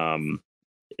it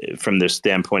from the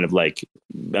standpoint of like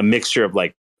a mixture of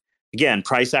like, again,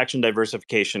 price action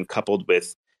diversification coupled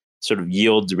with sort of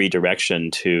yield redirection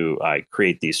to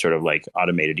create these sort of like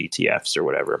automated ETFs or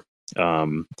whatever.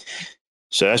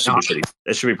 So that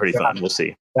should be pretty fun. We'll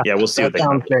see. Yeah, we'll see what they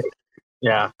come up with.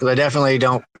 Yeah, because I definitely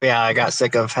don't. Yeah, I got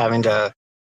sick of having to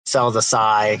sell the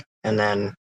Psi and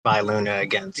then buy Luna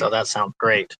again. So that sounds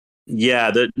great.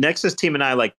 Yeah, the Nexus team and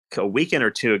I, like a weekend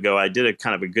or two ago, I did a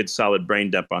kind of a good solid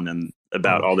brain dump on them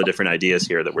about all the different ideas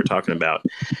here that we're talking about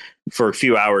for a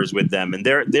few hours with them, and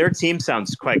their team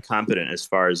sounds quite competent as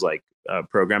far as like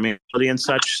programming ability and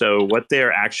such. So what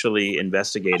they're actually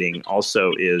investigating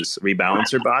also is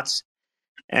rebalancer bots,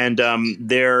 and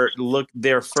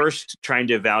they're first trying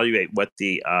to evaluate what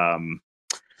the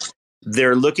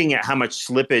they're looking at how much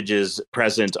slippage is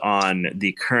present on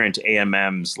the current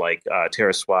AMMs like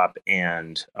TerraSwap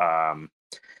and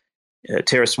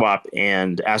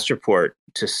Astroport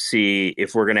to see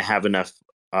if we're going to have enough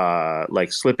like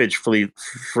slippage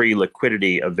free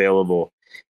liquidity available.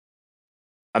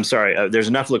 I'm sorry, there's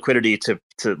enough liquidity to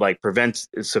like prevent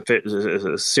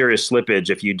serious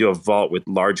slippage if you do a vault with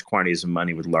large quantities of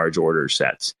money with large order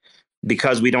sets.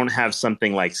 Because we don't have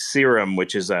something like Serum,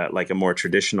 which is like a more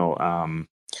traditional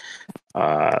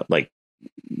like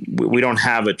we don't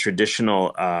have a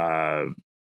traditional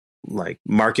like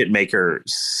market maker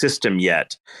system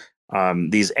yet.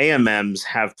 These AMMs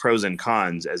have pros and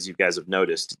cons, as you guys have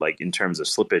noticed, like in terms of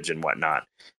slippage and whatnot,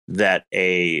 that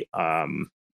a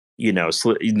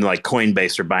like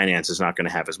Coinbase or Binance is not going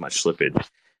to have as much slippage.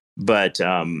 But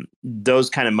those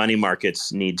kind of money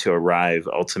markets need to arrive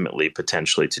ultimately,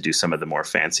 potentially, to do some of the more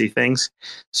fancy things.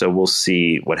 So we'll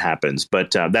see what happens.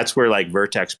 But that's where like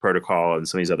Vertex protocol and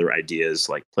some of these other ideas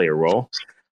like play a role.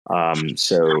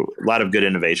 So a lot of good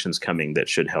innovations coming that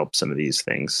should help some of these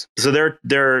things. So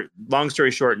they're long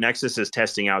story short, Nexus is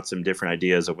testing out some different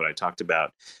ideas of what I talked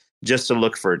about, just to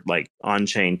look for like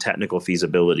on-chain technical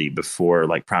feasibility before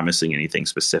like promising anything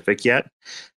specific yet.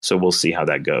 So we'll see how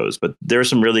that goes. But there's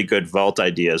some really good vault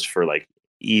ideas for like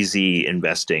easy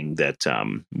investing that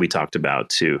we talked about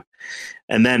too.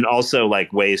 And then also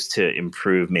like ways to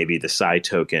improve maybe the Psi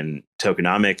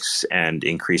tokenomics and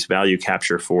increase value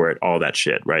capture for it, all that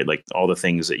shit, right? Like all the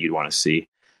things that you'd want to see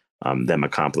them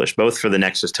accomplish, both for the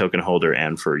Nexus token holder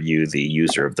and for you, the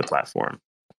user of the platform.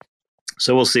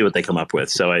 So we'll see what they come up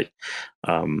with. So like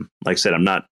I said, I'm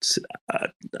not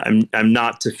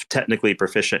technically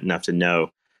proficient enough to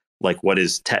know like what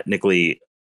is technically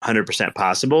 100%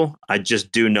 possible. I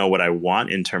just do know what I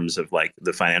want in terms of like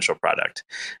the financial product.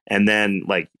 And then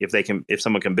like if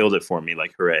someone can build it for me,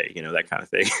 like hooray, that kind of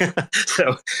thing.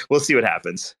 So we'll see what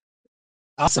happens.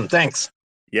 Awesome. Thanks.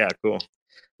 Yeah, cool.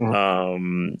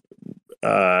 Mm-hmm.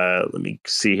 Let me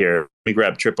see here. Let me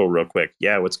grab Triple real quick.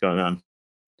 Yeah, what's going on?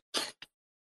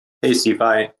 Hey,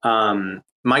 Cephii.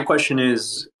 My question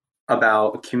is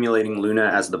about accumulating Luna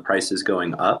as the price is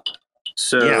going up.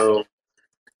 So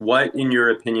what, in your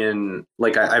opinion,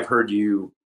 like I've heard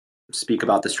you speak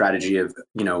about the strategy of,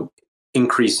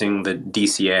 increasing the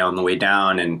DCA on the way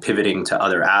down and pivoting to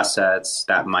other assets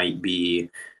that might be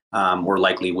or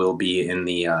likely will be in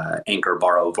the Anchor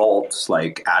Borrow vaults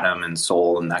like Atom and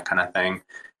Sol and that kind of thing.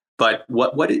 But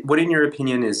what in your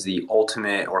opinion is the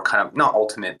ultimate, or kind of not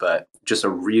ultimate, but just a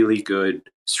really good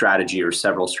strategy or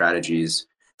several strategies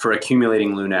for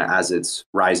accumulating Luna as it's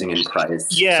rising in price?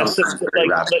 Yeah, so very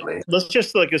rapidly. let's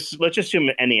just assume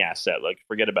any asset. Like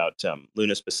forget about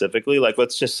Luna specifically. Like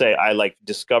let's just say I like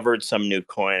discovered some new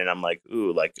coin and I'm like,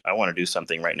 ooh, like I want to do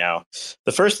something right now.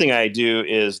 The first thing I do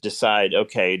is decide,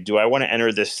 okay, do I want to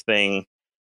enter this thing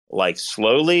like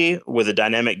slowly with a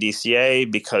dynamic DCA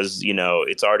because,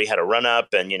 it's already had a run up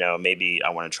and, maybe I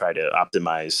want to try to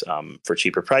optimize for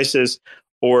cheaper prices,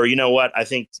 or, what, I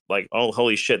think like, oh,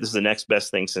 holy shit, this is the next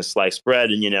best thing since sliced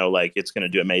bread. And, like it's going to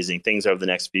do amazing things over the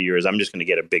next few years. I'm just going to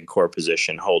get a big core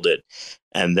position, hold it.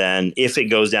 And then if it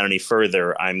goes down any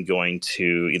further, I'm going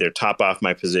to either top off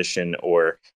my position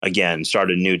or again,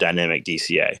 start a new dynamic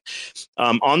DCA.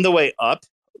 On the way up,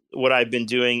 what I've been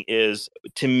doing is,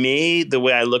 to me, the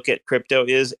way I look at crypto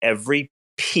is every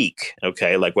peak,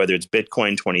 okay, like whether it's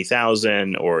Bitcoin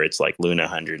 20,000 or it's like Luna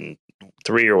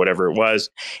 103 or whatever it was,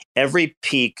 every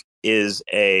peak is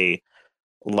a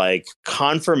like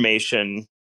confirmation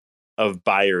of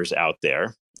buyers out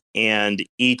there. And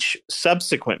each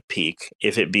subsequent peak,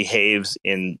 if it behaves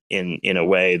in a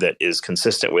way that is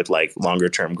consistent with like longer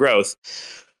term growth,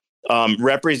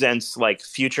 represents like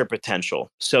future potential.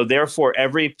 So therefore,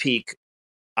 every peak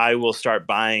I will start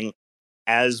buying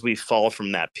as we fall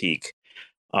from that peak,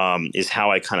 is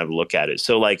how I kind of look at it.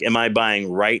 So like, am I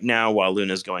buying right now while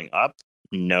Luna's going up?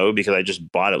 No, because I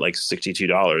just bought it like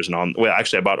 $62 and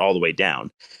actually I bought all the way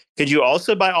down. Could you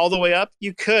also buy all the way up?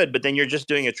 You could, but then you're just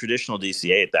doing a traditional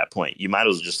DCA at that point. You might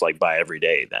as well just like buy every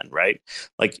day then, right?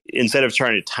 Like instead of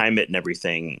trying to time it and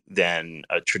everything, then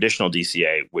a traditional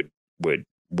DCA would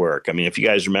work. I mean, if you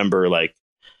guys remember,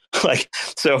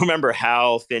 so remember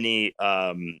Hal Finney,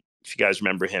 if you guys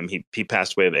remember him, he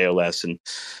passed away of ALS, and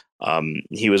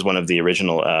he was one of the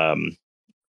original,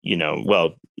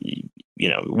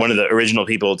 one of the original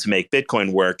people to make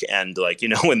Bitcoin work. And like,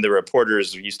 when the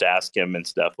reporters used to ask him and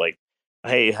stuff like,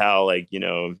 hey, Hal, like,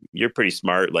 you're pretty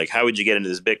smart. Like, how would you get into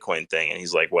this Bitcoin thing? And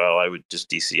he's like, well, I would just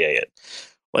DCA it.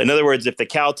 Well, in other words, if the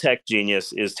Caltech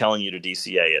genius is telling you to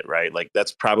DCA it, right, like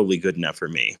that's probably good enough for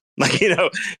me. Like,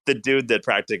 the dude that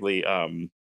practically,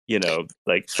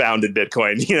 like founded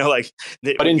Bitcoin, like.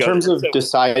 But in terms of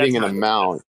deciding an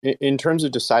amount, to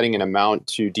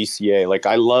DCA, like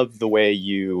I love the way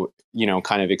you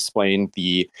kind of explained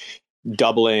the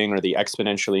doubling or the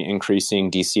exponentially increasing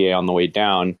DCA on the way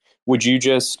down. Would you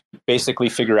just basically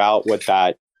figure out what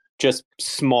that just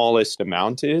smallest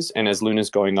amount is, and as Luna's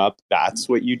going up, that's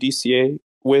what you DCA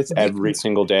with every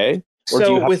single day? Or so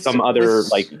do you have some other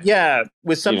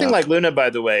with something like Luna, by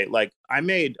the way, like I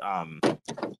made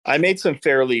some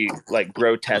fairly like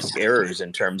grotesque errors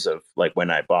in terms of like when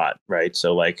I bought, right?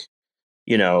 So like,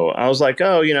 I was like,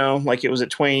 oh, like it was at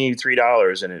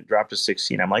 $23 and it dropped to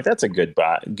 16. I'm like, that's a good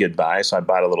buy. So I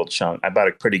bought a little chunk. I bought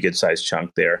a pretty good sized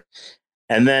chunk there.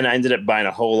 And then I ended up buying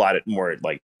a whole lot more at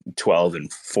like 12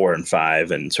 and 4 and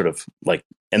 5 and sort of like,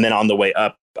 and then on the way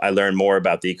up, I learned more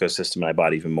about the ecosystem and I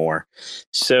bought even more.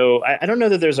 So I don't know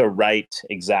that there's a right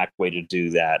exact way to do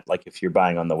that. Like if you're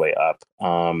buying on the way up,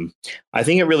 I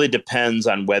think it really depends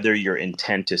on whether your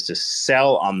intent is to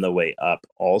sell on the way up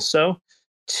also,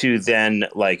 to then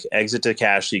like exit to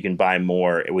cash so you can buy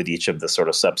more with each of the sort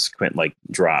of subsequent like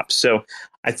drops. So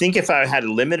I think if I had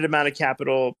a limited amount of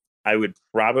capital, I would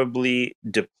probably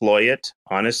deploy it.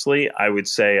 Honestly, I would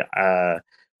say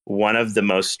one of the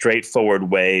most straightforward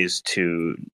ways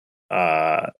to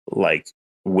like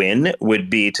win would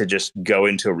be to just go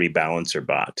into a rebalancer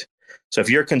bot. So if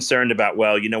you're concerned about,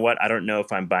 well, you know what, I don't know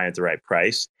if I'm buying at the right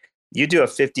price, you do a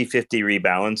 50-50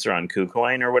 rebalancer on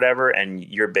KuCoin or whatever, and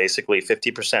you're basically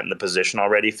 50% in the position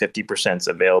already, 50% is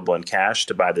available in cash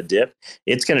to buy the dip.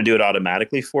 It's going to do it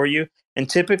automatically for you. And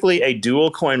typically a dual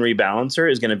coin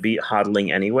rebalancer is going to beat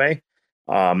hodling anyway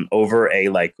over a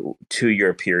like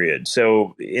 2-year period.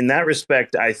 So in that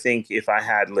respect, I think if I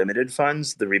had limited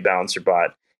funds, the rebalancer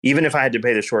bot, even if I had to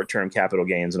pay the short-term capital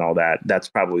gains and all that, that's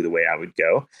probably the way I would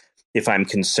go if I'm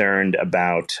concerned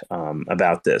about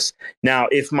this. Now,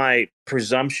 if my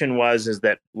presumption is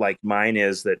that like mine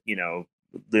is that,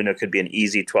 Luna could be an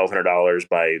easy $1,200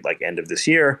 by like end of this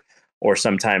year or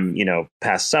sometime,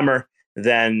 past summer,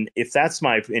 then if that's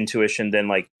my intuition, then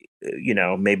like,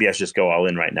 maybe I should just go all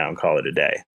in right now and call it a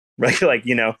day. Right. Like,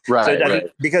 right.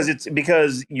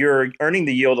 Because you're earning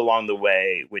the yield along the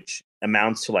way, which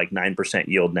amounts to like 9%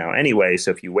 yield now anyway.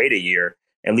 So if you wait a year,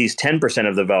 at least 10%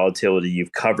 of the volatility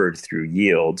you've covered through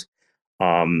yield.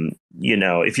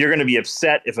 If you're going to be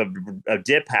upset if a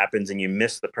dip happens and you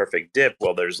miss the perfect dip,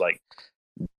 well, there's like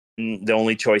the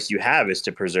only choice you have is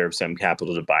to preserve some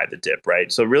capital to buy the dip,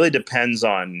 right? So it really depends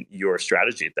on your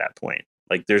strategy at that point.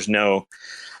 Like there's no,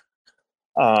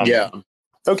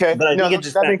 Okay. But I think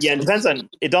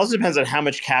it also depends on how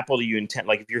much capital you intend.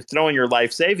 Like if you're throwing your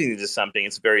life savings into something,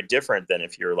 it's very different than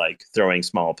if you're like throwing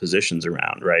small positions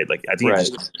around, right? Like I think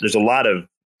there's a lot of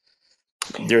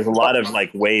like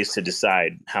ways to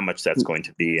decide how much that's going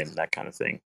to be and that kind of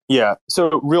thing. Yeah.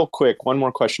 So real quick, one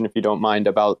more question, if you don't mind,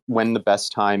 about when the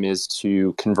best time is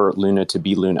to convert Luna to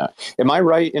B Luna. Am I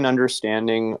right in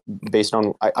understanding, based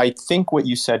on, I think what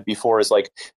you said before is like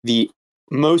the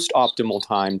most optimal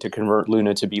time to convert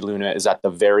Luna to B Luna is at the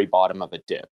very bottom of a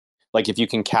dip. Like if you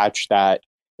can catch that.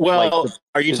 Well, like,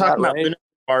 are you talking about Luna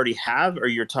you already have, or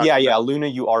you're talking? Yeah, Luna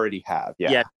you already have.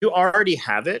 Yeah, you already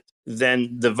have it.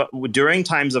 Then during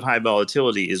times of high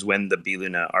volatility is when the B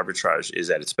Luna arbitrage is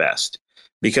at its best,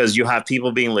 because you have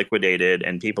people being liquidated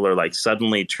and people are like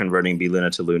suddenly converting B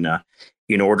Luna to Luna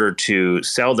in order to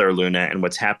sell their Luna. And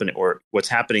what's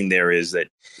happening there is that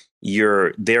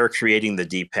they're creating the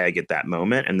DPEG at that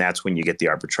moment, and that's when you get the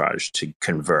arbitrage to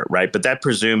convert, right? But that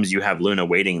presumes you have Luna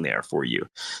waiting there for you.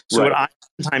 So what I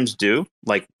sometimes do,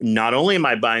 like not only am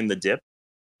I buying the dip,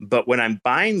 but when I'm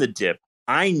buying the dip,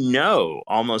 I know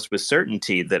almost with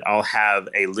certainty that I'll have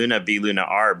a Luna B Luna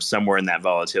ARB somewhere in that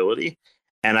volatility,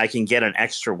 and I can get an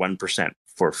extra 1%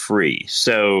 for free.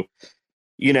 So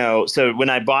when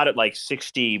I bought it like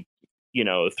 $63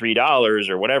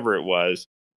 or whatever it was,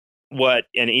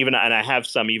 and I have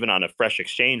some even on a fresh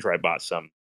exchange where I bought some,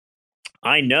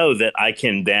 I know that I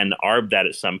can then ARB that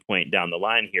at some point down the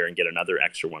line here and get another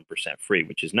extra 1% free,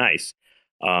 which is nice.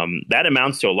 That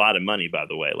amounts to a lot of money, by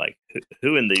the way. Like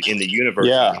who in the universe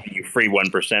you free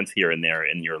 1% here and there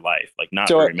in your life? Like not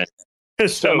very many.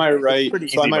 So am I right?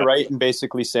 So am I money. right in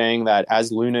basically saying that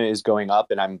as Luna is going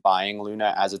up and I'm buying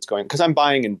Luna as it's going, because I'm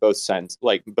buying in both sense,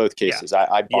 like both cases.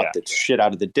 I bought the shit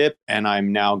out of the dip, and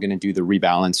I'm now going to do the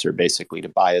rebalancer basically to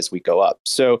buy as we go up.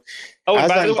 So, and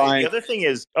by the way, the other thing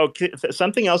is,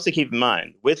 something else to keep in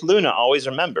mind with Luna. Always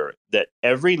remember that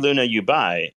every Luna you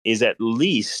buy is at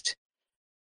least,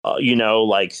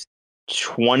 like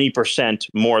 20%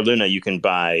 more Luna you can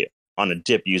buy on a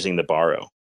dip using the borrow.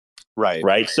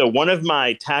 Right. So one of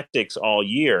my tactics all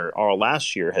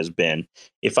last year has been,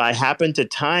 if I happen to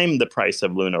time the price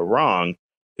of Luna wrong,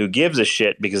 who gives a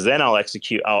shit? Because then I'll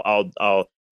execute. The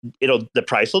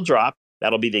price will drop.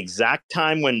 That'll be the exact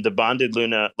time when the bonded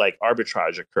Luna like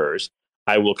arbitrage occurs.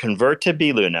 I will convert to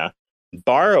B Luna,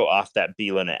 borrow off that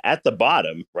B Luna at the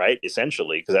bottom, right?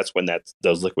 Essentially, because that's when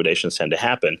those liquidations tend to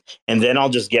happen. And then I'll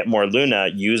just get more Luna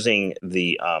using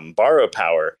the borrow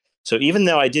power. So even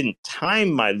though I didn't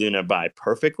time my Luna buy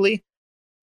perfectly,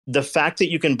 the fact that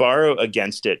you can borrow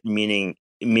against it, meaning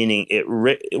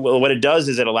what it does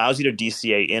is it allows you to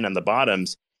DCA in on the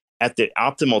bottoms at the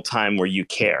optimal time where you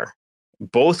care,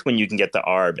 both when you can get the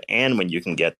ARB and when you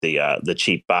can get the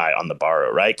cheap buy on the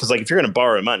borrow, right? Because like if you're going to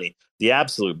borrow money, the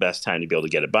absolute best time to be able to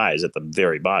get a buy is at the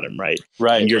very bottom, right?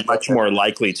 Right. And you're much more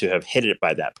likely to have hit it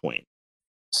by that point.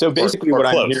 So basically,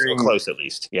 close at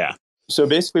least, yeah. So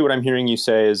basically what I'm hearing you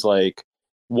say is like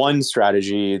one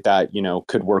strategy that,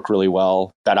 could work really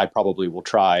well that I probably will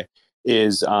try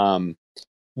is,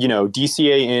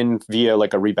 DCA in via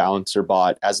like a rebalancer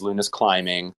bot as Luna's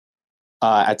climbing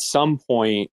at some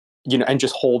point, and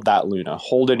just hold that Luna,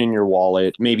 hold it in your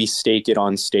wallet, maybe stake it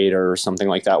on Stater or something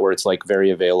like that, where it's like very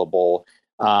available.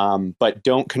 But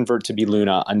don't convert to be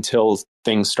Luna until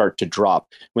things start to drop.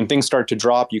 When things start to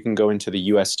drop, you can go into the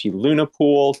UST Luna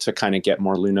pool to kind of get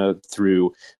more Luna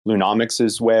through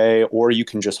Lunomics's way, or you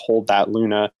can just hold that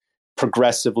Luna,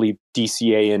 progressively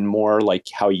DCA in more like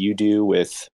how you do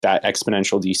with that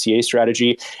exponential DCA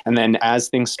strategy. And then as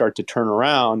things start to turn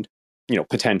around,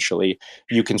 potentially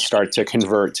you can start to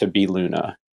convert to be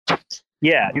Luna.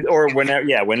 Yeah, or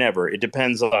whenever. It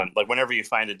depends on, like, whenever you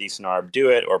find a decent ARB, do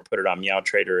it, or put it on Meow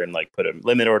Trader and like put a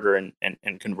limit order and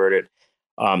convert it.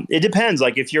 It depends.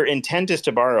 Like if your intent is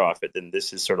to borrow off it, then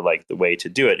this is sort of like the way to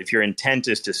do it. If your intent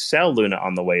is to sell Luna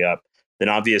on the way up, then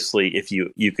obviously if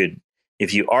you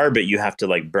ARB it, you have to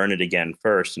like burn it again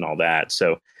first and all that.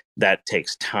 So that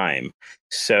takes time.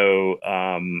 So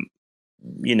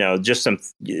just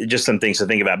some things to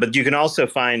think about. But you can also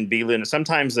find B Luna.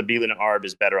 Sometimes the B Luna ARB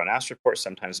is better on Astroport.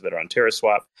 Sometimes it's better on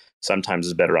TerraSwap. Sometimes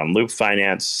it's better on Loop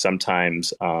Finance.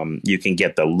 Sometimes you can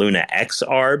get the Luna X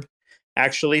ARB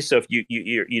actually. So if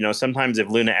you sometimes if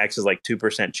Luna X is like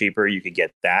 2% cheaper, you could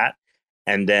get that,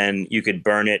 and then you could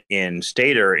burn it in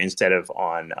Stater instead of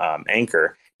on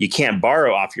Anchor. You can't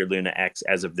borrow off your Luna X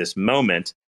as of this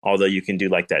moment, although you can do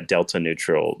like that delta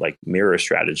neutral, like mirror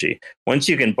strategy. Once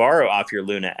you can borrow off your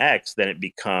Luna X, then it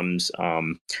becomes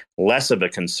less of a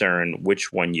concern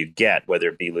which one you get, whether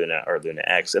it be Luna or Luna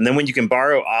X. And then when you can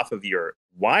borrow off of your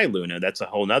Y Luna, that's a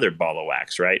whole nother ball of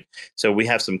wax, right? So we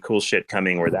have some cool shit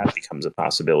coming where that becomes a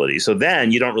possibility. So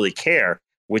then you don't really care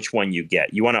which one you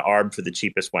get. You want to ARB for the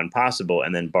cheapest one possible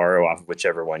and then borrow off of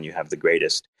whichever one you have the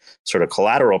greatest sort of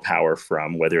collateral power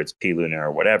from, whether it's P Luna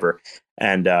or whatever.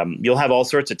 And you'll have all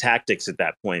sorts of tactics at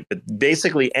that point. But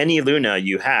basically, any Luna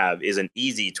you have is an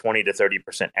easy 20 to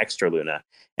 30% extra Luna.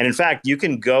 And in fact, you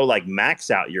can go like max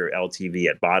out your LTV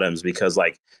at bottoms, because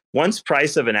like once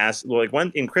price of an asset, like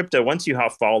in crypto, once you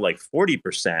fall like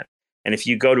 40%, and if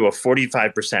you go to a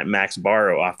 45% max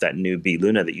borrow off that new B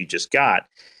Luna that you just got,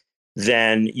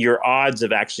 then your odds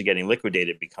of actually getting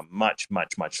liquidated become much,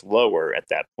 much, much lower at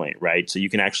that point, right? So you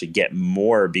can actually get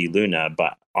more B Luna,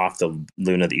 but off the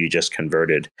Luna that you just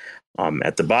converted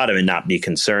at the bottom, and not be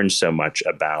concerned so much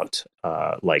about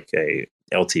like a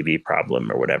LTV problem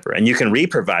or whatever. And you can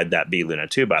reprovide that B Luna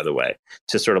too, by the way,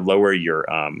 to sort of lower your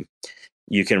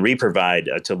you can reprovide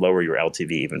to lower your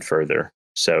LTV even further.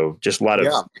 So just a lot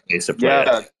of ways to play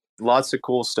it. Lots of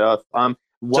cool stuff.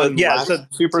 So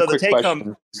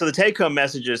the take home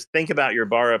message is, think about your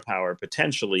borrow power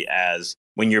potentially as,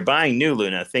 when you're buying new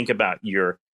Luna, think about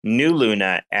your new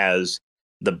Luna as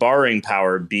the borrowing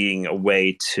power being a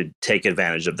way to take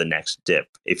advantage of the next dip,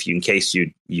 in case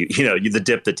you the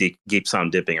dip that keeps on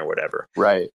dipping or whatever.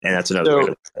 Right. And that's another way to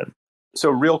look at it. So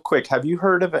real quick, have you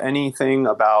heard of anything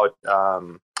about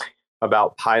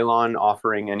Pylon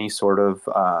offering any sort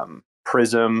of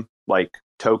Prism like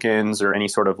tokens, or any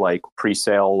sort of like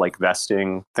pre-sale like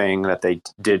vesting thing that they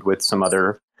did with some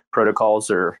other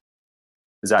protocols, or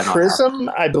is that not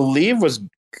Prism? I believe was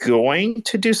going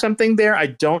to do something there. I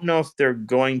don't know if they're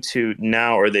going to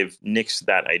now, or they've nixed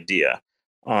that idea.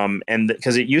 and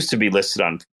because it used to be listed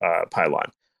on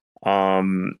Pylon.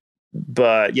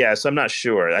 But yeah, so I'm not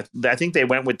sure. I think they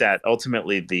went with that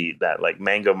ultimately that like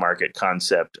Mango Market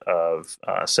concept of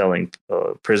selling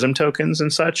Prism tokens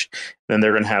and such. Then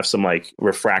they're going to have some like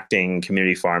refracting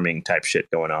community farming type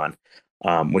shit going on,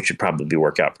 which would probably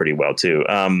work out pretty well too.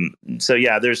 So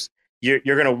yeah, you're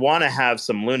going to want to have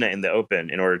some Luna in the open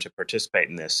in order to participate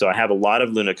in this. So I have a lot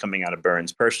of Luna coming out of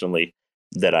burns personally,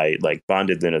 that I like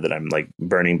bonded Luna that I'm like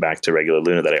burning back to regular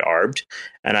Luna that I arbed.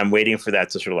 And I'm waiting for that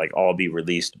to sort of like all be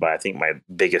released by, I think my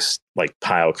biggest like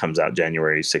pile comes out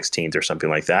January 16th or something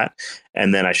like that.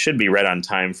 And then I should be right on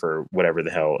time for whatever the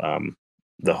hell,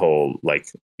 the whole like,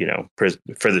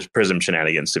 for this Prism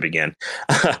shenanigans to begin.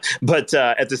 But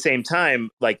at the same time,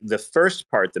 like the first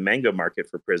part, the Mango Market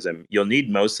for Prism, you'll need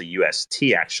mostly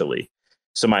UST actually.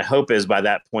 So my hope is by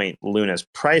that point, Luna's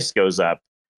price goes up.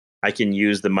 I can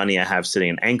use the money I have sitting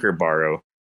in Anchor borrow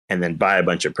and then buy a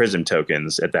bunch of Prism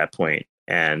tokens at that point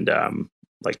and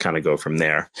like kind of go from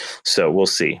there. So we'll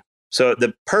see. So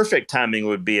the perfect timing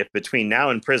would be if between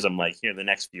now and Prism, like here in the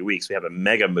next few weeks, we have a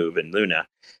mega move in Luna.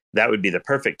 That would be the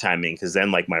perfect timing because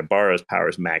then like my borrow's power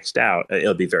is maxed out.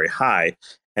 It'll be very high.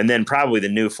 And then probably the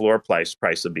new floor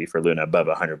price will be for Luna above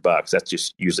 $100. That's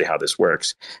just usually how this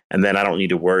works. And then I don't need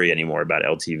to worry anymore about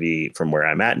LTV from where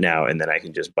I'm at now. And then I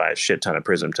can just buy a shit ton of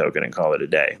Prism token and call it a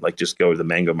day. Like just go to the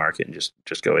Mango Market and just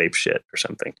go ape shit or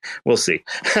something. We'll see.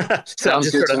 Sounds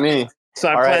good to me. So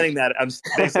I'm planning that. I'm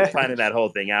basically planning that whole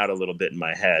thing out a little bit in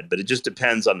my head, but it just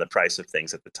depends on the price of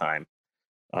things at the time.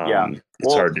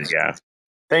 It's hard to, yeah.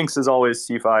 Thanks as always,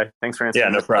 Cephii. Thanks for answering.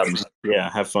 Yeah, no problem. Yeah,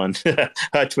 have fun.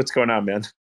 Hutch, what's going on, man?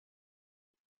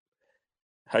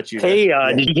 Hutch,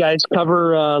 did you guys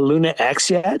cover Luna X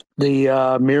yet?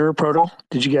 The mirror protocol?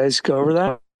 Did you guys go over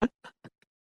that?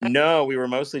 No, we were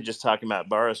mostly just talking about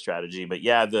borrow strategy, but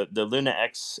yeah, the Luna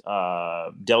X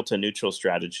delta neutral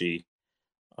strategy,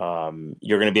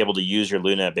 you're going to be able to use your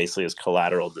Luna basically as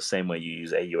collateral the same way you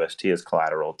use AUST as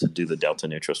collateral to do the delta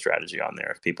neutral strategy on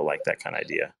there if people like that kind of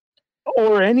idea.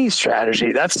 Or any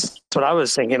strategy. That's what I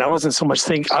was thinking. I wasn't so much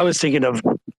I was thinking of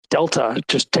delta,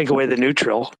 just take away the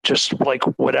neutral, just like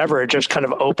whatever. It just kind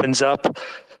of opens up.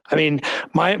 I mean,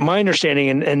 my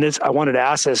understanding, and this, I wanted to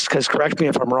ask this because correct me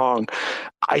if I'm wrong.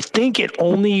 I think you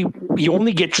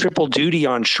only get triple duty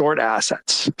on short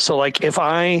assets. So like if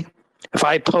I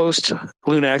post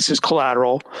Luna X as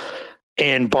collateral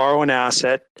and borrow an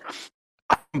asset,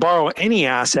 I can borrow any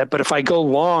asset, but if I go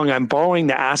long, I'm borrowing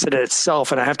the asset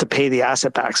itself and I have to pay the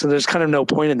asset back. So there's kind of no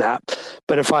point in that.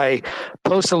 But if I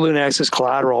post a Luna X as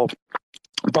collateral,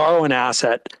 borrow an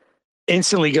asset,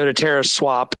 instantly go to Terra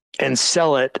Swap and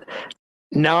sell it,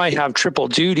 now I have triple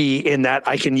duty in that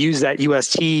I can use that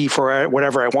UST for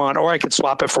whatever I want, or I could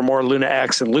swap it for more Luna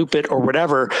X and loop it or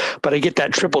whatever, but I get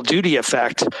that triple duty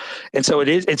effect. And so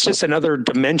it's just another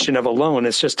dimension of a loan.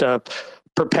 It's just a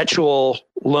perpetual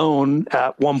loan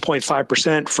at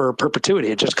 1.5% for perpetuity.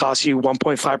 It just costs you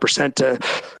 1.5% to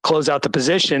close out the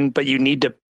position, but you need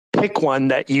to pick one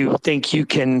that you think you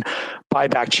can buy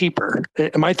back cheaper.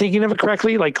 Am I thinking of it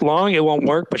correctly? Like long, it won't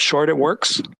work, but short, it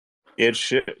works. It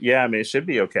should, yeah. I mean, it should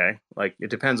be okay. Like it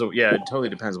depends on, yeah, it totally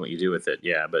depends on what you do with it.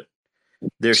 Yeah, but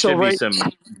there should be some.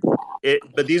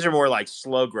 But these are more like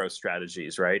slow growth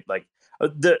strategies, right? Like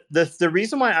the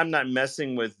reason why I'm not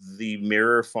messing with the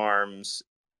mirror farms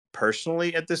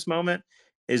personally at this moment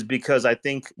is because I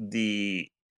think the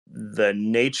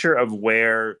nature of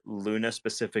where Luna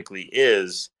specifically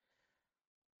is,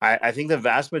 I think the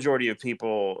vast majority of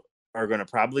people are going to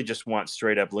probably just want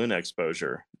straight up Luna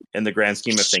exposure in the grand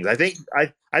scheme of things. I think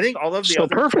all of the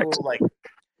other perfect. Cool, like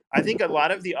I think a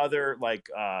lot of the other like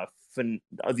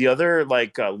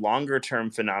longer term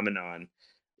phenomenon,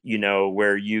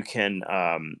 where you can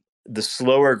the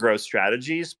slower growth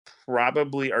strategies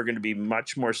probably are going to be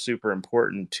much more super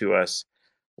important to us,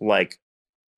 like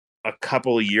a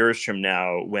couple of years from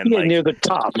now when near the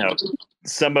top.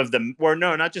 Some of them, or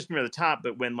no, not just near the top,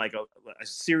 but when like a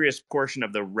serious portion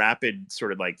of the rapid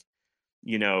sort of like,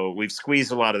 we've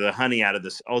squeezed a lot of the honey out of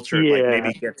this ultra, like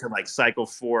maybe get to like cycle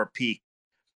 4 peak.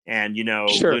 And,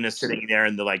 sure. Luna's sitting there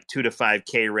in the like 2 to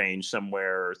 5K range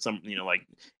somewhere or some, like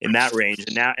in that range.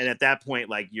 And at that point,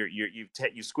 like you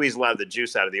squeeze a lot of the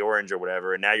juice out of the orange or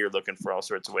whatever. And now you're looking for all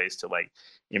sorts of ways to like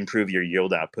improve your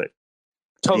yield output.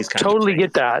 Totally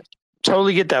get that.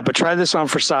 But try this on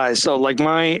for size. So like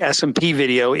my S&P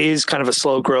video is kind of a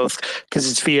slow growth because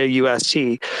it's via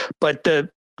UST, but the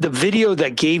the video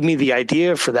that gave me the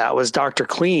idea for that was Dr.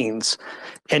 Clean's.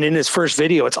 And in his first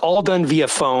video, it's all done via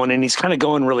phone, and he's kind of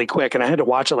going really quick. And I had to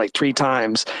watch it like 3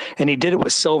 times. And he did it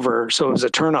with silver, so it was a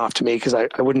turnoff to me because I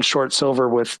wouldn't short silver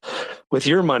with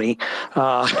your money.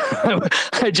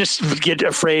 I just get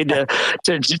afraid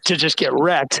to just get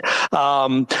wrecked.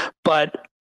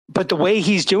 But the way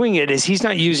he's doing it is he's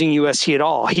not using UST at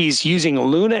all. He's using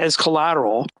Luna as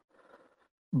collateral,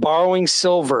 borrowing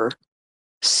silver,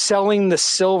 selling the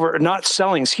silver, not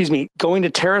selling, excuse me, going to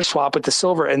TerraSwap with the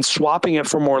silver and swapping it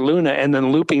for more Luna and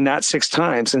then looping that 6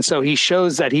 times. And so he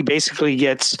shows that he basically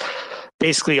gets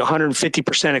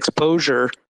 150%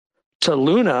 exposure to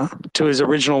Luna, to his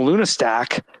original Luna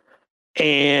stack.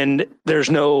 And there's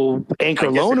no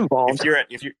anchor loan involved.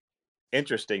 If you're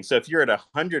interesting. So if you're at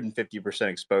 150%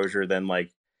 exposure, then like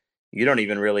you don't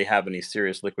even really have any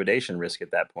serious liquidation risk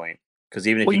at that point. Because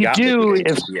even if you got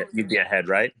you'd be ahead,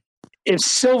 right? If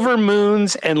silver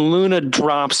moons and Luna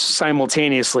drops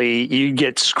simultaneously, you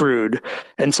get screwed.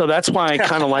 And so that's why I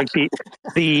kind of like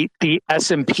the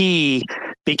S&P,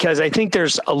 because I think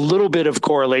there's a little bit of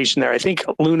correlation there. I think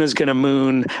Luna's going to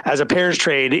moon as a pairs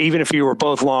trade. Even if you were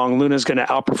both long, Luna's going to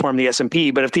outperform the S&P.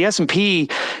 But if the S&P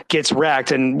gets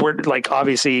wrecked, and we're like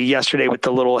obviously yesterday with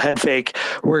the little head fake,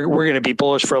 we're going to be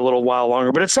bullish for a little while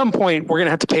longer. But at some point, we're going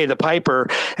to have to pay the piper.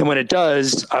 And when it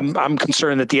does, I'm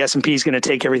concerned that the S&P is going to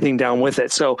take everything down with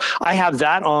it. So I have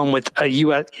that on with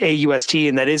AUST,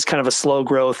 and that is kind of a slow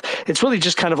growth. It's really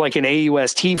just kind of like an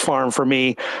AUST farm for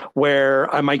me,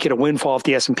 where I might get a windfall if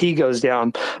the S&P goes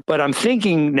down. But I'm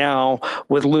thinking now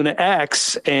with Luna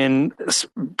X, and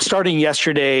starting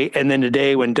yesterday and then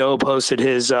today when Doe posted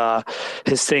his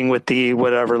thing with the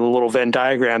little Venn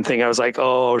diagram thing, I was like,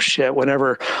 oh shit,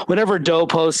 whenever Doe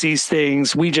posts these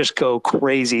things, we just go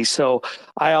crazy. So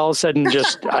I all of a sudden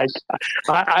just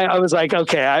I was like,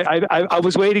 okay, I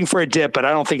was waiting for a dip, but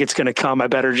I don't think it's going to come. I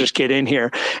better just get in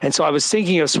here. And so I was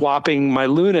thinking of swapping my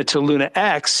Luna to Luna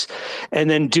X and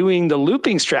then doing the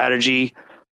looping strategy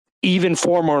even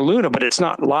for more Luna, but it's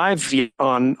not live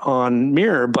on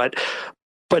Mirror. But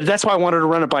that's why I wanted to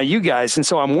run it by you guys. And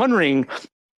so I'm wondering,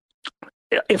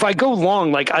 if I go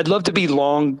long, like I'd love to be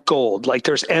long gold, like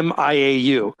there's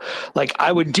MIAU, like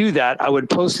I would do that. I would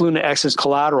post Luna X as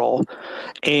collateral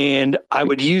and I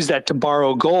would use that to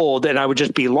borrow gold, and I would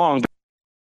just be long.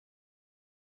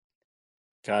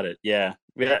 Got it. Yeah.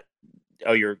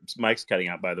 Oh, your mic's cutting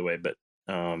out, by the way, but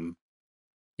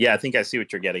yeah, I think I see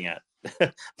what you're getting at.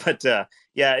 But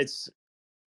yeah, it's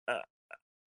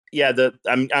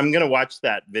I'm gonna watch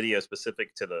that video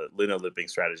specific to the Luna looping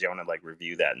strategy. I want to like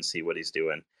review that and see what he's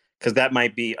doing, because that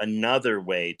might be another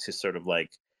way to sort of like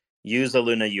use the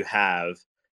Luna you have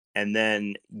and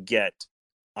then get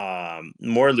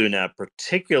more Luna.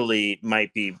 Particularly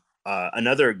might be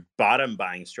another bottom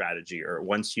buying strategy, or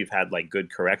once you've had like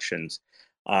good corrections,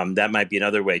 that might be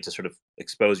another way to sort of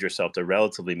expose yourself to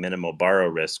relatively minimal borrow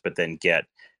risk, but then get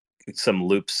some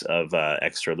loops of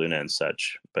extra Luna and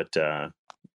such. But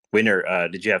Winner,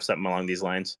 did you have something along these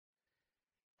lines?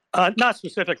 Not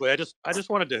specifically. I just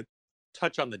wanted to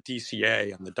touch on the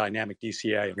DCA and the dynamic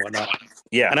DCA and whatnot.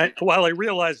 Yeah. And while I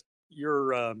realize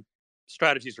your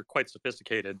strategies are quite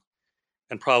sophisticated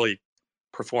and probably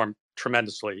perform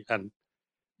tremendously, and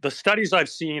the studies I've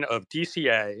seen of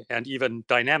DCA and even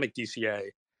dynamic DCA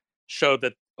show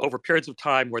that over periods of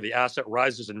time where the asset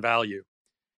rises in value,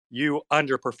 you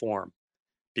underperform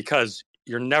because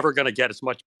you're never going to get as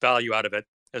much value out of it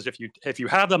as if you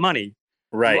have the money,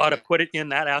 right, you ought to put it in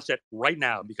that asset right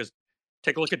now. Because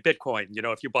take a look at Bitcoin. You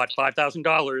know, if you bought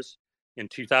 $5,000 in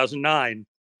 2009,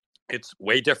 it's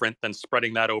way different than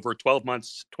spreading that over 12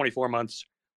 months, 24 months,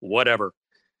 whatever.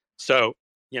 So,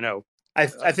 you know, I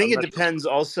think it depends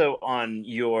also on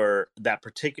that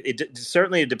particular.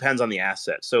 Certainly it depends on the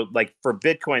asset. So, like for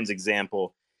Bitcoin's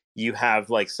example, you have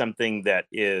like something that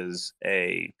is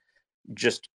a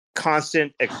just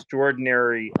constant,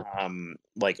 extraordinary,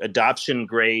 like adoption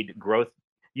grade growth.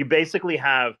 You basically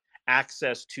have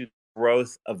access to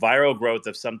growth, a viral growth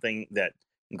of something that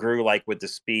grew like with the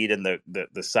speed and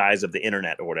the size of the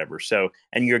internet or whatever. So,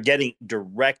 and you're getting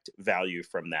direct value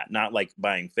from that, not like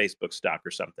buying Facebook stock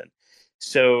or something.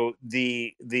 So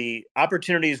the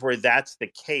opportunities where that's the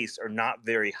case are not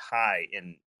very high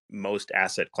in most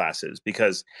asset classes,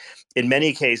 because in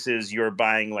many cases you're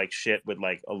buying like shit with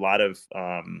like a lot of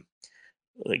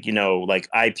like, you know, like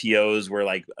IPOs where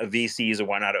like VCs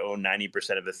want to own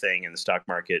 90% of the thing in the stock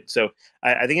market. So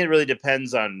I think it really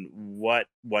depends on what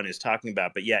one is talking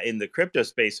about. But yeah, in the crypto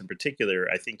space in particular,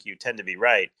 I think you tend to be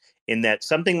right in that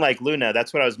something like Luna,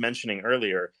 that's what I was mentioning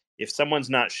earlier. If someone's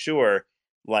not sure,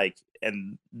 like,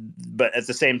 but at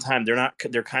the same time,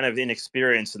 they're kind of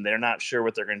inexperienced, and they're not sure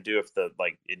what they're going to do if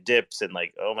it dips, and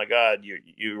like, oh my God,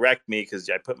 you wrecked me because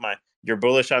you're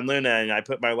bullish on Luna and I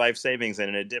put my life savings in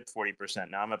and it dipped 40%.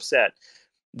 Now I'm upset.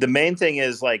 The main thing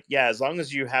is like, yeah, as long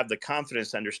as you have the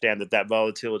confidence to understand that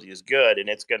volatility is good and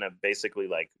it's going to basically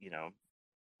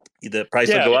the price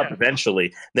will go up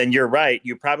eventually, then you're right.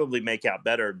 You probably make out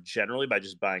better generally by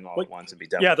just buying all at once and be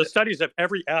done with the it. studies of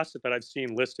every asset that I've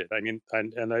seen listed. I mean,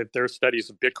 there are studies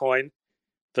of Bitcoin,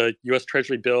 the U.S.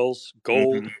 Treasury bills,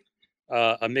 gold,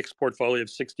 a mixed portfolio of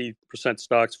 60%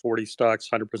 stocks, 40 stocks,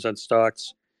 100%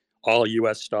 stocks, all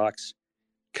U.S. stocks.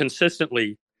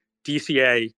 Consistently,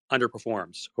 DCA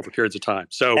underperforms over periods of time.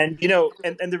 So, and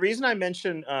the reason I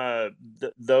mention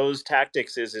those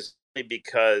tactics is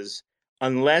because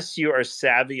unless you are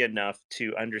savvy enough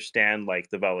to understand like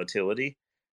the volatility,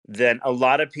 then a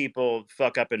lot of people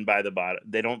fuck up and buy the bottom.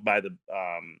 They don't buy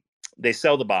they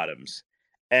sell the bottoms,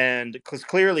 and because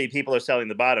clearly people are selling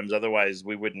the bottoms, otherwise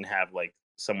we wouldn't have like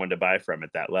someone to buy from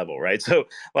at that level, right?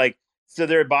 So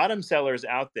there are bottom sellers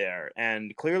out there,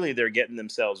 and clearly they're getting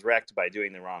themselves wrecked by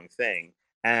doing the wrong thing.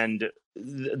 And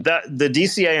the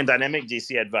DCA and dynamic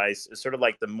DCA advice is sort of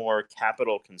like the more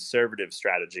capital conservative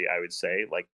strategy, I would say,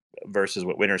 like versus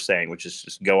what Winter's saying, which is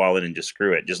just go all in and just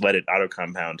screw it, just let it auto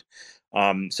compound.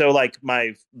 So like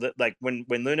when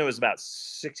Luna was about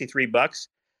 $63,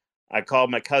 I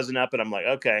called my cousin up and I'm like,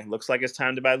 okay, looks like it's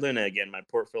time to buy Luna again. My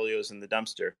portfolio is in the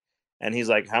dumpster. And he's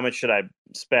like, how much should I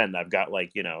spend? I've got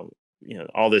like,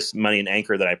 all this money in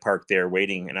Anchor that I parked there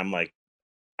waiting. And I'm like,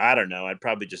 I don't know. I'd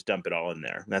probably just dump it all in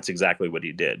there. And that's exactly what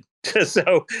he did.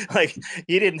 So like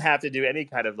he didn't have to do any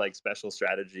kind of like special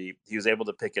strategy. He was able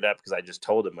to pick it up because I just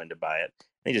told him when to buy it.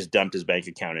 And he just dumped his bank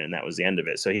account in and that was the end of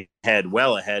it. So he had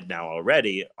well ahead now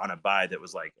already on a buy that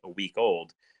was like a week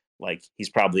old. Like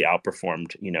he's probably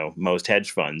outperformed, most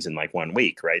hedge funds in like 1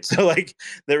 week. Right. So like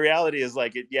the reality is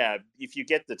like, if you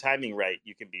get the timing right,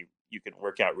 you can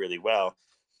work out really well.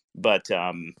 But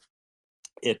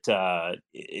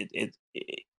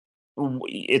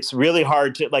it's really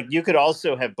hard to like. You could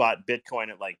also have bought Bitcoin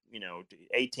at like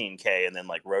 18K and then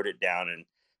like wrote it down and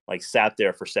like sat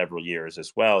there for several years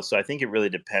as well. So I think it really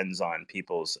depends on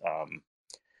people's.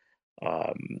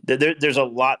 There's a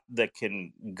lot that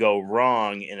can go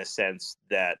wrong in a sense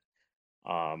that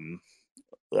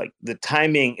like the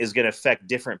timing is going to affect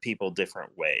different people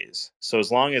different ways. So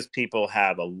as long as people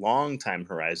have a long time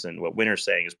horizon, what Winter's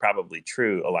saying is probably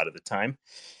true a lot of the time.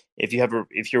 If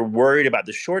you're worried about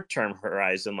the short term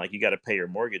horizon, like you got to pay your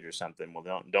mortgage or something,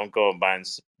 well, don't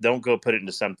go put it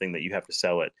into something that you have to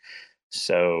sell it.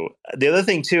 So the other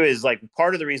thing too is like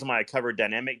part of the reason why I covered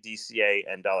dynamic DCA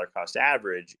and dollar cost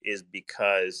average is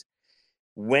because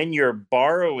when you're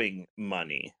borrowing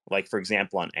money, like for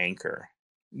example on Anchor,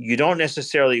 you don't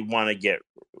necessarily want to get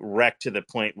wrecked to the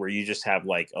point where you just have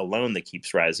like a loan that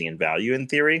keeps rising in value in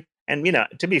theory. And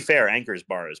to be fair, Anchor's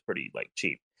borrow is pretty like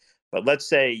cheap. But let's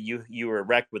say you were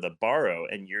wrecked with a borrow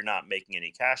and you're not making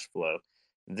any cash flow,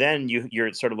 then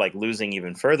you're sort of like losing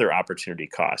even further opportunity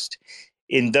cost.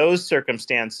 In those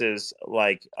circumstances,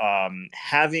 like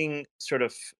having sort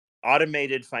of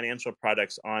automated financial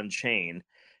products on chain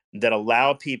that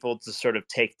allow people to sort of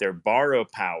take their borrow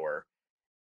power,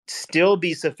 still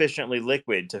be sufficiently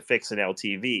liquid to fix an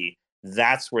LTV,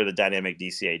 that's where the dynamic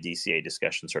DCA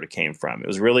discussion sort of came from. It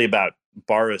was really about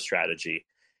borrow strategy,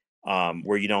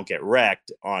 where you don't get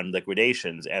wrecked on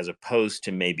liquidations, as opposed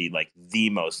to maybe like the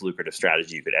most lucrative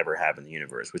strategy you could ever have in the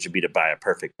universe, which would be to buy a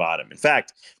perfect bottom. In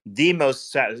fact, the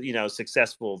most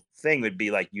successful thing would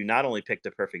be like you not only picked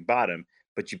a perfect bottom,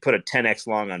 but you put a 10x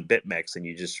long on BitMEX and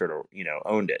you just sort of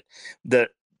owned it.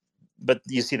 But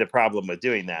you see the problem with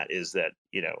doing that is that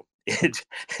it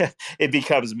it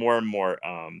becomes more and more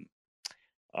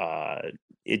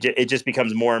it just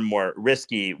becomes more and more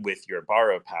risky with your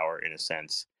borrow power in a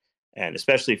sense. And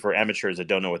especially for amateurs that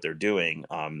don't know what they're doing,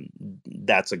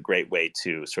 that's a great way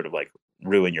to sort of like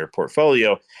ruin your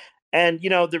portfolio. And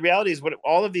the reality is, what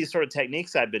all of these sort of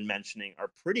techniques I've been mentioning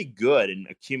are pretty good in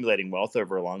accumulating wealth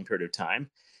over a long period of time.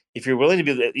 If you're willing to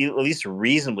be at least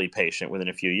reasonably patient within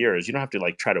a few years, you don't have to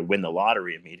like try to win the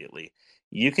lottery immediately.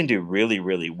 You can do really,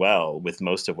 really well with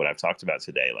most of what I've talked about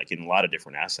today, like in a lot of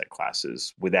different asset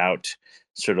classes, without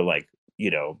sort of like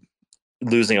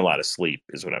losing a lot of sleep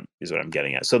is what I'm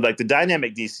getting at. So like the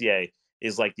dynamic DCA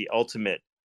is like the ultimate,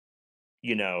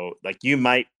 like you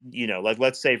might, like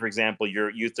let's say for example,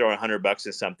 you throw $100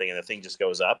 at something and the thing just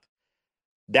goes up.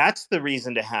 That's the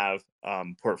reason to have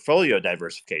portfolio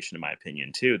diversification, in my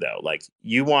opinion, too, though. Like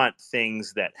you want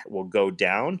things that will go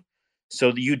down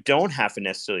so that you don't have to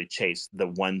necessarily chase the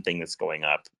one thing that's going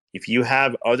up. If you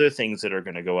have other things that are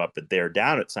going to go up, but they're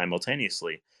down it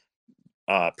simultaneously,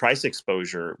 price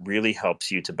exposure really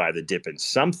helps you to buy the dip in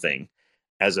something,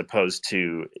 as opposed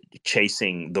to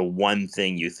chasing the one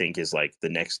thing you think is like the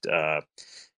next,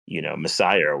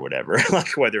 Messiah or whatever,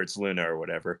 like whether it's Luna or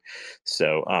whatever.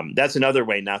 So that's another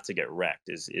way not to get wrecked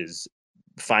is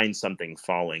find something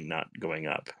falling, not going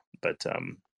up. But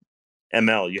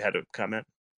ML, you had a comment?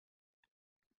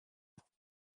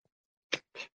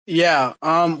 Yeah.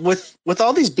 With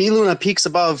all these B Luna peaks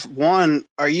above 1,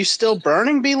 are you still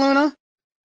burning B Luna?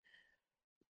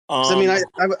 I mean,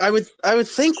 I would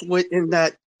think in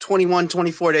that 21,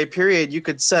 24 day period, you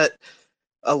could set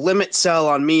a limit sell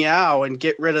on Meow and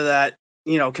get rid of that,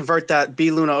 convert that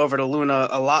B Luna over to Luna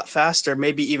a lot faster,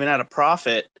 maybe even at a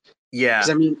profit. Yeah. Because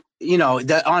I mean,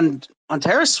 that on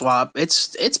TerraSwap,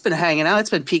 it's been hanging out.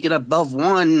 It's been peaking above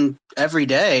 1 every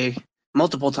day,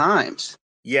 multiple times.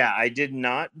 Yeah, I did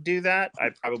not do that.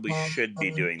 I probably should be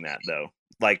doing that though.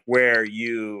 Like where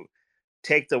you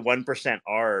take the 1%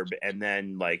 ARB and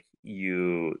then like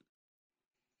like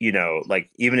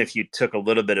even if you took a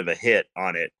little bit of a hit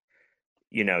on it,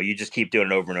 you just keep doing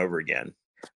it over and over again.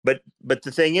 But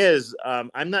the thing is,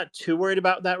 I'm not too worried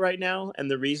about that right now,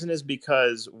 and the reason is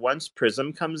because once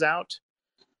Prism comes out,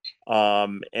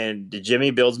 and Jimmy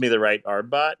builds me the right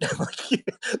ARB bot,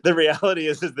 the reality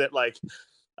is that like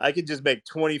I could just make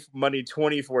money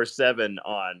 24/7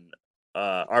 on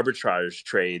arbitrage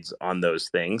trades on those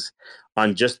things,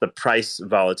 on just the price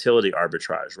volatility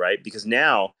arbitrage, right? Because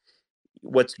now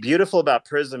what's beautiful about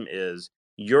Prism is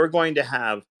you're going to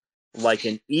have like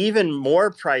an even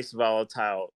more price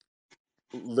volatile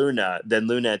Luna than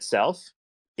Luna itself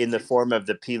in the form of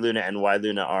the P Luna and Y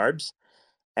Luna ARBs.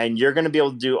 And you're going to be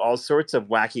able to do all sorts of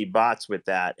wacky bots with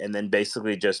that, and then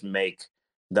basically just make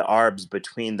the ARBs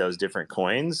between those different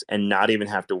coins and not even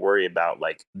have to worry about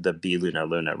like the B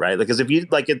Luna right? Because if you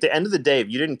like at the end of the day, if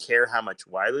you didn't care how much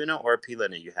Y Luna or P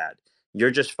Luna you had, you're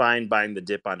just fine buying the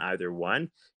dip on either one.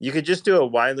 You could just do a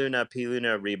Y Luna P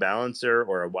Luna rebalancer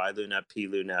or a Y Luna P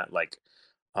Luna like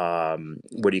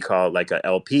what do you call it, like a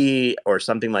LP or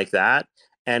something like that.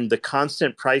 And the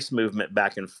constant price movement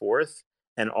back and forth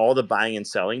and all the buying and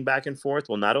selling back and forth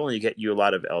will not only get you a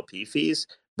lot of LP fees,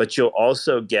 but you'll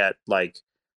also get like,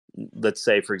 let's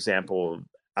say, for example,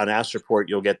 on Astroport,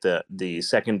 you'll get the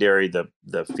secondary,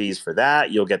 the fees for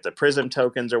that. You'll get the Prism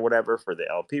tokens or whatever for the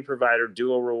LP provider,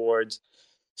 dual rewards.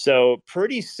 So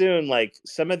pretty soon, like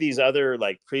some of these other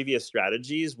like previous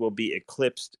strategies will be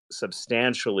eclipsed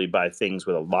substantially by things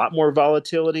with a lot more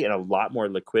volatility and a lot more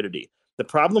liquidity. The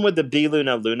problem with the B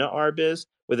Luna ARB is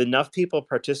with enough people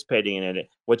participating in it,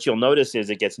 what you'll notice is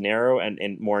it gets narrow and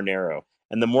more narrow.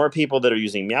 And the more people that are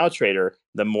using Meow Trader,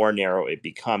 the more narrow it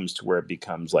becomes to where it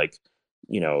becomes like,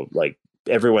 like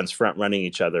everyone's front running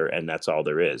each other and that's all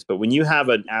there is. But when you have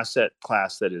an asset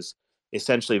class that is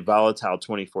essentially volatile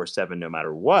 24/7 no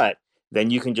matter what,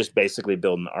 then you can just basically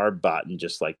build an ARB bot and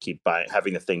just like keep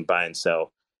having the thing buy and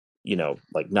sell,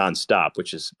 like nonstop,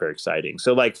 which is very exciting.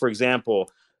 So like, for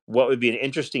example, what would be an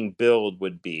interesting build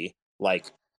would be like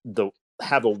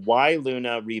have a Y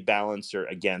Luna rebalancer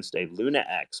against a Luna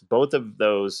X. Both of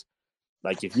those,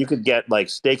 like if you could get like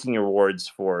staking rewards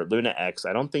for Luna X,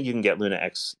 I don't think you can get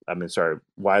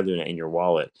Y Luna in your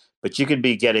wallet, but you could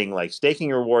be getting like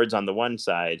staking rewards on the one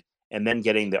side and then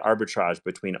getting the arbitrage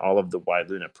between all of the Y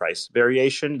Luna price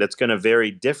variation that's going to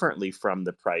vary differently from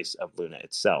the price of Luna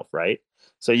itself, right?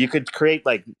 So you could create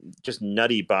like just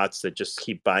nutty bots that just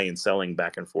keep buying and selling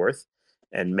back and forth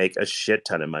and make a shit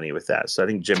ton of money with that. So I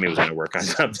think Jimmy was going to work on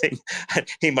something.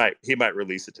 he might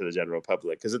release it to the general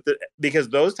public because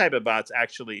those type of bots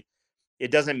actually, it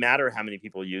doesn't matter how many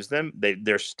people use them,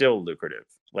 they're still lucrative.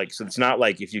 Like, so it's not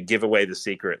like if you give away the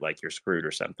secret, like you're screwed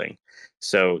or something.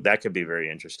 So that could be very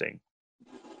interesting.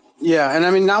 Yeah, and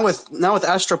I mean now with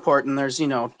Astroport and there's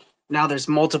now there's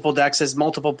multiple dexes,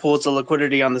 multiple pools of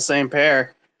liquidity on the same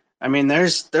pair. I mean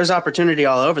there's opportunity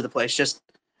all over the place. Just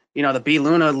the B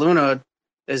Luna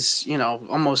is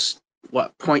almost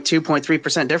 0.2,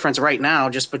 0.3% difference right now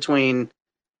just between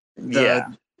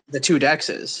the two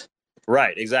dexes.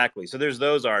 Right, exactly. So there's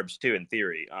those ARBs too in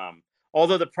theory.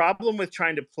 Although the problem with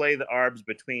trying to play the ARBs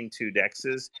between two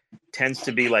dexes tends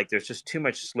to be like there's just too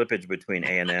much slippage between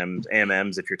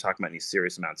AMMs if you're talking about any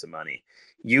serious amounts of money.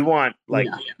 You want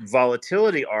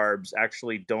volatility ARBs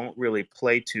actually don't really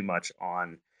play too much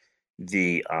on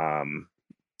the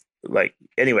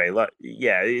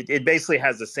it basically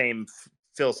has the same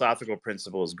philosophical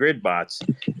principle as grid bots.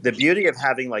 The beauty of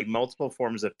having like multiple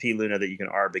forms of P Luna that you can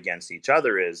ARB against each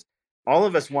other is all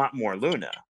of us want more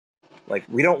Luna. like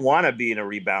we don't want to be in a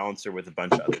rebalancer with a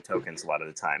bunch of other tokens a lot of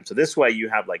the time. So this way you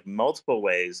have like multiple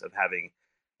ways of having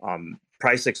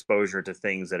price exposure to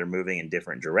things that are moving in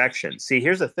different directions. See,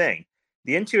 here's the thing.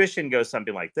 The intuition goes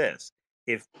something like this.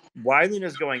 If Y Luna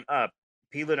is going up,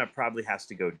 P Luna probably has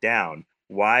to go down.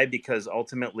 Why? Because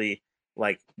ultimately,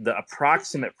 like the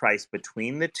approximate price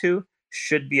between the two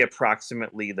should be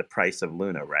approximately the price of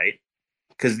Luna, right?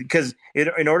 Because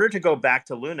in order to go back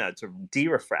to Luna, to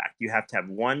derefract, you have to have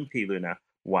one P Luna,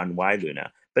 one Y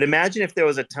Luna. But imagine if there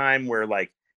was a time where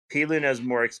like P Luna is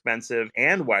more expensive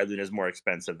and Y Luna is more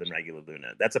expensive than regular Luna.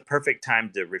 That's a perfect time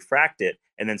to refract it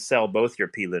and then sell both your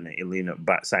P Luna and Luna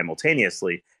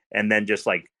simultaneously, and then just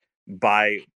like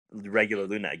buy regular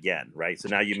Luna again, right? So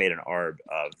now you made an arb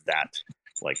of that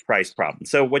like price problem.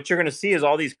 So what you're going to see is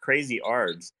all these crazy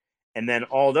arbs. And then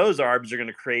all those arbs are going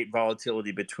to create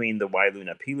volatility between the Y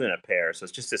Luna P Luna pair. So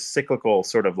it's just a cyclical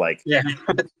sort of like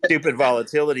stupid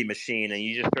volatility machine, and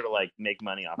you just sort of like make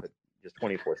money off it just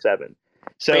 24/7.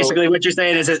 So basically, what you're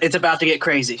saying is it's about to get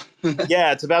crazy.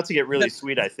 Yeah, it's about to get really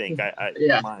sweet. I think.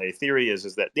 My theory is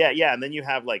that and then you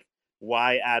have like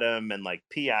Y atom and like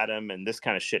P atom and this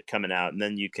kind of shit coming out, and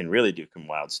then you can really do some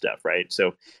wild stuff, right?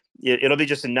 So it'll be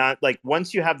just a not like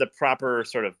once you have the proper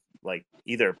sort of like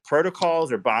either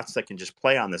protocols or bots that can just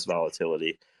play on this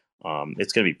volatility,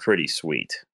 it's going to be pretty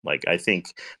sweet. Like I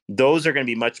think those are going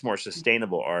to be much more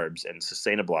sustainable arbs and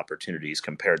sustainable opportunities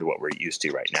compared to what we're used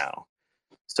to right now.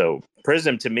 So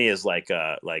Prism to me is like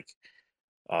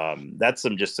that's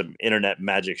some internet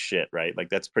magic shit, right? Like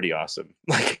that's pretty awesome.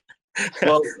 Like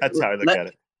well, that's how I look at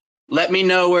it. Let me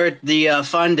know where the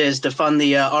fund is to fund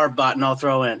the ARB bot, and I'll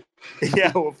throw in.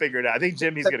 Yeah, we'll figure it out. I think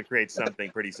Jimmy's going to create something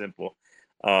pretty simple.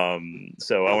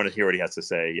 So I want to hear what he has to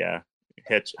say. Yeah.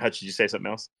 Hutch, did you say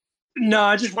something else? No,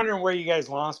 I just wondering where you guys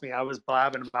lost me. I was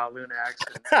blabbing about Lunax.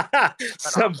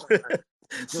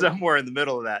 Somewhere in the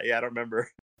middle of that. Yeah, I don't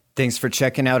remember. Thanks for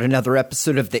checking out another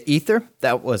episode of The Ether.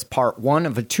 That was part 1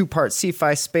 of a 2-part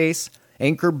Cephii space,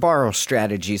 Anchor Borrow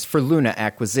Strategies for Luna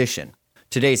Acquisition.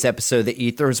 Today's episode of The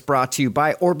Ether is brought to you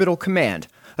by Orbital Command,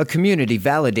 a community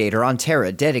validator on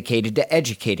Terra dedicated to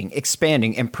educating,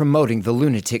 expanding, and promoting the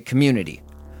lunatic community.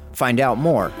 Find out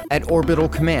more at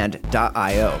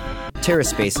orbitalcommand.io.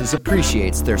 TerraSpaces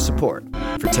appreciates their support.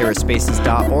 For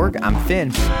TerraSpaces.org, I'm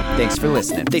Finn. Thanks for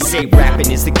listening. They say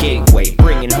rapping is the gateway,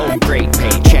 bringing home great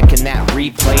pay. Checking that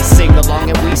replay, sing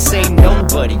along, and we say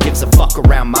nobody gives a fuck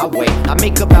around my way. I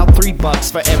make about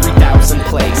 $3 for every 1,000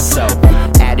 plays, so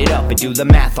add it up and do the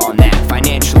math on that.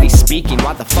 Financially speaking,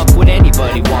 why the fuck would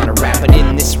anybody want to rap? But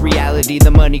in this reality,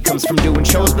 the money comes from doing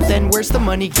shows. But then where's the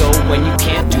money go when you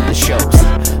can't do the shows?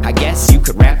 I guess you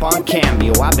could rap on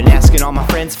Cameo. I've been asking all my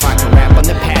friends if I can rap on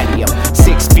the patio.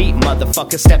 6 feet,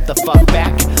 motherfucker, step the fuck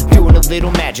back. Doing a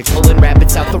little magic, pulling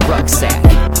rabbits out the rucksack.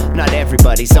 Not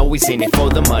everybody's always in it for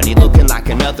the money. Looking like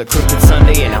another crooked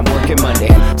Sunday, and I'm working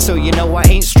Monday. So you know I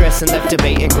ain't stressing, left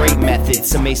debating great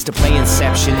methods. Amazed to play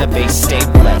Inception, the bass stay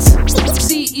blessed.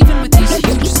 See, even with these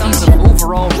huge sums of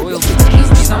overall royalties,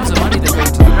 huge sums of money that go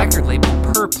to the record label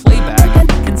per playback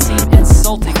can seem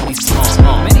insultingly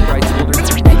small. Many rights holders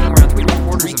are making around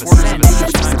 3/4 of a cent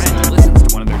each time someone listens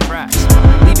to one of their tracks,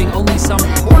 leaving only some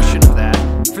portion of that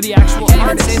for the actual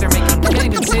artist. Can't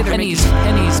even say they're making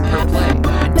pennies per play.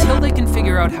 Until they can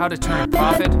figure out how to turn a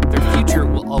profit, their future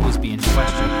will always be in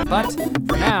question. But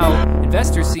for now,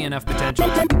 investors see enough potential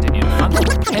to continue to fund them.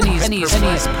 Pennies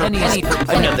per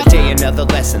play. Another day, another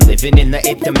lesson. Living in the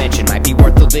 8th dimension might be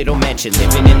worth a little mention.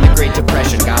 Living in the Great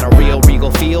Depression, got a real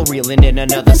regal feel. Reeling in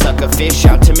another sucker fish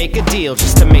out to make a deal,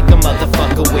 just to make a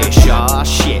motherfucker wish. Aw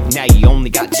shit, now you only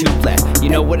got 2 left. You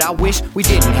know what I wish? We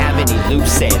didn't have any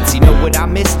loose ends. You know what I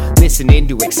miss? Listening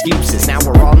to excuses. Now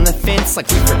we're on the fence like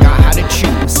we forgot how to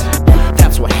choose.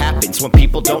 That's what happens when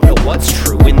people don't know what's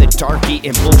true. In the dark,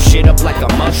 eating bullshit up like a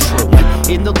mushroom.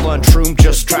 In the lunchroom,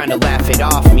 just trying to laugh it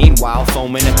off. Meanwhile,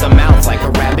 foaming at the mouth like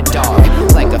a rabid dog.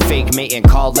 Like a fake mating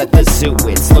call at the zoo.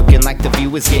 It's looking like the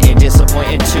view is getting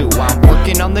disappointing too. I'm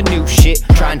working on the new shit,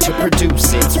 trying to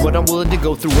produce it. It's what I'm willing to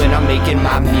go through when I'm making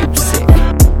my music.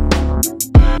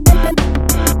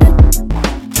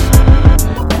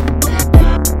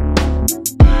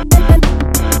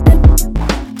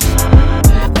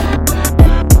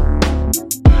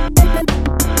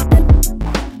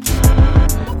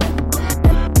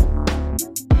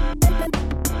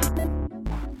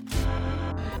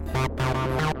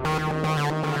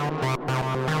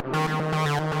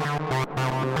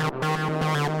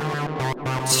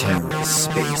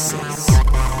 TerraSpaces.